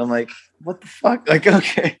 2004. And I'm like, what the fuck? Like,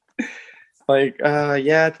 okay. Like,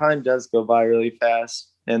 yeah, time does go by really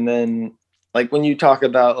fast. And then like when you talk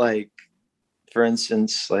about like, for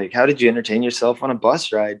instance, like how did you entertain yourself on a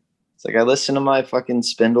bus ride? It's like I listened to my fucking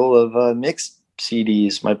spindle of mixtapes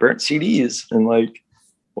CDs, my burnt CDs, and like,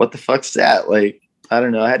 what the fuck's that? Like, I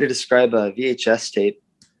don't know. I had to describe a VHS tape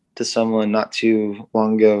to someone not too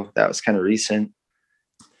long ago. That was kind of recent.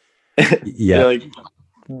 Yeah. Like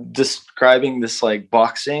describing this like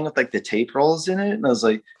boxing with like the tape rolls in it, and I was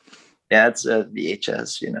like, yeah, it's a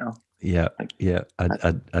VHS, you know. Yeah, Like, yeah,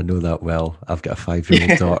 I know that well. I've got a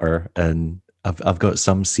 5-year-old daughter, and I've got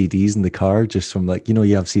some CDs in the car just from like, you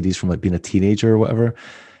have CDs from like being a teenager or whatever.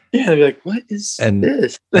 yeah, they'd be like, what is And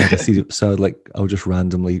this? I had a CD, so I'll just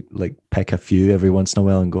randomly like pick a few every once in a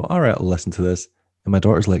while and go, all right, I'll listen to this. And my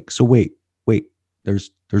daughter's like, so wait,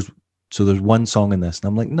 there's one song in this, and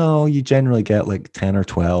I'm like, no, you generally get like 10 or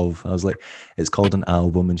 12. I was like, it's called an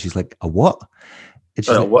album, and she's like, a what? And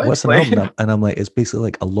she's like, What? what's an album? And I'm like, it's basically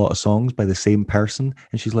like a lot of songs by the same person.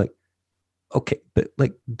 And she's like, okay, but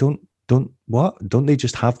like, don't they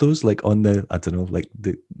just have those like on the, I don't know, like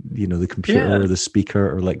the computer Yeah. or the speaker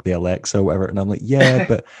or like the Alexa or whatever? And I'm like, yeah,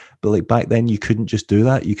 but like back then you couldn't just do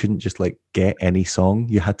that. You couldn't just like get any song.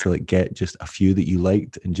 You had to like get just a few that you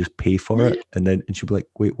liked and just pay for it. And she'd be like,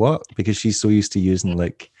 wait, what? Because she's so used to using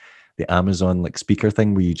like the Amazon like speaker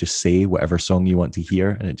thing where you just say whatever song you want to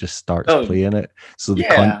hear and it just starts playing it. So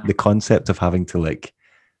the concept of having to like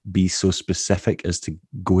be so specific as to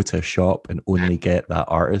go to a shop and only get that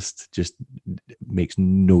artist just makes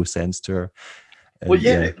no sense to her. And,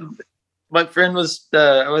 well, my friend was,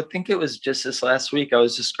 I would think it was just this last week, I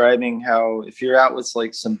was describing how if you're out with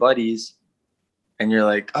like some buddies and you're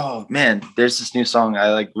like, oh man, there's this new song,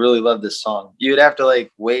 I like really love this song, you would have to like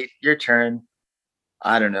wait your turn,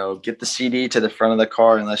 I don't know, get the CD to the front of the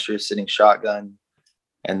car unless you're sitting shotgun,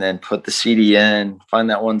 and then put the CD in, find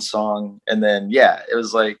that one song, and then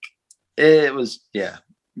the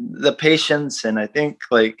patience. And I think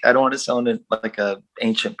like, I don't want to sound like a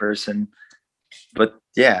ancient person, but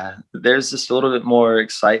yeah, there's just a little bit more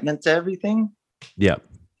excitement to everything. Yeah,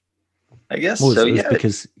 I guess so. Yeah,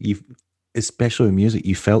 because especially in music,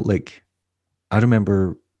 you felt like, I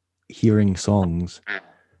remember hearing songs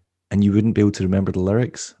and you wouldn't be able to remember the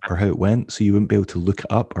lyrics or how it went, so you wouldn't be able to look it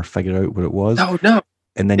up or figure out what it was. No.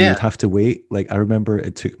 And then you'd have to wait. Like, I remember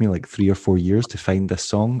it took me like 3 or 4 years to find this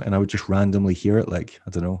song, and I would just randomly hear it, like, I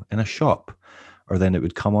don't know, in a shop, or then it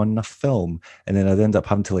would come on in a film, and then I'd end up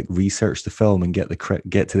having to like research the film and get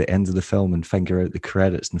to the end of the film and figure out the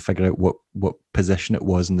credits and figure out what position it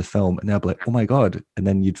was in the film, and I'd be like, oh my god! And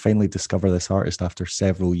then you'd finally discover this artist after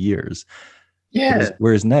several years. Yeah.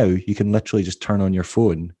 Whereas now you can literally just turn on your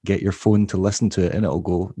phone, get your phone to listen to it, and it'll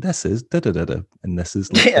go, this is da da da da, and this is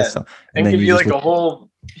like this song. And then give you like a whole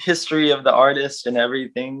history of the artist and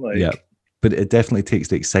everything. Like, yeah, but it definitely takes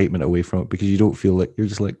the excitement away from it because you don't feel like, you're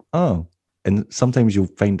just like, oh. And sometimes you'll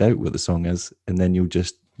find out what the song is, and then you'll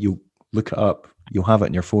look it up, you'll have it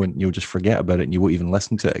in your phone, and you'll just forget about it, and you won't even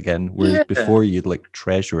listen to it again. Whereas before you'd like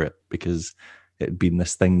treasure it because it'd been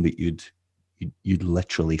this thing that you'd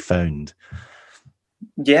literally found.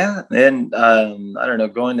 Yeah, and I don't know,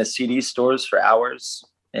 going to CD stores for hours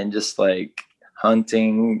and just like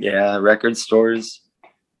hunting, record stores.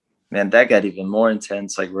 Man, that got even more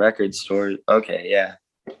intense. Like record stores. Okay, yeah.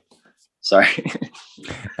 Sorry.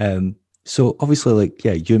 So obviously, like,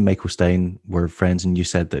 yeah, you and Michael Stein were friends, and you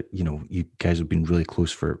said that you guys have been really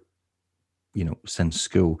close for since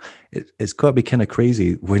school. It's got to be kind of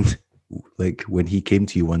crazy when he came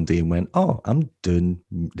to you one day and went, oh, I'm doing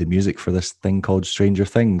the music for this thing called Stranger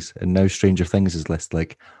Things, and now Stranger Things is this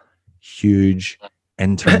like huge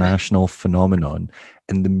international phenomenon,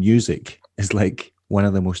 and the music is like one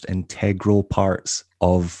of the most integral parts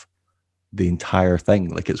of the entire thing.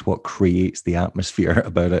 Like, it's what creates the atmosphere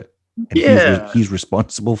about it, and he's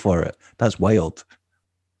responsible for it. That's wild.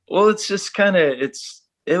 Well, it's just kind of,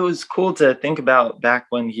 it was cool to think about back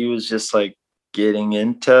when he was just like getting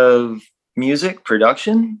into music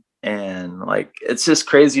production, and like, it's just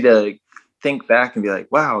crazy to think back and be like,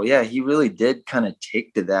 wow, yeah, he really did kind of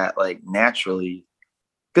take to that like naturally,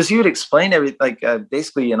 because he would explain everything, like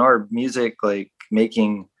basically in our music, like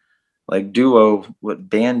making like duo, what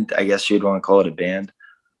band, I guess you'd want to call it a band.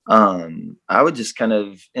 I would just kind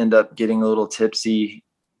of end up getting a little tipsy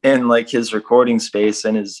in like his recording space,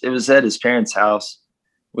 and it was at his parents' house.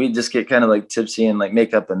 We'd just get kind of like tipsy and like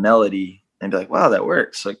make up a melody and be like, wow, that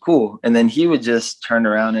works, like cool. And then he would just turn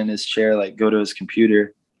around in his chair, like go to his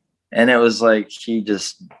computer, and it was like he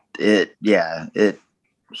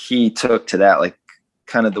took to that, like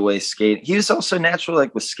kind of the way skating. He was also natural,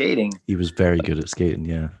 like with skating. He was very good at skating,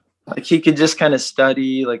 yeah. Like he could just kind of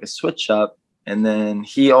study like a switch up, and then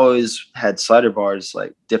he always had slider bars,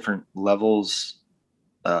 like different levels.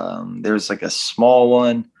 There was like a small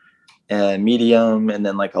one, medium, and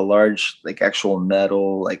then like a large, like actual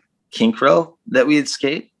metal, like kink rail that we'd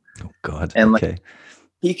skate. Oh God. And Okay. like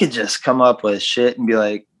he could just come up with shit and be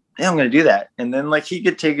like, yeah, I'm gonna do that. And then like he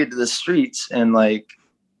could take it to the streets and like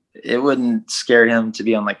it wouldn't scare him to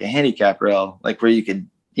be on like a handicap rail, like where you could,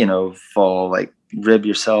 fall, like rib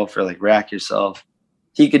yourself or like rack yourself.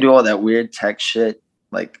 He could do all that weird tech shit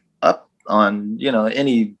like up on,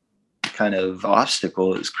 any kind of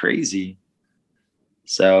obstacle. It was crazy.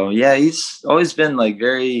 So yeah, he's always been like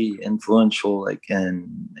very influential, like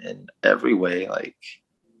in every way. Like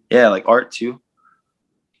yeah, like art too.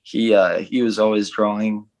 He was always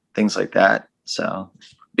drawing things like that. So,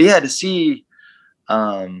 but yeah, to see,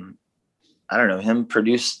 I don't know, him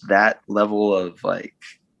produce that level of like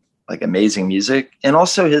amazing music, and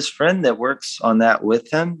also his friend that works on that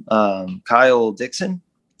with him, Kyle Dixon.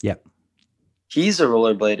 Yeah. He's a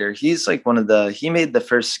rollerblader. He's like he made the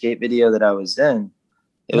first skate video that I was in.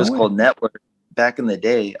 It was called Network back in the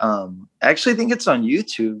day. I actually think it's on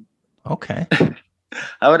YouTube. Okay.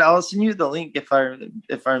 I'll send you the link if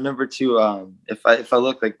I remember to if I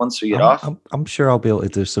look like once we get off. I'm sure I'll be able to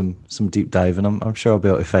do some deep diving. I'm sure I'll be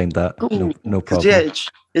able to find that. No problem. Yeah,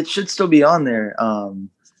 it should still be on there.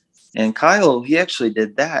 And Kyle, he actually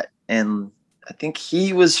did that, and I think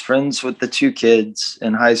he was friends with the two kids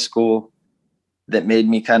in high school that made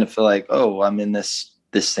me kind of feel like, oh, I'm in this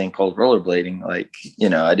thing called rollerblading. Like,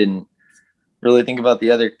 I didn't really think about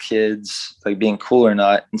the other kids like being cool or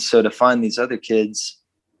not. And so to find these other kids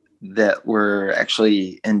that were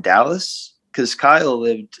actually in Dallas, because Kyle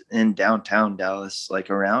lived in downtown Dallas, like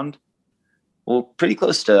around, well, pretty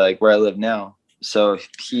close to like where I live now. So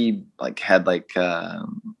he like had like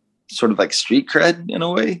sort of like street cred in a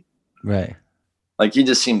way. Right. Like he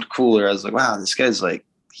just seemed cooler. I was like, wow, this guy's like,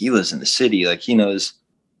 he lives in the city. Like he knows,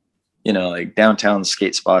 like downtown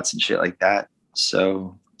skate spots and shit like that.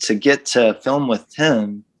 So to get to film with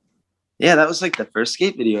him, yeah, that was like the first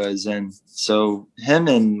skate video I was in. So him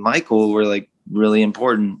and Michael were like really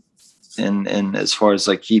important in as far as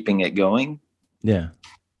like keeping it going. Yeah.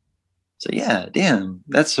 So yeah, damn,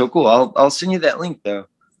 that's so cool. I'll send you that link though.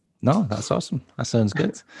 No, that's awesome. That sounds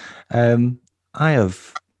good. I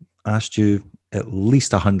have asked you at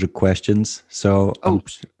least 100 questions. So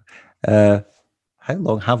how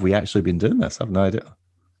long have we actually been doing this? I've no idea.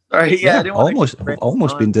 All right, yeah,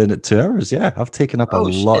 almost been doing it 2 hours. Yeah, I've taken up a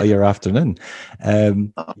lot of your afternoon.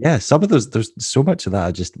 Yeah, some of those, there's so much of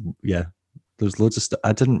that. There's loads of stuff.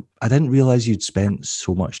 I didn't realize you'd spent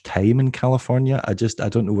so much time in California. I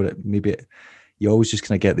don't know what it. You always just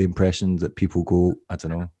kind of get the impression that people go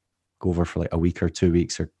over for like a week or 2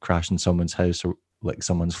 weeks or crash in someone's house or like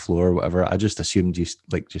someone's floor or whatever. I just assumed you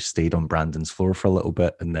like just stayed on Brandon's floor for a little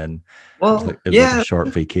bit and then it was like a short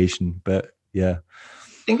vacation. But yeah.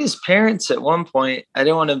 I think his parents at one point,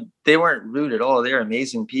 they weren't rude at all. They're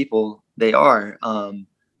amazing people. They are.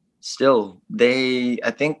 Still,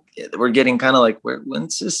 I think we're getting kind of like,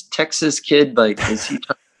 when's this Texas kid? Like, is he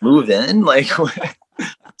trying to move in? Like,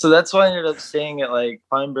 so that's why I ended up staying at like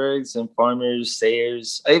Feinberg's and Farmers,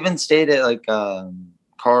 Sayers. I even stayed at like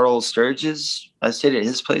Carl Sturgis. I stayed at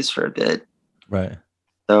his place for a bit. Right.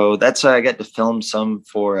 So that's why I got to film some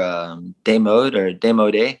for Demode or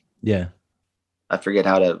Demode. Yeah. I forget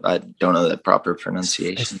I don't know the proper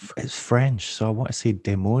pronunciation. It's French, so I want to say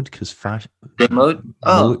demode because fashion. Demode?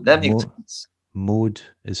 Oh, that makes sense. Mode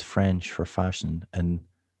is French for fashion, and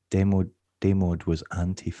demode was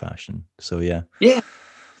anti-fashion. So yeah. Yeah.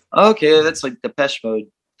 Okay, that's like Depeche Mode,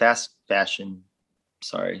 fast fashion.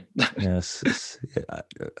 Sorry. Yes, I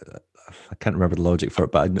can't remember the logic for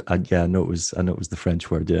it, but I know it was the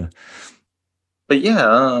French word. Yeah. But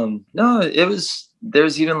yeah, no,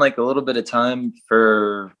 there's even like a little bit of time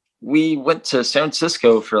we went to San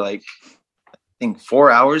Francisco for like, I think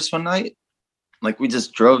 4 hours one night. Like we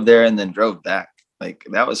just drove there and then drove back. Like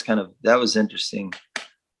that was interesting.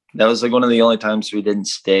 That was like one of the only times we didn't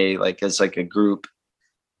stay like as like a group.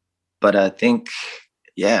 But I think,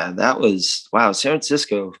 yeah, that was, wow, San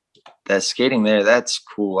Francisco, that skating there, that's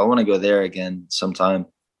cool. I want to go there again sometime.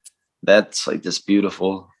 That's like just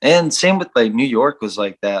beautiful. And same with like New York was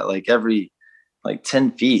like that. Like every like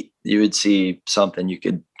 10 feet, you would see something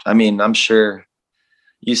I'm sure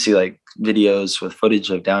you see like videos with footage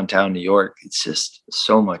of downtown New York. It's just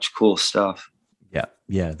so much cool stuff.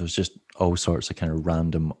 Yeah. There's just all sorts of kind of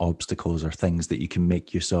random obstacles or things that you can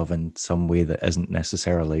make use of in some way that isn't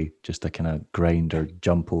necessarily just a kind of grind or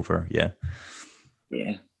jump over. Yeah.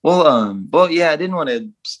 Yeah. Well, yeah, I didn't want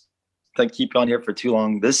to like keep on here for too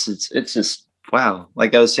long. It's just, wow.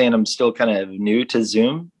 Like I was saying, I'm still kind of new to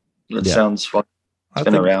Zoom. It sounds fun. I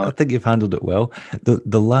think you've handled it well.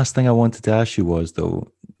 The last thing I wanted to ask you was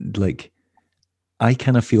though, like, I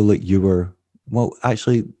kind of feel like you were Well,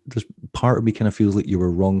 actually, there's part of me kind of feels like you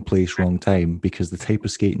were wrong place, wrong time, because the type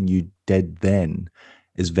of skating you did then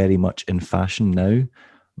is very much in fashion now.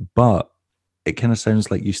 But it kind of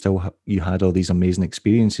sounds like you still you had all these amazing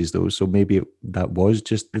experiences though. So maybe that was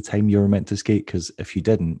just the time you were meant to skate. Because if you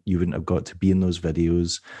didn't, you wouldn't have got to be in those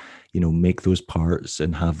videos, make those parts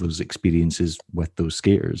and have those experiences with those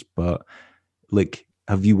skaters. But like,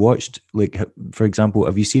 have you watched, like, for example,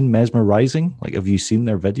 have you seen Mesmerizing? Like, have you seen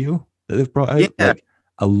their video that they've brought out? Yeah, Like,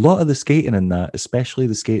 a lot of the skating in that, especially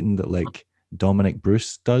the skating that like Dominic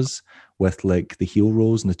Bruce does with like the heel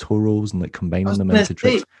rolls and the toe rolls and like I combining was them gonna into say,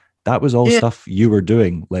 tricks, that was all yeah. stuff you were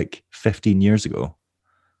doing like 15 years ago.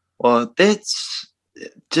 Well, that's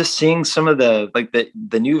just seeing some of the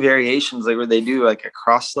new variations, like where they do like a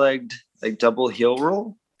cross-legged like double heel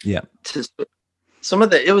roll. Yeah. To some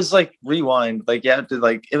of the, it was like rewind, like you have to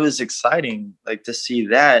like, it was exciting like to see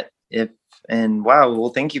that. If and wow, well,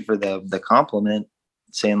 thank you for the compliment,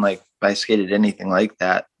 saying like I skated anything like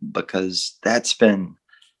that, because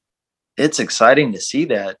it's exciting to see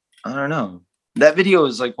that. I don't know. That video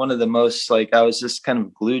was like one of the most, like I was just kind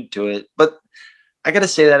of glued to it. But I gotta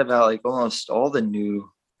say that about like almost all the new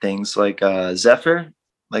things, like Zephyr,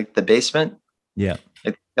 like the basement. Yeah.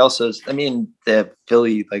 Like Kelso's, I mean, the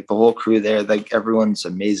Philly, like the whole crew there, like everyone's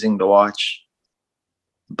amazing to watch.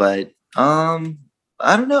 But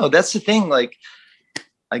I don't know. That's the thing. Like,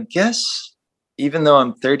 I guess even though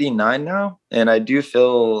I'm 39 now and I do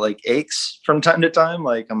feel like aches from time to time,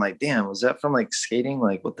 like I'm like, damn, was that from like skating?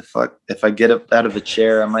 Like, what the fuck? If I get up out of a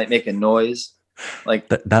chair, I might make a noise. Like,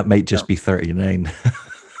 That might you just know. be 39.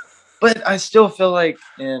 But I still feel like,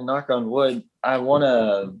 and knock on wood, I want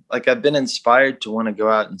to, like, I've been inspired to want to go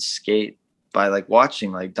out and skate by like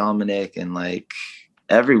watching like Dominic and like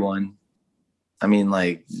everyone. I mean,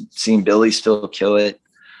 like seeing Billy still kill it.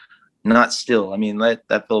 Not still. I mean,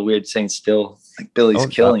 that feel weird saying still. Like Billy's Oh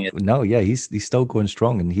killing it. no, yeah, he's still going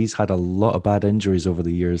strong, and he's had a lot of bad injuries over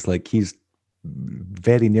the years. Like he's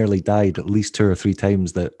very nearly died at least 2 or 3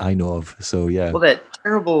 times that I know of. So yeah. Well, that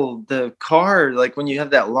terrible, the car, like when you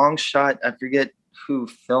have that long shot, I forget who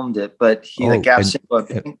filmed it, but he like Oh, gaps and into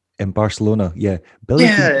a bank. in Barcelona, yeah,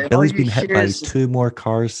 Yeah, and all Billy's you been hit hear by is, 2 more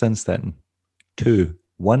cars since then. Two,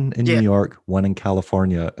 one in New yeah. York, one in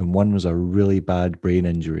California, and one was a really bad brain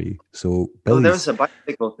injury. So Oh, there Billy's, was a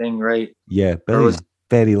bicycle thing, right? yeah, Or was, Billy's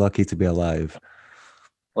very lucky to be alive.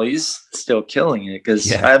 well, he's still killing it, because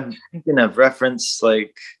Yeah, I'm thinking of reference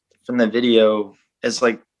like from the video as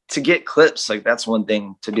like to get clips. Like that's one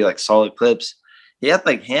thing, to be like solid clips. He had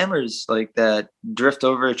like hammers like that drift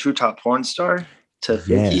over a true top porn star to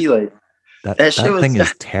yeah. Vicky. Like That that shit that was, thing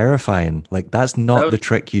is terrifying. Like that's that not was, the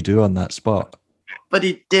trick you do on that spot. but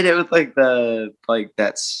he did it with like the, like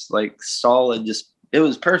that's like solid, just it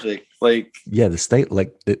was perfect. Like, Yeah, the state,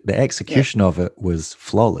 like the yeah. execution of it was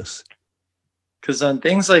flawless. Because on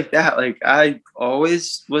things like that, like I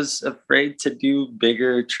always was afraid to do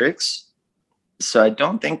bigger tricks. So I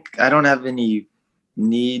don't have any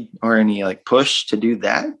need or any like push to do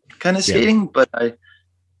that kind of Yeah. skating, but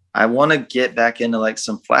I want to get back into like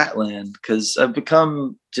some flatland, because I've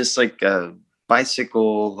become just like a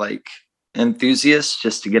bicycle like enthusiast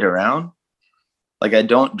just to get around. Like I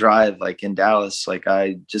don't drive like in Dallas, like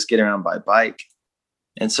I just get around by bike.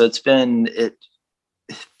 And so it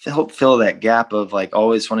helped fill that gap of like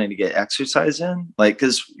always wanting to get exercise in, like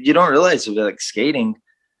because you don't realize with like skating,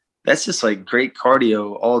 that's just like great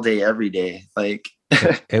cardio all day every day. Like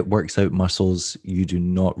It works out muscles you do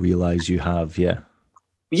not realize you have. Yeah.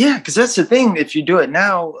 yeah, because that's the thing, if you do it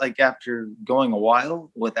now, like after going a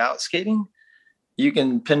while without skating, you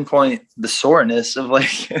can pinpoint the soreness of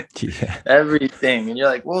like Yeah. everything, and you're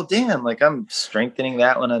like, well damn, like I'm strengthening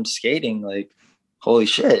that when I'm skating, like holy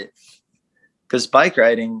shit. Because bike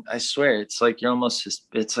riding, I swear, it's like you're almost just,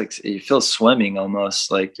 it's like you feel swimming almost,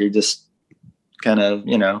 like you're just kind of,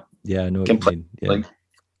 Yeah, I know what you complete. mean. Yeah. Like,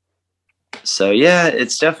 so yeah,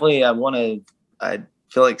 it's definitely, I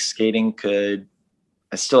feel like skating could,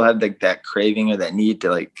 I still have like that craving or that need to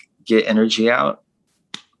like get energy out.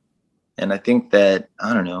 And I think that,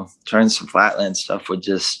 I don't know, trying some flatland stuff would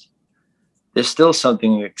just, there's still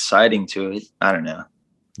something exciting to it. I don't know.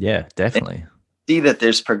 Yeah, And definitely. see that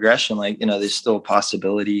there's progression, like, there's still a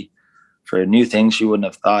possibility for new things you wouldn't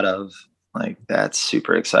have thought of. Like that's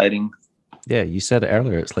super exciting. Yeah, you said it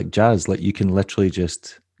earlier. It's like jazz. Like you can literally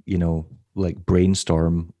just, like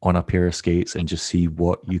brainstorm on a pair of skates and just see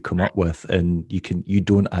what you come up with. And you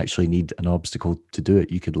don't actually need an obstacle to do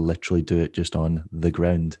it. You could literally do it just on the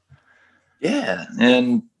ground. Yeah.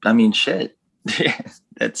 And I mean, shit,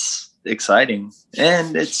 that's exciting.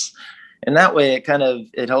 And it's, and that way it kind of,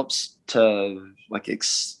 it helps to like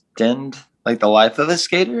extend like the life of a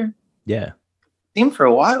skater. Yeah. Seemed for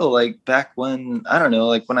a while, like back when, I don't know,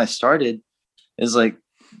 like when I started, is like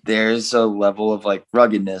there's a level of like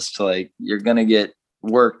ruggedness to like you're gonna get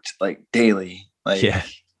worked like daily. Like Yeah.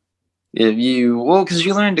 if you well, because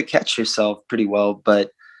you learn to catch yourself pretty well,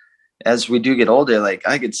 but as we do get older, like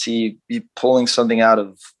I could see you pulling something out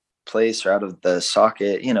of place or out of the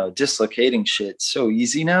socket, dislocating shit so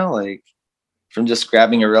easy now. Like from just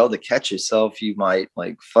grabbing a rail to catch yourself, you might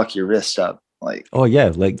like fuck your wrist up. Like Oh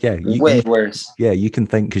yeah, like yeah, way worse. yeah, you can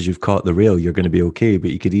think because you've caught the rail, you're going to be okay,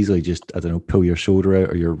 but you could easily just, I don't know, pull your shoulder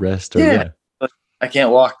out or your wrist, or Yeah. I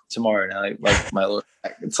can't walk tomorrow now. Like my lower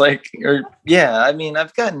back. It's like, or yeah, I mean,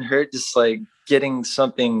 I've gotten hurt just like getting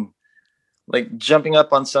something, like jumping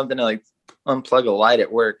up on something to like unplug a light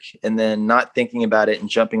at work and then not thinking about it and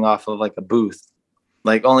jumping off of like a booth,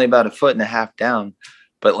 like only about a foot and a half down,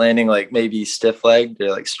 but landing like maybe stiff legged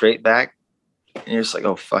or like straight back. And you're just like,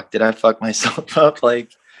 oh fuck, did I fuck myself up?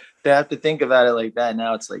 Like to have to think about it like that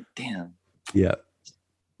now, it's like, damn. Yeah.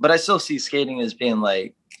 But I still see skating as being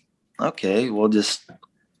like, okay, we'll just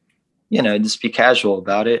be casual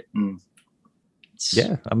about it. And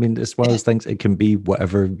yeah, I mean, it's one of those things. It can be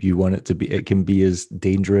whatever you want it to be. It can be as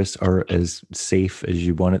dangerous or as safe as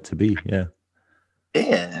you want it to be. Yeah.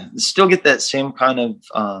 Yeah, still get that same kind of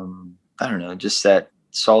I don't know, just that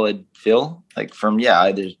solid feel like from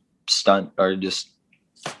either stunt or just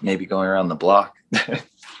maybe going around the block. That's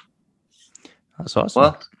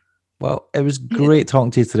awesome. Well, it was great talking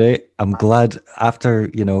to you today. I'm glad after,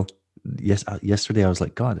 yesterday I was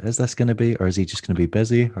like, God, is this going to be, or is he just going to be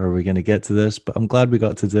busy, or are we going to get to this? But I'm glad we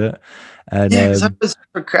got to do it. And yeah, because I was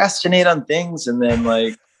procrastinate on things, and then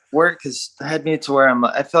like work has had me to where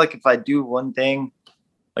I feel like if I do one thing,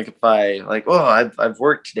 like if I like, oh, I've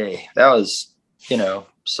worked today, that was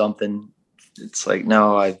something. It's like,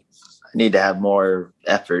 no, I need to have more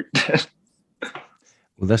effort.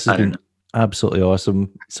 Well, this has been absolutely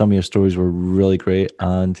awesome. Some of your stories were really great,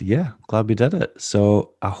 and yeah, glad we did it.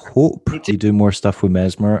 So I hope you do more stuff with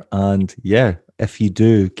Mesmer, and yeah, if you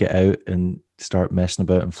do get out and start messing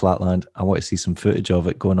about in Flatland, I want to see some footage of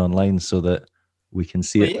it going online so that we can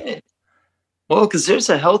see it. Yeah. Well, because there's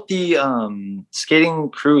a healthy skating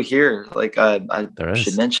crew here. Like I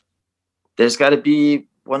should mention, there's got to be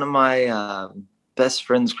one of my best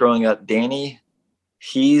friends growing up, Danny.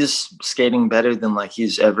 He's skating better than like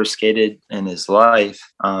he's ever skated in his life.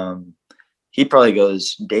 He probably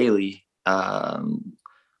goes daily.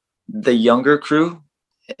 The younger crew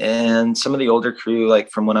and some of the older crew, like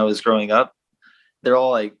from when I was growing up, they're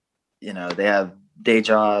all like, they have day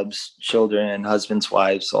jobs, children, husbands,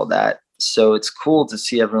 wives, all that. So it's cool to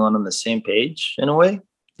see everyone on the same page in a way.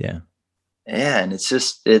 Yeah. Yeah. And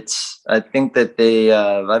I think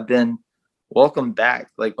that I've been welcomed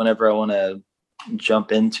back. Like whenever I want to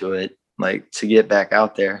jump into it, like to get back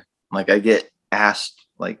out there, like I get asked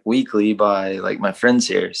like weekly by like my friends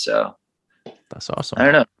here. So that's awesome. I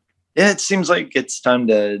don't know. Yeah. It seems like it's time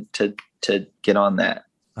to get on that.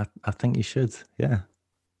 I think you should. Yeah.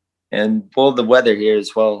 And well, the weather here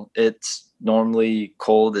as well, it's normally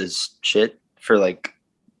cold as shit for like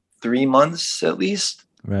 3 months at least.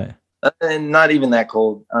 Right. And not even that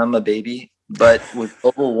cold. I'm a baby, but with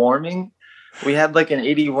global warming, we had like an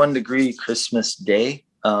 81-degree Christmas day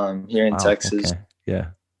here in Texas. Okay. Yeah.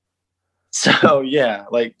 So yeah,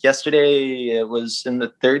 like yesterday it was in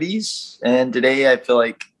the 30s, and today I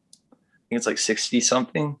think it's like 60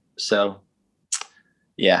 something. So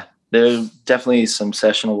yeah, there's definitely some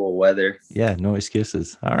sessionable weather. Yeah, no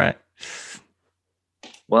excuses. All right.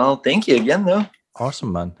 Well, thank you again, though.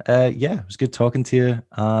 Awesome, man. Yeah, it was good talking to you,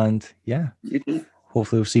 and yeah,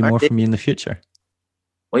 hopefully we'll see more from you in the future.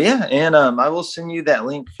 Well, yeah, and I will send you that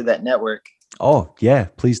link for that network. Oh yeah,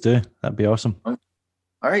 please do. That'd be awesome. All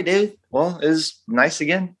right, David. Well, it was nice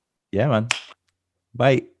again. Yeah, man.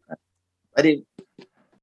 Bye. Bye, David.